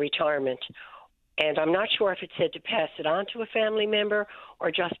their retirement. And I'm not sure if it said to pass it on to a family member or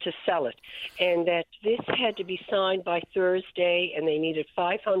just to sell it. And that this had to be signed by Thursday, and they needed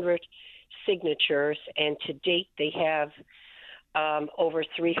 500 signatures, and to date they have over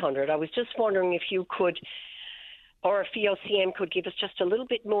 300. I was just wondering if you could, or if VOCM could give us just a little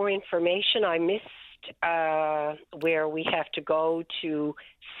bit more information. I missed where we have to go to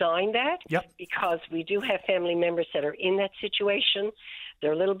sign that. Yep. Because we do have family members that are in that situation.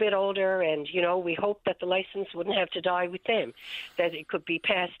 They're a little bit older, and, you know, we hope that the license wouldn't have to die with them, that it could be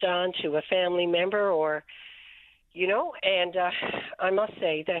passed on to a family member or, you know, and I must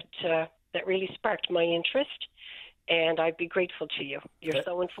say that that really sparked my interest and I'd be grateful to you. You're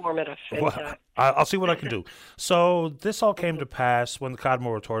so informative. And, well, I'll see what I can do. So this all came to pass when the cod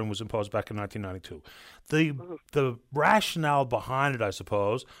moratorium was imposed back in 1992. The rationale behind it, I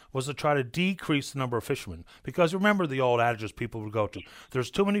suppose, was to try to decrease the number of fishermen. Because remember the old adages people would go to,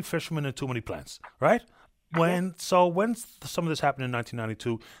 there's too many fishermen and too many plants, right? When some of this happened in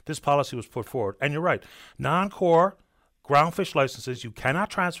 1992, this policy was put forward. And you're right, non-core groundfish licenses, you cannot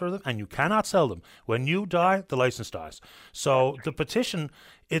transfer them and you cannot sell them. When you die, the license dies. So the petition,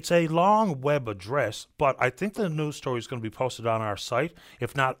 it's a long web address, but I think the news story is going to be posted on our site,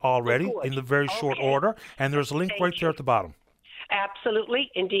 if not already, in the very short order. And there's a link right there at the bottom.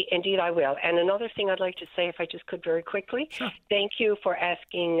 Absolutely. Indeed, I will. And another thing I'd like to say, if I just could very quickly, thank you for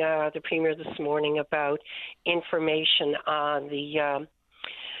asking the Premier this morning about information on the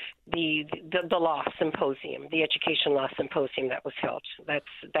law symposium, the education law symposium that was held.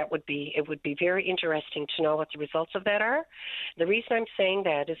 It would be very interesting to know what the results of that are. The reason I'm saying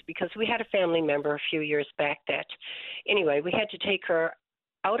that is because we had a family member a few years back that, anyway, we had to take her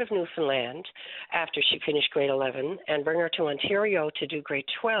out of Newfoundland after she finished grade 11 and bring her to Ontario to do grade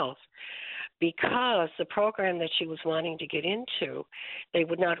 12 because the program that she was wanting to get into, they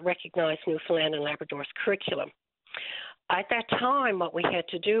would not recognize Newfoundland and Labrador's curriculum. At that time, what we had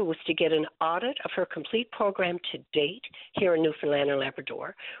to do was to get an audit of her complete program to date here in Newfoundland and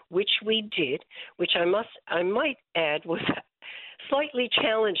Labrador, which we did, which I might add was slightly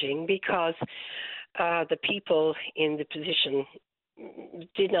challenging because the people in the position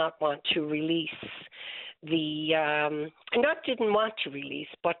did not want to release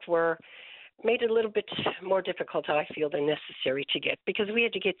but were made it a little bit more difficult, I feel, than necessary to get, because we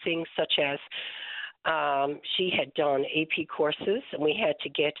had to get things such as she had done AP courses, and we had to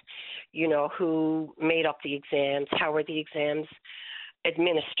get, who made up the exams, how were the exams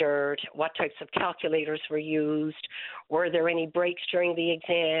administered, what types of calculators were used, were there any breaks during the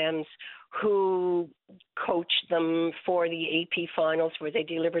exams, who coached them for the AP finals, were they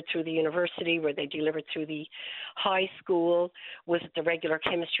delivered through the university, were they delivered through the high school, was it the regular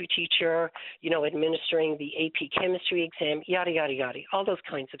chemistry teacher, administering the AP chemistry exam, yada, yada, yada, all those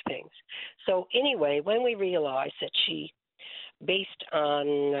kinds of things. So anyway, when we realized that she, based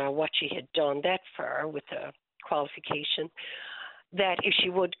on what she had done that far with a qualification, that if she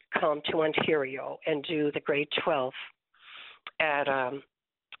would come to Ontario and do the grade 12 at a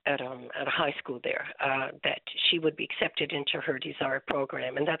high school there, that she would be accepted into her desired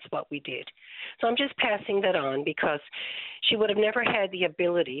program, and that's what we did. So I'm just passing that on because she would have never had the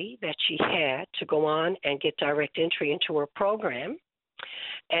ability that she had to go on and get direct entry into her program.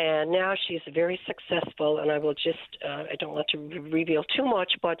 And now she's very successful, and I will just, I don't want to reveal too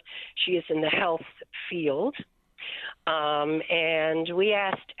much, but she is in the health field. And we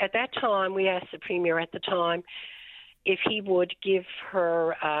asked the Premier at the time if he would give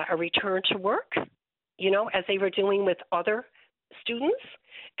her a return to work, as they were doing with other students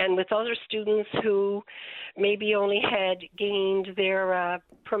and with other students who maybe only had gained their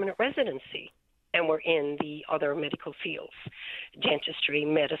permanent residency and were in the other medical fields, dentistry,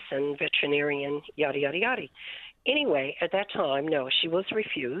 medicine, veterinarian, yada, yada, yada. Anyway, at that time, no, she was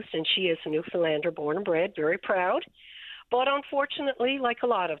refused, and she is a Newfoundlander, born and bred, very proud. But unfortunately, like a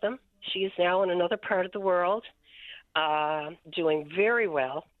lot of them, she is now in another part of the world, doing very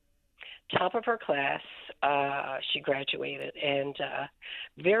well, top of her class. She graduated, and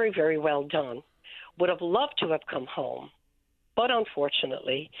very, very well done. Would have loved to have come home, but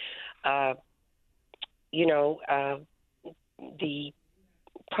unfortunately, the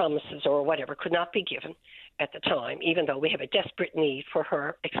promises or whatever could not be given at the time, even though we have a desperate need for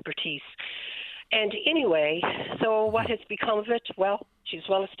her expertise. And anyway, so what has become of it? Well, she's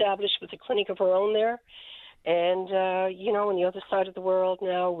well established with a clinic of her own there. And, on the other side of the world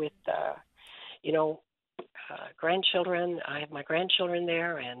now with, grandchildren. I have my grandchildren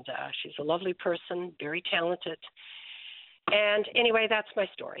there, and she's a lovely person, very talented. And anyway, that's my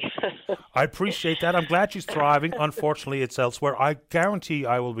story. I appreciate that. I'm glad she's thriving. Unfortunately, it's elsewhere. I guarantee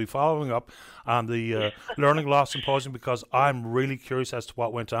I will be following up on the Learning Law Symposium because I'm really curious as to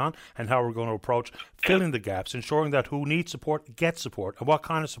what went on and how we're going to approach filling the gaps, ensuring that who needs support gets support and what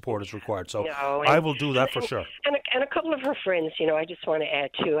kind of support is required. So I will do that for sure. And a couple of her friends, I just want to add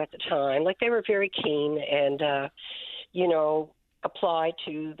to at the time, like they were very keen and, applied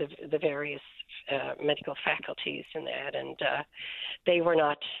to the various medical faculties and that, and they were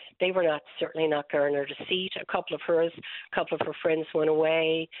certainly not garnered a seat. A couple of her friends went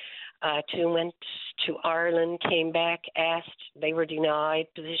away. Two went to Ireland, came back, asked. They were denied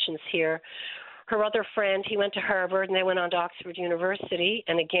positions here. her other friend, he went to Harvard and they went on to Oxford University.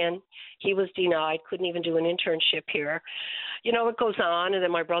 And again, he was denied, couldn't even do an internship here. You know, it goes on. And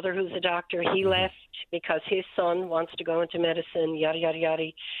then my brother, who's a doctor, he left because his son wants to go into medicine, yada, yada, yada.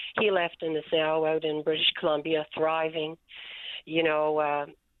 He left and is now out in British Columbia thriving. You know,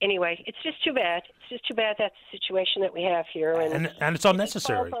 anyway, it's just too bad. It's just too bad that's the situation that we have here. And it's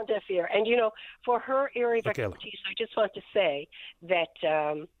unnecessary. It falls on deaf ear. And, you know, for her area of expertise, I just want to say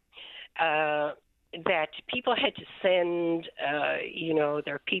that that people had to send, you know,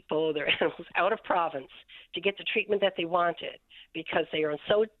 their people, their animals out of province to get the treatment that they wanted because they are in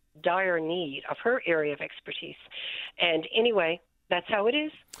so dire need of her area of expertise. And anyway, that's how it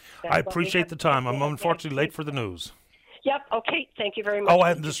is. I appreciate the time. I'm unfortunately late for the news. Yep. Okay. Thank you very much. Oh,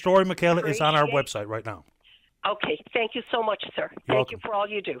 and the story, Michaela, is on our website right now. Okay. Thank you so much, sir. Thank you for all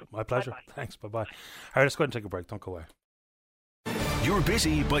you do. My pleasure. Bye-bye. Thanks. Bye-bye. All right, let's go ahead and take a break. Don't go away. You're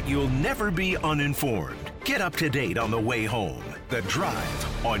busy, but you'll never be uninformed. Get up to date on the way home. The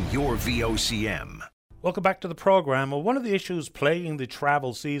Drive on your VOCM. Welcome back to the program. Well, one of the issues plaguing the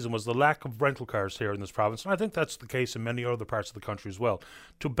travel season was the lack of rental cars here in this province, and I think that's the case in many other parts of the country as well.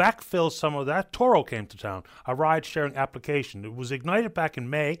 To backfill some of that, Turo came to town, a ride-sharing application. It was ignited back in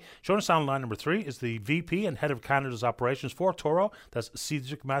May. Joining us on line number 3 is the VP and Head of Canada's Operations for Turo. That's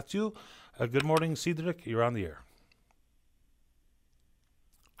Cedric Mathieu. Good morning, Cedric. You're on the air.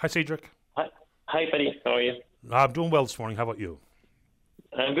 Hi, Cedric. Hi, Paddy. How are you? I'm doing well this morning. How about you?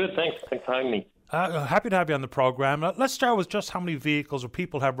 I'm good, thanks. Thanks for having me. Happy to have you on the program. Let's start with just how many vehicles or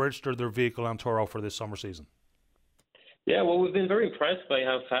people have registered their vehicle on Turo for this summer season. Yeah, well, we've been very impressed by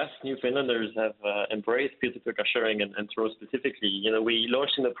how fast Newfoundlanders have embraced peer-to-peer car sharing and Turo specifically. You know, we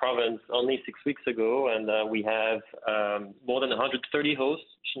launched in the province only 6 weeks ago, and we have more than 130 hosts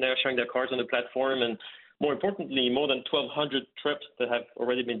now sharing their cars on the platform, and more importantly, more than 1,200 trips that have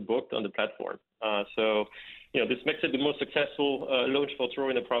already been booked on the platform. So, you know, this makes it the most successful launch for Turo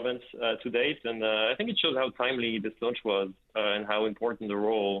in the province to date, and I think it shows how timely this launch was and how important the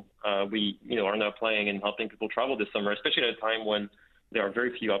role we, you know, are now playing in helping people travel this summer, especially at a time when there are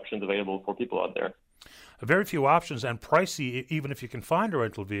very few options available for people out there. Very few options and pricey, even if you can find a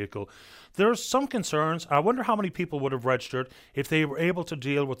rental vehicle. There's some concerns. I wonder how many people would have registered if they were able to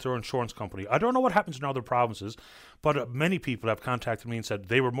deal with their insurance company. I don't know what happens in other provinces, but many people have contacted me and said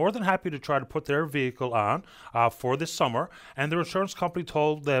they were more than happy to try to put their vehicle on for this summer, and their insurance company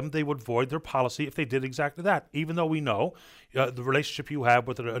told them they would void their policy if they did exactly that, even though we know the relationship you have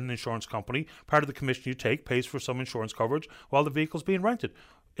with an insurance company, part of the commission you take pays for some insurance coverage while the vehicle's being rented.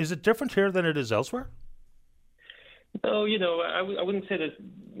 Is it different here than it is elsewhere? No, you know, I wouldn't say that,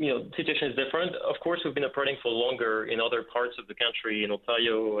 you know, the situation is different. Of course, we've been operating for longer in other parts of the country, in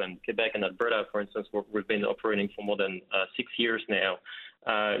Ontario and Quebec and Alberta, for instance, where we've been operating for more than 6 years now.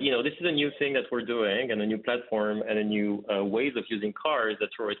 You know, this is a new thing that we're doing and a new platform and a new ways of using cars that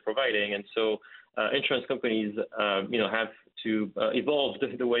Turo is providing. And so insurance companies, you know, have to evolve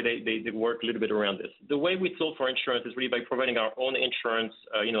the way they work a little bit around this. The way we solve for insurance is really by providing our own insurance,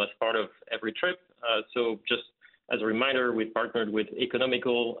 you know, as part of every trip. So just as a reminder, we've partnered with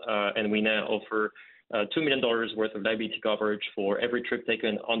Economical, and we now offer $2 million worth of liability coverage for every trip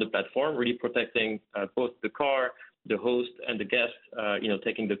taken on the platform, really protecting both the car, the host, and the guest, you know,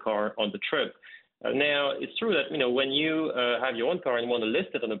 taking the car on the trip. Now, it's true that, you know, when you have your own car and want to list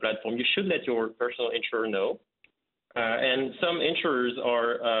it on the platform, you should let your personal insurer know. And some insurers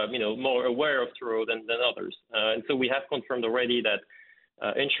are, you know, more aware of Turo than others. And so we have confirmed already that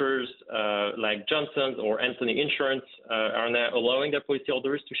insurers like Johnson's or Anthony Insurance are now allowing their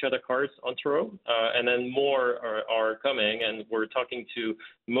policyholders to share their cars on Turo, and then more are coming, and we're talking to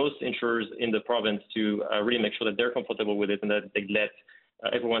most insurers in the province to really make sure that they're comfortable with it and that they let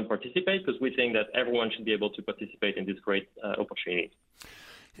everyone participate, because we think that everyone should be able to participate in this great opportunity.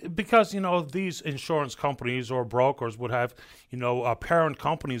 Because, you know, these insurance companies or brokers would have, you know, parent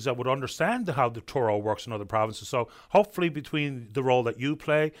companies that would understand how the Turo works in other provinces. So hopefully between the role that you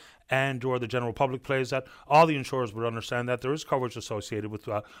play and or the general public plays, that all the insurers would understand that there is coverage associated with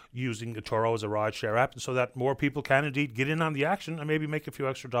using the Turo as a ride-share app, so that more people can indeed get in on the action and maybe make a few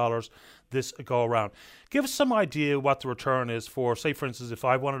extra dollars this go around. Give us some idea what the return is for, say, for instance, if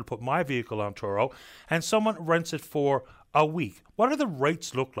I wanted to put my vehicle on Turo and someone rents it for a week. What do the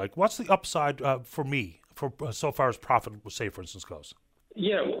rates look like? What's the upside for me, for so far as profit, say, for instance, goes?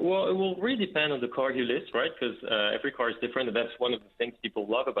 Yeah, well, it will really depend on the car you list, right? Because every car is different, and that's one of the things people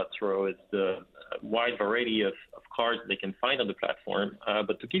love about Turo is the wide variety of cars they can find on the platform.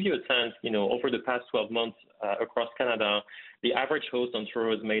 But to give you a sense, you know, over the past 12 months across Canada, the average host on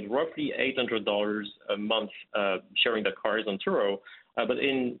Turo has made roughly $800 a month sharing their cars on Turo. But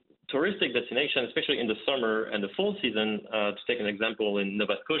in touristic destinations, especially in the summer and the fall season. To take an example, in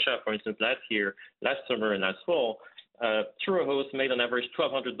Nova Scotia, for instance, last summer and last fall, Turo hosts made on average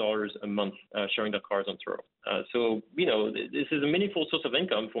 $1,200 a month sharing their cars on Turo. So, this is a meaningful source of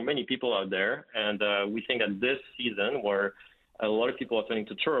income for many people out there. And we think that this season, where a lot of people are turning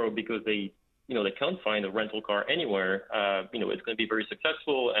to Turo because they can't find a rental car anywhere, it's going to be very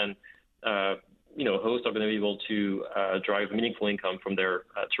successful. And, hosts are going to be able to drive meaningful income from their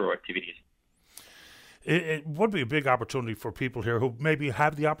Turo activities. It would be a big opportunity for people here who maybe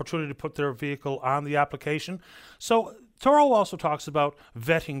have the opportunity to put their vehicle on the application. So Turo also talks about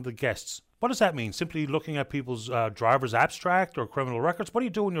vetting the guests. What does that mean? Simply looking at people's driver's abstract or criminal records? What do you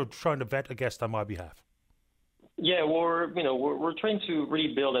do when you're trying to vet a guest on my behalf? Yeah, we're trying to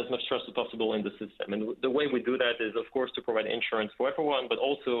really build as much trust as possible in the system. And the way we do that is, of course, to provide insurance for everyone, but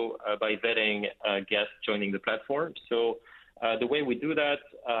also by vetting guests joining the platform. So the way we do that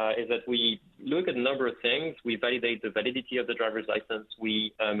is that we look at a number of things. We validate the validity of the driver's license.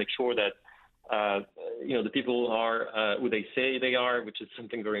 We make sure that the people are who they say they are, which is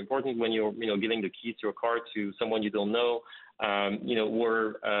something very important when you're giving the keys to your car to someone you don't know.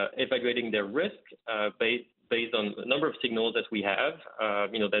 We're evaluating their risk based on a number of signals that we have,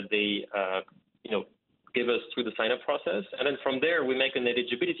 that they give us through the sign-up process. And then from there, we make an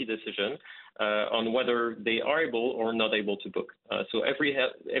eligibility decision on whether they are able or not able to book. So every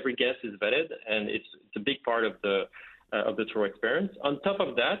guest is vetted, and it's a big part of the Turo experience. On top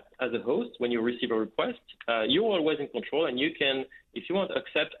of that, as a host, when you receive a request, you're always in control, and you can, if you want,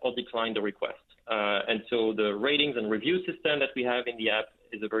 accept or decline the request. And so the ratings and review system that we have in the app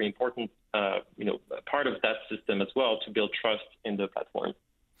is a very important, part of that system as well to build trust in the platform.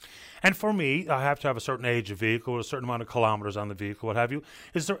 And for me, I have to have a certain age of vehicle, a certain amount of kilometers on the vehicle, what have you.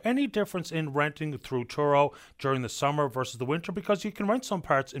 Is there any difference in renting through Turo during the summer versus the winter? Because you can rent some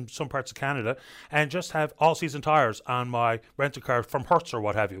parts in some parts of Canada and just have all-season tires on my rental car from Hertz or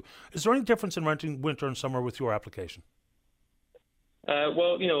what have you. Is there any difference in renting winter and summer with your application?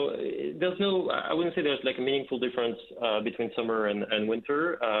 There's no, I wouldn't say there's like a meaningful difference between summer and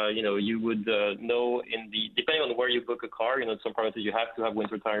winter. You would know depending on where you book a car, in some provinces you have to have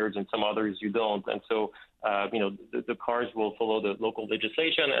winter tires and some others you don't. And so, the cars will follow the local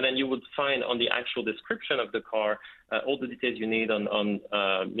legislation, and then you would find on the actual description of the car all the details you need on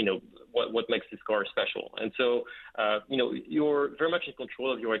what makes this car special. And so, you're very much in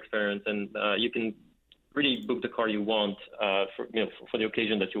control of your experience, and you can really book the car you want for the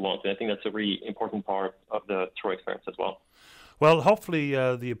occasion that you want. And I think that's a really important part of the Turo experience as well. Well, hopefully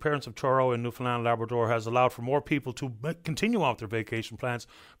the appearance of Turo in Newfoundland and Labrador has allowed for more people to continue on with their vacation plans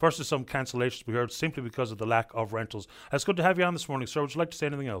versus some cancellations we heard simply because of the lack of rentals. It's good to have you on this morning, sir. Would you like to say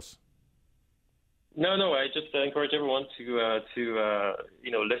anything else? No. I just encourage everyone to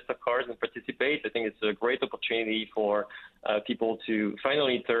list their cars and participate. I think it's a great opportunity for people to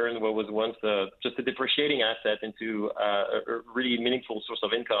finally turn what was once just a depreciating asset into a really meaningful source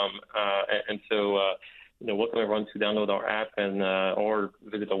of income. And so, welcome everyone to download our app and or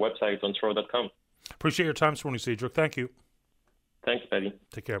visit our website on Turo.com. Appreciate your time this morning, Cedric. Thank you. Thanks, Paddy.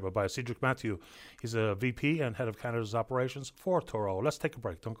 Take care. Bye-bye. Cedric Matthew. He's a VP and head of Canada's operations for Turo. Let's take a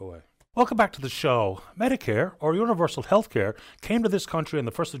break. Don't go away. Welcome back to the show. Medicare, or universal health care, came to this country on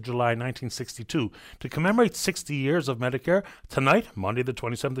the 1st of July 1962. To commemorate 60 years of Medicare, tonight, Monday the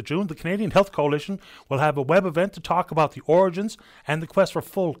 27th of June, the Canadian Health Coalition will have a web event to talk about the origins and the quest for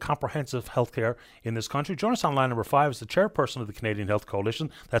full comprehensive health care in this country. Join us on line number 5 is the chairperson of the Canadian Health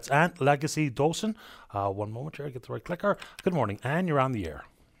Coalition. That's Anne Lagasse-Dawson. One moment here, get the right clicker. Good morning, Anne. You're on the air.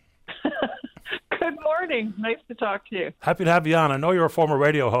 Good morning. Nice to talk to you. Happy to have you on. I know you're a former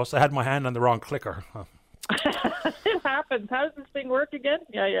radio host. I had my hand on the wrong clicker. It happens. How does this thing work again?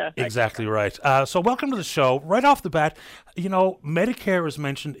 Yeah. Exactly right. So welcome to the show. Right off the bat, Medicare is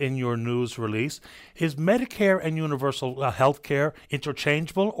mentioned in your news release. Is Medicare and universal health care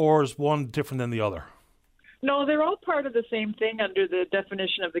interchangeable, or is one different than the other? No, they're all part of the same thing under the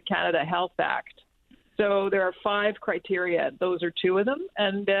definition of the Canada Health Act. So there are 5 criteria. Those are 2 of them.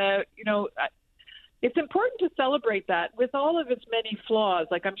 And, it's important to celebrate that with all of its many flaws.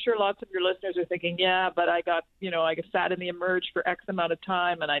 Like, I'm sure lots of your listeners are thinking, but I got sat in the Emerge for X amount of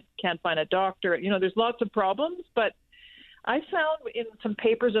time and I can't find a doctor. There's lots of problems. But I found in some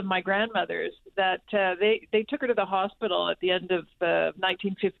papers of my grandmother's that they took her to the hospital at the end of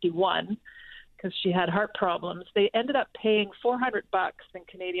 1951 because she had heart problems. They ended up paying $400 in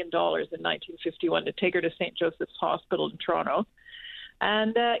Canadian dollars in 1951 to take her to St. Joseph's Hospital in Toronto.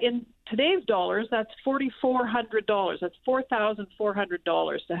 And in today's dollars, that's $4,400. That's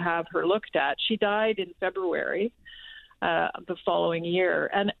 $4,400 to have her looked at. She died in February. the following year.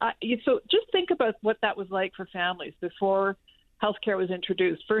 And so just think about what that was like for families before healthcare was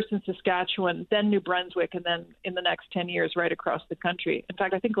introduced, first in Saskatchewan, then New Brunswick, and then in the next 10 years right across the country. In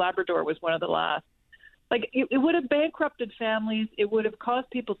fact, I think Labrador was one of the last. Like, it would have bankrupted families. It would have caused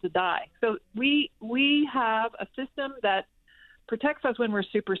people to die. So we have a system that protects us when we're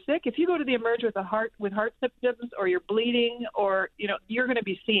super sick. If you go to the emerge with heart symptoms, or you're bleeding, or you're going to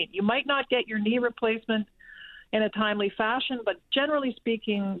be seen. You might not get your knee replacement in a timely fashion, but generally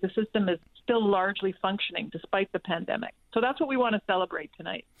speaking, the system is still largely functioning despite the pandemic. So that's what we want to celebrate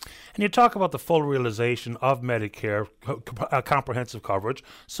tonight. And you talk about the full realization of Medicare comprehensive coverage.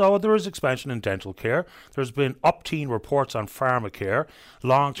 So there is expansion in dental care. There's been up-teen reports on pharmacare,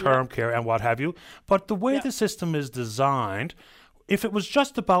 long-term care, and what have you. But the way the system is designed, if it was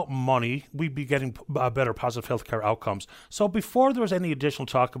just about money, we'd be getting better positive healthcare outcomes. So before there was any additional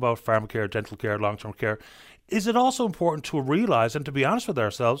talk about pharmacare, dental care, long-term care, is it also important to realize and to be honest with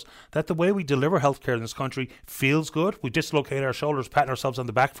ourselves that the way we deliver healthcare in this country feels good? We dislocate our shoulders, patting ourselves on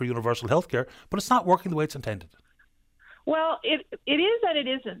the back for universal healthcare, but it's not working the way it's intended. Well, it is and it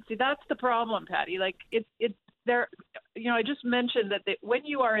isn't. See, that's the problem, Patty. Like there. I just mentioned that when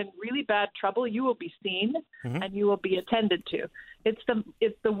you are in really bad trouble, you will be seen and you will be attended to. It's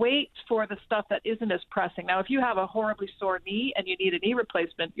the wait for the stuff that isn't as pressing. Now, if you have a horribly sore knee and you need a knee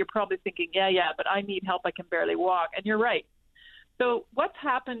replacement, you're probably thinking, but I need help. I can barely walk. And you're right. So what's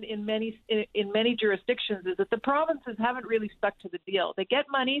happened in many jurisdictions is that the provinces haven't really stuck to the deal. They get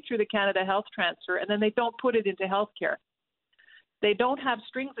money through the Canada Health Transfer, and then they don't put it into healthcare. They don't have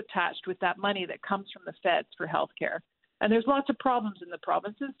strings attached with that money that comes from the feds for healthcare. And there's lots of problems in the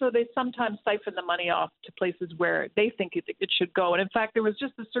provinces, so they sometimes siphon the money off to places where they think it should go. And in fact, there was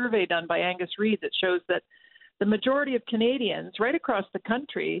just a survey done by Angus Reid that shows that the majority of Canadians right across the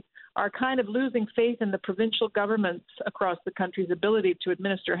country are kind of losing faith in the provincial governments across the country's ability to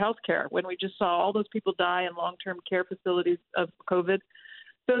administer healthcare when we just saw all those people die in long-term care facilities of COVID.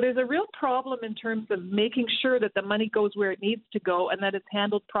 So there's a real problem in terms of making sure that the money goes where it needs to go and that it's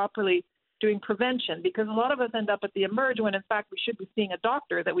handled properly doing prevention, because a lot of us end up at the emerge when in fact we should be seeing a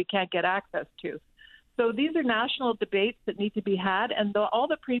doctor that we can't get access to. So these are national debates that need to be had, and all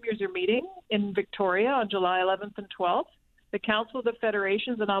the premiers are meeting in Victoria on July 11th and 12th, the Council of the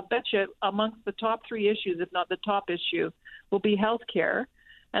Federations, and I'll bet you amongst the top three issues, if not the top issue, will be health care.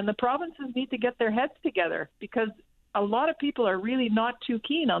 And the provinces need to get their heads together because a lot of people are really not too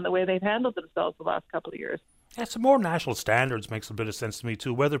keen on the way they've handled themselves the last couple of years. Yeah, some more national standards makes a bit of sense to me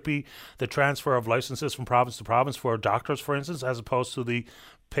too, whether it be the transfer of licenses from province to province for doctors, for instance, as opposed to the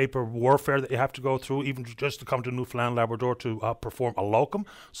paper warfare that you have to go through, even just to come to Newfoundland, Labrador to perform a locum.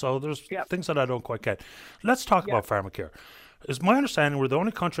 So there's things that I don't quite get. Let's talk about pharmacare. It's my understanding we're the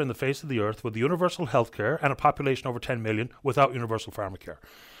only country on the face of the earth with universal health care and a population over 10 million without universal pharmacare.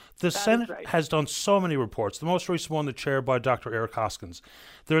 The Senate has done so many reports, the most recent one chaired by Dr. Eric Hoskins.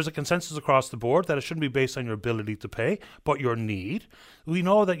 There is a consensus across the board that it shouldn't be based on your ability to pay, but your need. We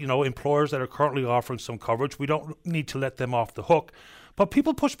know that, employers that are currently offering some coverage, we don't need to let them off the hook. But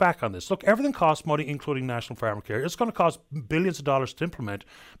people push back on this. Look, everything costs money, including national pharmacare. It's going to cost billions of dollars to implement.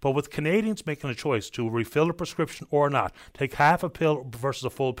 But with Canadians making a choice to refill a prescription or not, take half a pill versus a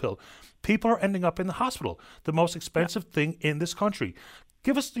full pill, people are ending up in the hospital, the most expensive thing in this country.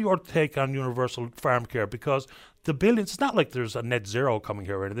 Give us your take on universal pharmacare, because the billions, it's not like there's a net zero coming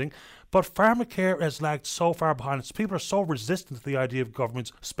here or anything, but pharmacare has lagged so far behind. People are so resistant to the idea of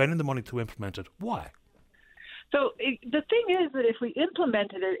governments spending the money to implement it. Why? So the thing is that if we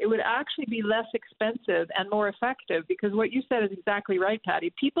implemented it, it would actually be less expensive and more effective, because what you said is exactly right,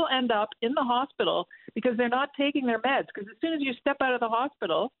 Patty. People end up in the hospital because they're not taking their meds, because as soon as you step out of the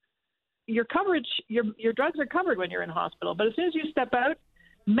hospital, your coverage, your drugs are covered when you're in hospital. But as soon as you step out,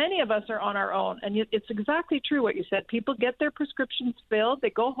 many of us are on our own. And it's exactly true what you said. People get their prescriptions filled.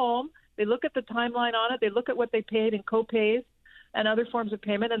 They go home. They look at the timeline on it. They look at what they paid in co-pays and other forms of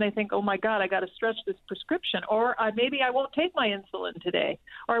payment, and they think, oh, my God, I got to stretch this prescription. Or maybe I won't take my insulin today,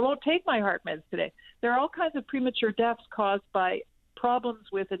 or I won't take my heart meds today. There are all kinds of premature deaths caused by problems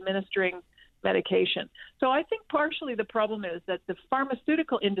with administering medication. So I think partially the problem is that the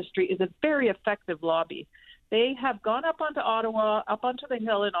pharmaceutical industry is a very effective lobby. They have gone up onto the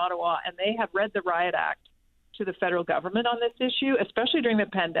Hill in Ottawa, and they have read the Riot Act to the federal government on this issue, especially during the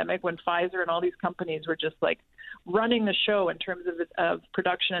pandemic when Pfizer and all these companies were just like running the show in terms of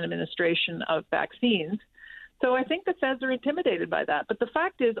production and administration of vaccines. So I think the feds are intimidated by that. But the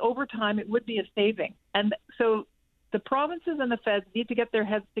fact is, over time, it would be a saving. And so the provinces and the feds need to get their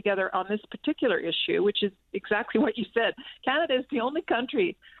heads together on this particular issue, which is exactly what you said. Canada is the only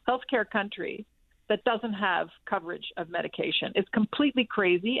healthcare country that doesn't have coverage of medication. It's completely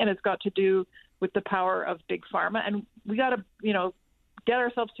crazy, and it's got to do with the power of big pharma. And we got to, get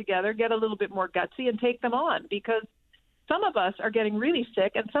ourselves together, get a little bit more gutsy, and take them on, because some of us are getting really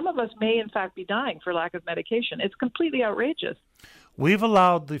sick, and some of us may, in fact, be dying for lack of medication. It's completely outrageous. We've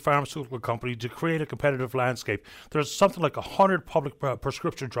allowed the pharmaceutical company to create a competitive landscape. There's something like 100 public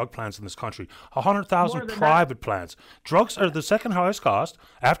prescription drug plans in this country, 100,000 private plans. Drugs are the second highest cost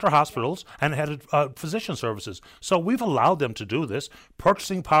after hospitals and ahead of physician services. So we've allowed them to do this.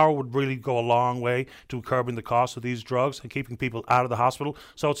 Purchasing power would really go a long way to curbing the cost of these drugs and keeping people out of the hospital.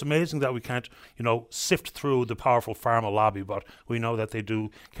 So it's amazing that we can't, sift through the powerful pharma lobby, but we know that they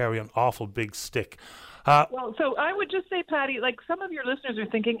do carry an awful big stick. So I would just say, Patty, like some of your listeners are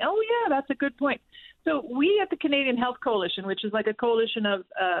thinking, oh, yeah, that's a good point. So we at the Canadian Health Coalition, which is like a coalition of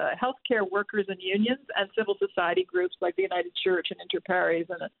healthcare workers and unions and civil society groups like the United Church and Interpares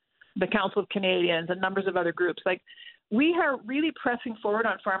and the Council of Canadians and numbers of other groups, like we are really pressing forward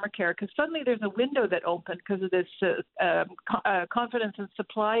on pharmacare because suddenly there's a window that opened because of this confidence and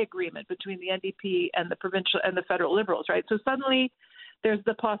supply agreement between the NDP and the provincial and the federal Liberals, right? So suddenly there's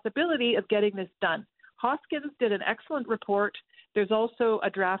the possibility of getting this done. Hoskins did an excellent report. There's also a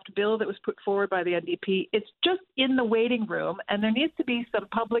draft bill that was put forward by the NDP. It's just in the waiting room, and there needs to be some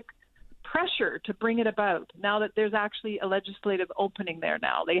public pressure to bring it about now that there's actually a legislative opening there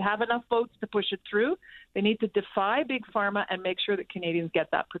now. They have enough votes to push it through. They need to defy big pharma and make sure that Canadians get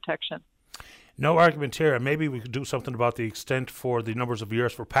that protection. No argument here, and maybe we could do something about the extent for the numbers of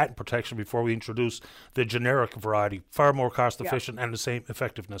years for patent protection before we introduce the generic variety. Far more cost efficient and the same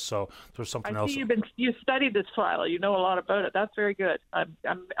effectiveness. So there's something else. I see you studied this file. You know a lot about it. That's very good. I'm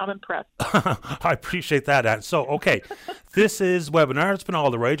impressed. I appreciate that, Anne. So, okay, this is webinar. It's been all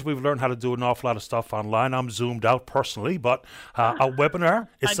the rage. We've learned how to do an awful lot of stuff online. I'm zoomed out personally, but a webinar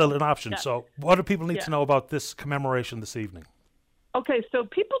is still an option. Yeah. So what do people need to know about this commemoration this evening? Okay, so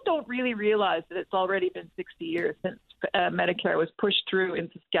people don't really realize that it's already been 60 years since Medicare was pushed through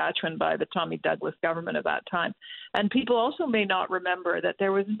in Saskatchewan by the Tommy Douglas government at that time. And people also may not remember that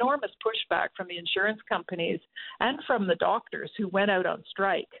there was enormous pushback from the insurance companies and from the doctors who went out on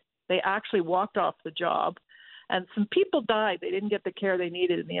strike. They actually walked off the job. And some people died. They didn't get the care they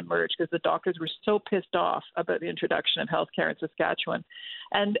needed in the emerge because the doctors were so pissed off about the introduction of healthcare in Saskatchewan.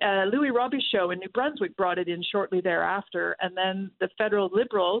 And Louis Robichaud in New Brunswick brought it in shortly thereafter. And then the federal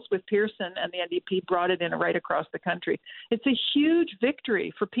Liberals with Pearson and the NDP brought it in right across the country. It's a huge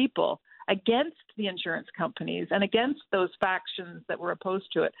victory for people against the insurance companies and against those factions that were opposed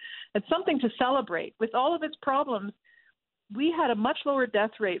to it. It's something to celebrate. With all of its problems, we had a much lower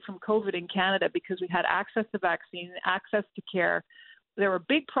death rate from COVID in Canada because we had access to vaccine, access to care. There were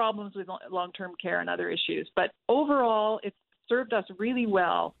big problems with long-term care and other issues, but overall, it's served us really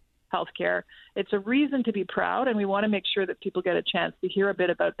well, healthcare. It's a reason to be proud, and we want to make sure that people get a chance to hear a bit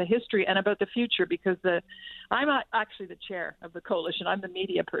about the history and about the future because I'm actually the chair of the coalition. I'm the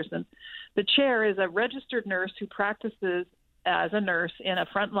media person. The chair is a registered nurse who practices as a nurse in a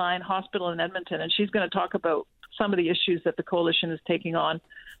frontline hospital in Edmonton, and she's going to talk about some of the issues that the coalition is taking on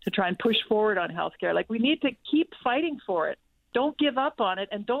to try and push forward on healthcare. Like, we need to keep fighting for it. Don't give up on it,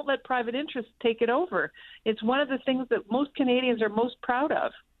 and don't let private interests take it over. It's one of the things that most Canadians are most proud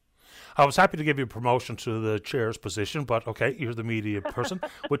of. I was happy to give you a promotion to the chair's position, but okay, you're the media person,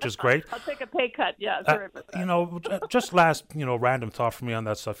 which is great. I'll take a pay cut. Yeah, sorry about that. Just last, random thought from me on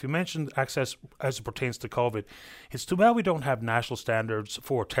that stuff. You mentioned access as it pertains to COVID. It's too bad we don't have national standards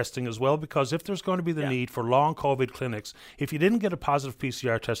for testing as well, because if there's going to be the need for long COVID clinics, if you didn't get a positive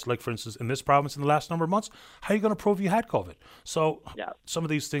PCR test, like for instance in this province in the last number of months, how are you going to prove you had COVID? So some of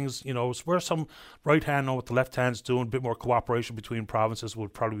these things, where some right hand know what the left hand's doing, a bit more cooperation between provinces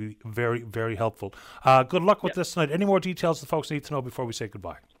would probably be very, very helpful. Good luck with this tonight. Any more details the folks need to know before we say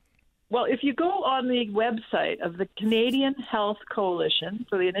goodbye? Well, if you go on the website of the Canadian Health Coalition,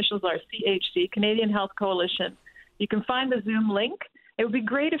 so the initials are CHC, Canadian Health Coalition, you can find the Zoom link. It would be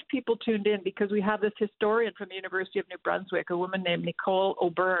great if people tuned in because we have this historian from the University of New Brunswick, a woman named Nicole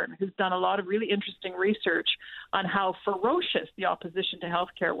O'Byrne, who's done a lot of really interesting research on how ferocious the opposition to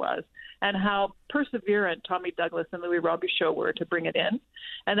healthcare was and how perseverant Tommy Douglas and Louis Robichaud were to bring it in.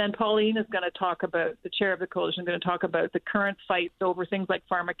 And then Pauline is going to talk about, the chair of the coalition, going to talk about the current fights over things like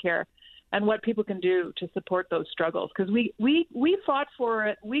pharmacare and what people can do to support those struggles. Because we fought for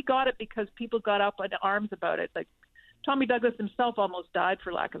it. We got it because people got up in arms about it. Like, Tommy Douglas himself almost died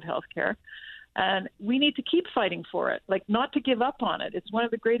for lack of health care. And we need to keep fighting for it, like not to give up on it. It's one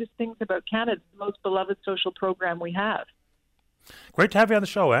of the greatest things about Canada, the most beloved social program we have. Great to have you on the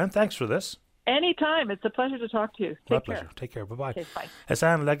show, Anne. Thanks for this. Anytime. It's a pleasure to talk to you. My Take care. pleasure. Take care. Bye-bye. Okay, bye. It's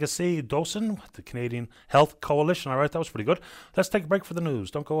Anne Legacy Dawson with the Canadian Health Coalition. All right, that was pretty good. Let's take a break for the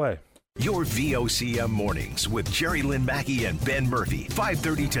news. Don't go away. Your VOCM mornings with Jerry Lynn Mackey and Ben Murphy,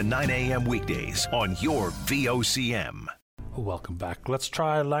 5:30 to 9 a.m. weekdays on your VOCM. Welcome back. Let's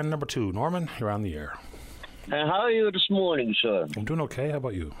try line number 2. Norman, you're on the air. How are you this morning, sir? I'm doing okay. How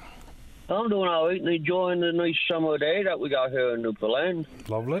about you? I'm doing all right and enjoying the nice summer day that we got here in Newfoundland.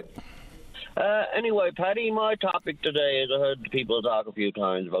 Lovely. Anyway, Patty, my topic today is I heard people talk a few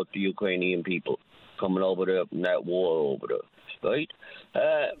times about the Ukrainian people coming over there from that war over there, right?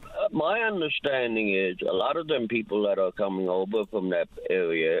 My understanding is a lot of them people that are coming over from that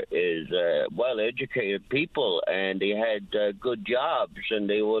area is well-educated people, and they had good jobs, and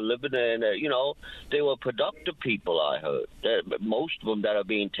they were living in, they were productive people, I heard. Most of them that are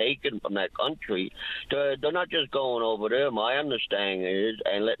being taken from that country, they're not just going over there. My understanding is,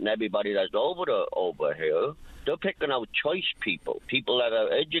 and letting everybody that's over here, they're picking out choice people that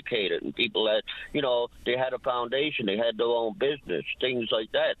are educated, and people that, they had a foundation, they had their own business, things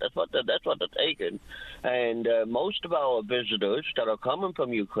like that. That's what they're taking. And most of our visitors that are coming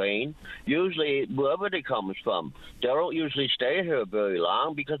from Ukraine, usually wherever they come from, they don't usually stay here very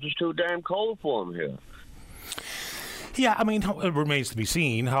long because it's too damn cold for them here. Yeah, I mean, it remains to be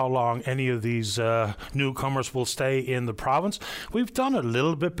seen how long any of these newcomers will stay in the province. We've done a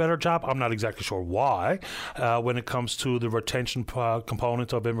little bit better job. I'm not exactly sure why when it comes to the retention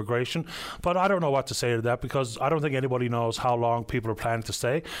component of immigration, but I don't know what to say to that because I don't think anybody knows how long people are planning to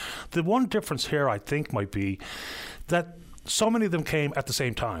stay. The one difference here, I think, might be that so many of them came at the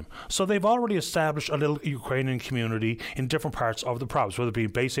same time. So they've already established a little Ukrainian community in different parts of the province, whether it be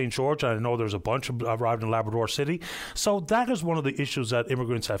Bay St. George, and I know there's a bunch of arrived in Labrador City. So that is one of the issues that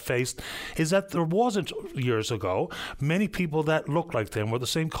immigrants have faced, is that there wasn't, years ago, many people that looked like them, were the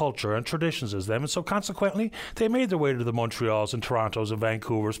same culture and traditions as them, and so consequently, they made their way to the Montreals and Torontos and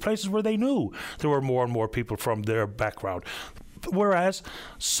Vancouvers, places where they knew there were more and more people from their background. Whereas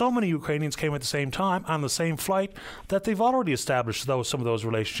so many Ukrainians came at the same time on the same flight that they've already established some of those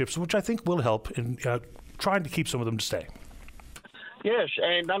relationships, which I think will help in trying to keep some of them to stay. Yes,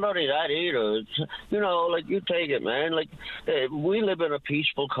 and not only that either. It's, like you take it, man. Like we live in a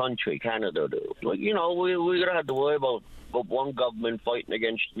peaceful country, Canada do. Like we don't have to worry about one government fighting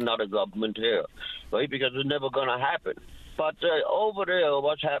against another government here, right? Because it's never going to happen. But over there,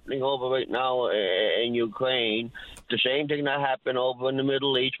 what's happening over right now in Ukraine, the same thing that happened over in the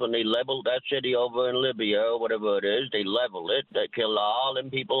Middle East when they leveled that city over in Libya or whatever it is. They leveled it. They killed all them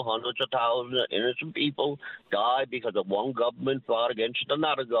people, hundreds of thousands of innocent people died because of one government fought against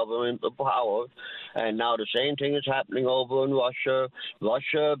another government of power. And now the same thing is happening over in Russia.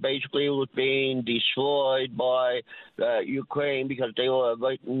 Russia basically was being destroyed by Ukraine because they were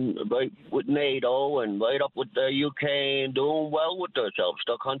right with NATO and right up with the UK and doing well with themselves.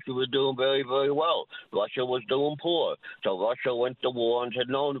 The country was doing very, very well. Russia was doing poor. So Russia went to war and said,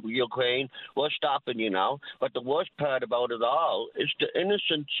 no, Ukraine, we're stopping you now. But the worst part about it all is the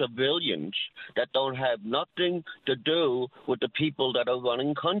innocent civilians that don't have nothing to do with the people that are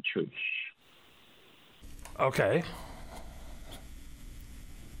running countries. Okay.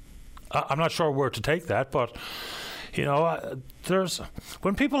 I'm not sure where to take that, but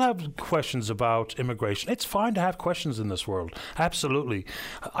when people have questions about immigration, it's fine to have questions in this world. Absolutely.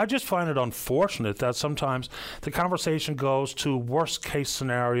 I just find it unfortunate that sometimes the conversation goes to worst case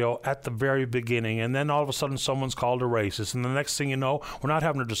scenario at the very beginning, and then all of a sudden someone's called a racist, and the next thing you know, we're not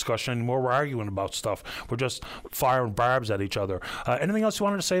having a discussion anymore. We're arguing about stuff. We're just firing barbs at each other. Anything else you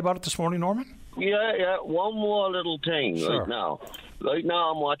wanted to say about it this morning, Norman? Yeah. One more little thing. Sure. Right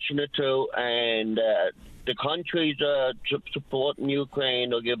now I'm watching it too, and the countries supporting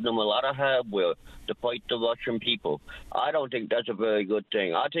Ukraine are giving them a lot of hardware to fight the Russian people. I don't think that's a very good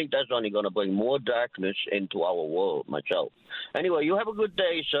thing. I think that's only going to bring more darkness into our world, myself. Anyway, you have a good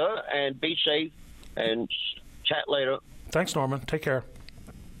day, sir, and be safe, and chat later. Thanks, Norman. Take care.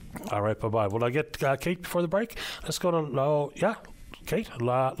 All right, bye-bye. Will I get Kate before the break? Let's go to, Kate,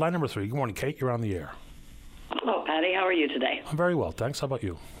 line number 3. Good morning, Kate. You're on the air. Hello, Patty. How are you today? I'm very well, thanks. How about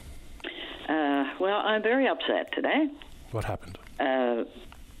you? Well, I'm very upset today. What happened? I've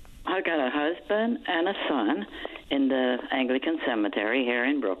got a husband and a son in the Anglican cemetery here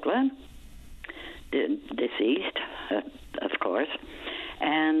in Brooklyn, deceased, of course.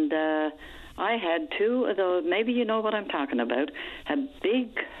 And I had two of those, maybe you know what I'm talking about, have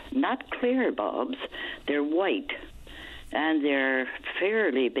big, not clear bulbs. They're white, and they're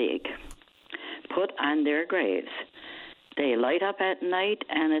fairly big, put on their graves. They light up at night,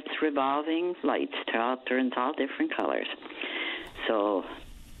 and it's revolving lights. Turns all different colors. So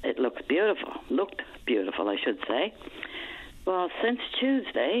It looks beautiful. Looked beautiful, I should say. Well, since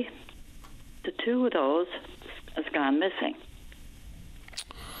Tuesday, the 2 of those has gone missing.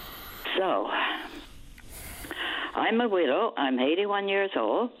 So, I'm a widow. I'm 81 years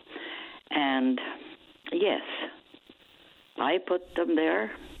old. And, yes, I put them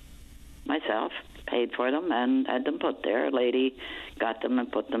there myself, paid for them, and had them put there. A lady got them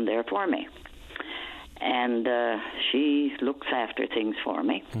and put them there for me. And she looks after things for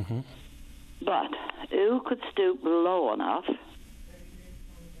me. Mm-hmm. But who could stoop low enough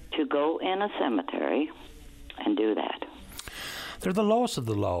to go in a cemetery and do that? They're the lowest of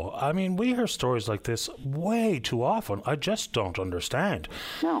the low. I mean, we hear stories like this way too often. I just don't understand.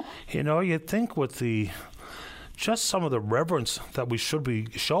 No. You know, you'd think with just some of the reverence that we should be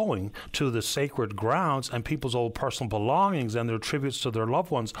showing to the sacred grounds and people's old personal belongings and their tributes to their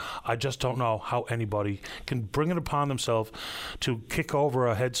loved ones, I just don't know how anybody can bring it upon themselves to kick over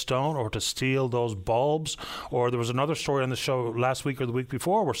a headstone or to steal those bulbs. Or there was another story on the show last week or the week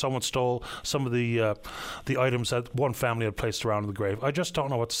before where someone stole some of the items that one family had placed around the grave. I just don't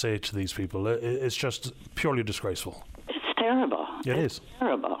know what to say to these people. It's just purely disgraceful. It's terrible. It is.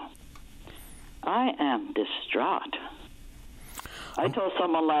 Terrible. I am distraught. I told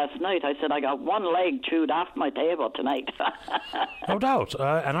someone last night, I said, I got one leg chewed off my table tonight. No doubt.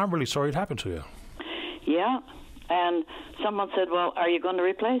 And I'm really sorry it happened to you. Yeah. And someone said, well, are you going to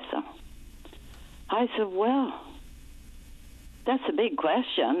replace them? I said, well, that's a big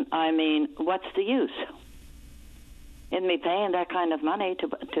question. I mean, what's the use in me paying that kind of money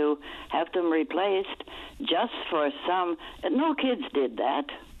to have them replaced just for some... No kids did that.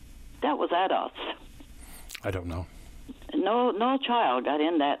 That was adults. I don't know. No child got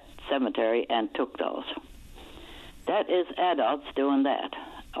in that cemetery and took those. That is adults doing that.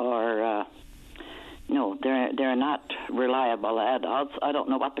 Or, no, they're not reliable adults. I don't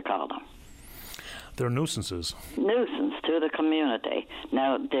know what to call them. They're nuisances. Nuisance to the community.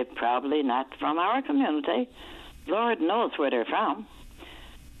 Now, they're probably not from our community. Lord knows where they're from.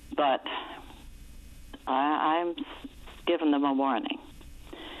 But I'm giving them a warning.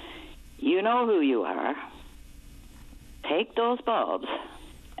 You know who you are. Take those bulbs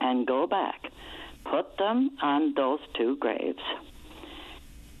and go back. Put them on those 2 graves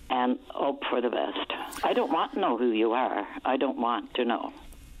and hope for the best. I don't want to know who you are. I don't want to know.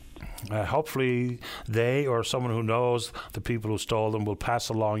 Hopefully they or someone who knows the people who stole them will pass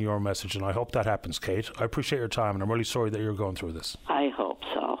along your message, and I hope that happens, Kate. I appreciate your time, and I'm really sorry that you're going through this. I hope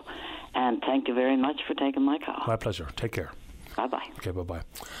so. And thank you very much for taking my call. My pleasure. Take care. Bye-bye. Okay, bye-bye.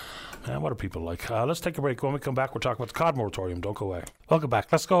 Man, what are people like? Let's take a break. When we come back, we'll talk about the cod moratorium. Don't go away. Welcome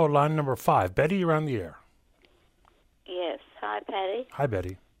back. Let's go line number 5. Betty, you're on the air. Yes. Hi, Patty. Hi,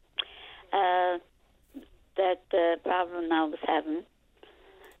 Betty. That problem I was having,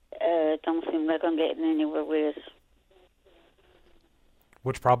 don't seem like I'm getting anywhere with it.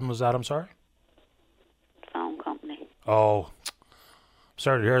 Which problem was that? I'm sorry? Phone company. Oh,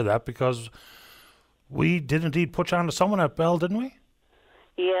 sorry to hear that, because we did indeed put you on to someone at Bell, didn't we?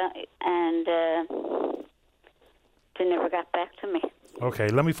 Yeah, and they never got back to me. Okay,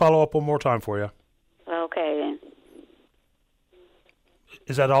 let me follow up one more time for you. Okay, then.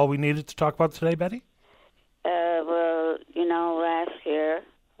 Is that all we needed to talk about today, Betty? Well, you know, last year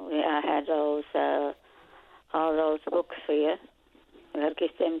I had those all those books for you. I got to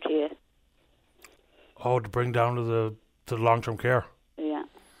get them to you. Oh, to bring down to the long-term care. Yeah.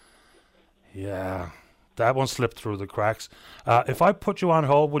 Yeah, that one slipped through the cracks. If I put you on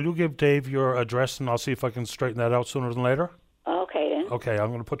hold, will you give Dave your address, and I'll see if I can straighten that out sooner than later? Okay, then. Okay, I'm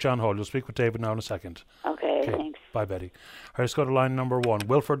going to put you on hold. You'll speak with David now in a second. Okay, thanks. Bye, Betty. All right, let's go to line number 1.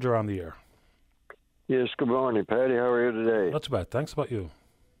 Wilford, you're on the air. Yes, good morning, Patty. How are you today? Not too bad. Thanks. About you?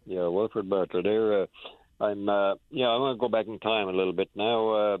 Yeah, Wilford Butler there. I'm going to go back in time a little bit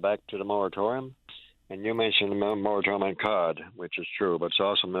now, back to the moratorium. And you mentioned the moratorium on cod, which is true, but it's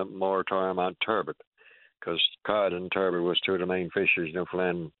also a moratorium on turbot, because cod and turbot was 2 of the main fisheries in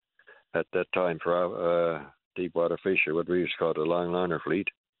Newfoundland at that time for deep water fishery, what we used to call the long liner fleet.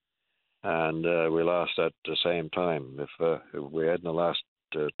 And we lost that at the same time. If we hadn't lost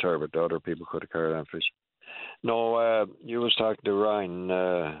turbot, the other people could have carried on fishing. No, you was talking to Ryan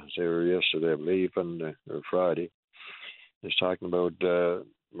yesterday, I believe, on Friday. He was talking about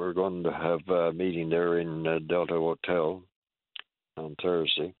we're going to have a meeting there in Delta Hotel on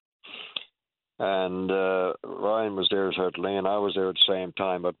Thursday. And Ryan was there certainly, and I was there at the same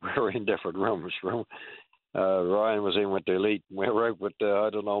time, but we were in different rooms. Ryan was in with the elite. We were out with I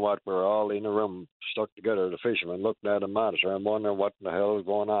don't know what. We were all in a room stuck together, the fishermen, looking at a monitor and wondering what the hell was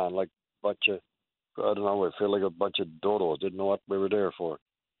going on. Like a bunch of, I don't know, I feel like a bunch of dodos. Didn't know what we were there for.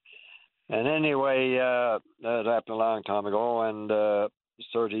 And anyway, that happened a long time ago, and it's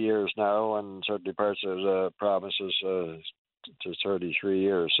 30 years now, and certainly parts of the province is to 33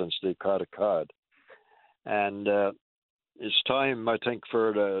 years since they caught a cod. And it's time, I think,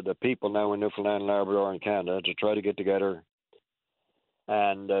 for the people now in Newfoundland, Labrador, and Canada to try to get together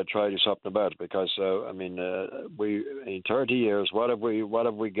and try to do something about it. Because we in 30 years, what have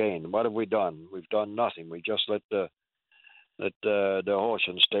we gained? What have we done? We've done nothing. We just let the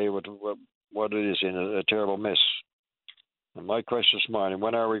ocean stay with what it is in a terrible mess. And my question this morning: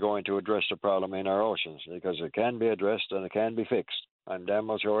 when are we going to address the problem in our oceans? Because it can be addressed and it can be fixed. I'm damn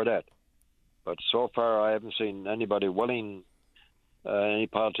well sure of that. But so far, I haven't seen anybody willing, any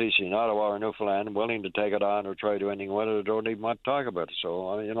politician in Ottawa or Newfoundland willing to take it on or try to do anything with it. Or don't even want to talk about it. So,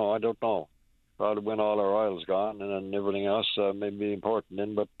 I don't know. Probably when all our oil's gone and then everything else may be important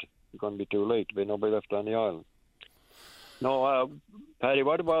then, but it's going to be too late. There'll be nobody left on the island. No, Paddy,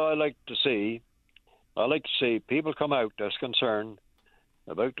 what I like to see? I like to see people come out that's concerned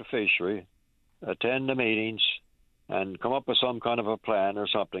about the fishery, attend the meetings, and come up with some kind of a plan or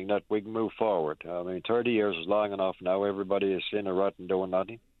something that we can move forward. 30 years is long enough now. Everybody is in a rut and doing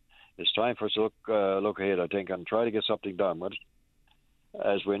nothing. It's time for us to look ahead, I think, and try to get something done with it.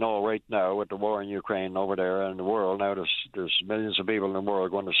 As we know right now with the war in Ukraine over there and the world, now there's millions of people in the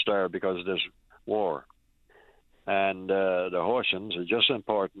world going to starve because of this war. And the oceans are just as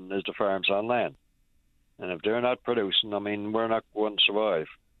important as the farms on land. And if they're not producing, we're not going to survive.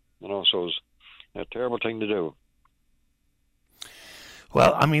 So it's a terrible thing to do.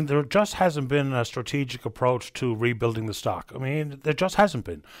 Well, there just hasn't been a strategic approach to rebuilding the stock. There just hasn't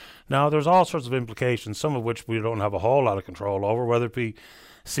been. Now, there's all sorts of implications, some of which we don't have a whole lot of control over, whether it be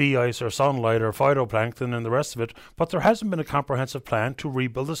sea ice or sunlight or phytoplankton and the rest of it, but there hasn't been a comprehensive plan to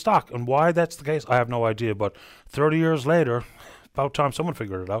rebuild the stock. And why that's the case, I have no idea. But 30 years later, about time someone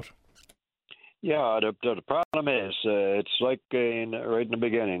figured it out. Yeah, the problem is, it's like right in the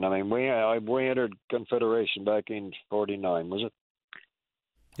beginning. We entered Confederation back in 49, was it?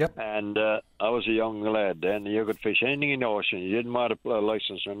 Yep. And I was a young lad then. You could fish anything in the ocean. You didn't want a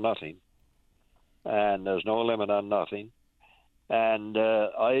license or nothing. And there's no limit on nothing. And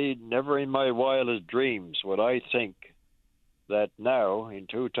I never in my wildest dreams would I think that now, in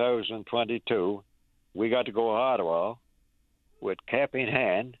 2022, we got to go to Ottawa with cap in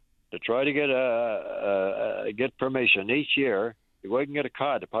hand to try to get permission each year to go and get a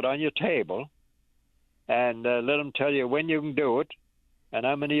card to put on your table and let them tell you when you can do it and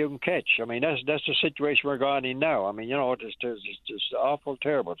how many you can catch. That's the situation we're going in now. It's just awful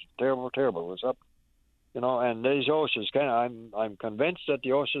terrible. It's terrible. It's up, and these oceans I'm convinced that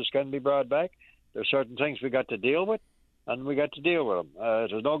the oceans can be brought back. There's certain things we got to deal with, and we got to deal with them.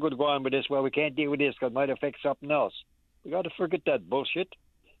 There's no good going with this. Well, we can't deal with this because it might affect something else. We got to forget that bullshit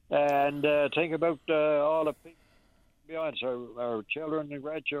and think about all the people behind us, our children and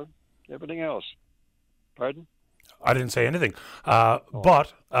grandchildren, everything else. Pardon? I didn't say anything.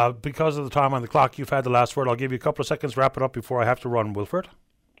 But because of the time on the clock, you've had the last word. I'll give you a couple of seconds to wrap it up before I have to run, Wilfred.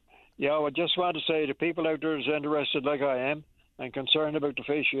 Yeah, I just want to say to people out there who's interested like I am and concerned about the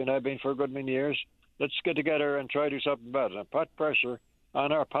fishery, and I've been for a good many years, let's get together and try to do something about it and put pressure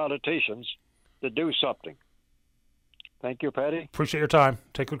on our politicians to do something. Thank you, Paddy. Appreciate your time.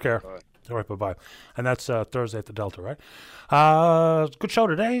 Take good care. All right. All right, bye-bye. And that's Thursday at the Delta, right? Good show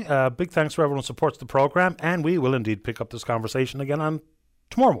today. Big thanks for everyone who supports the program, and we will indeed pick up this conversation again on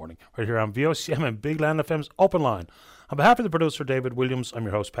tomorrow morning, right here on VOCM and Big Land FM's Open Line. On behalf of the producer, David Williams, I'm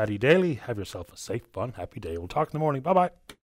your host, Paddy Daly. Have yourself a safe, fun, happy day. We'll talk in the morning. Bye-bye.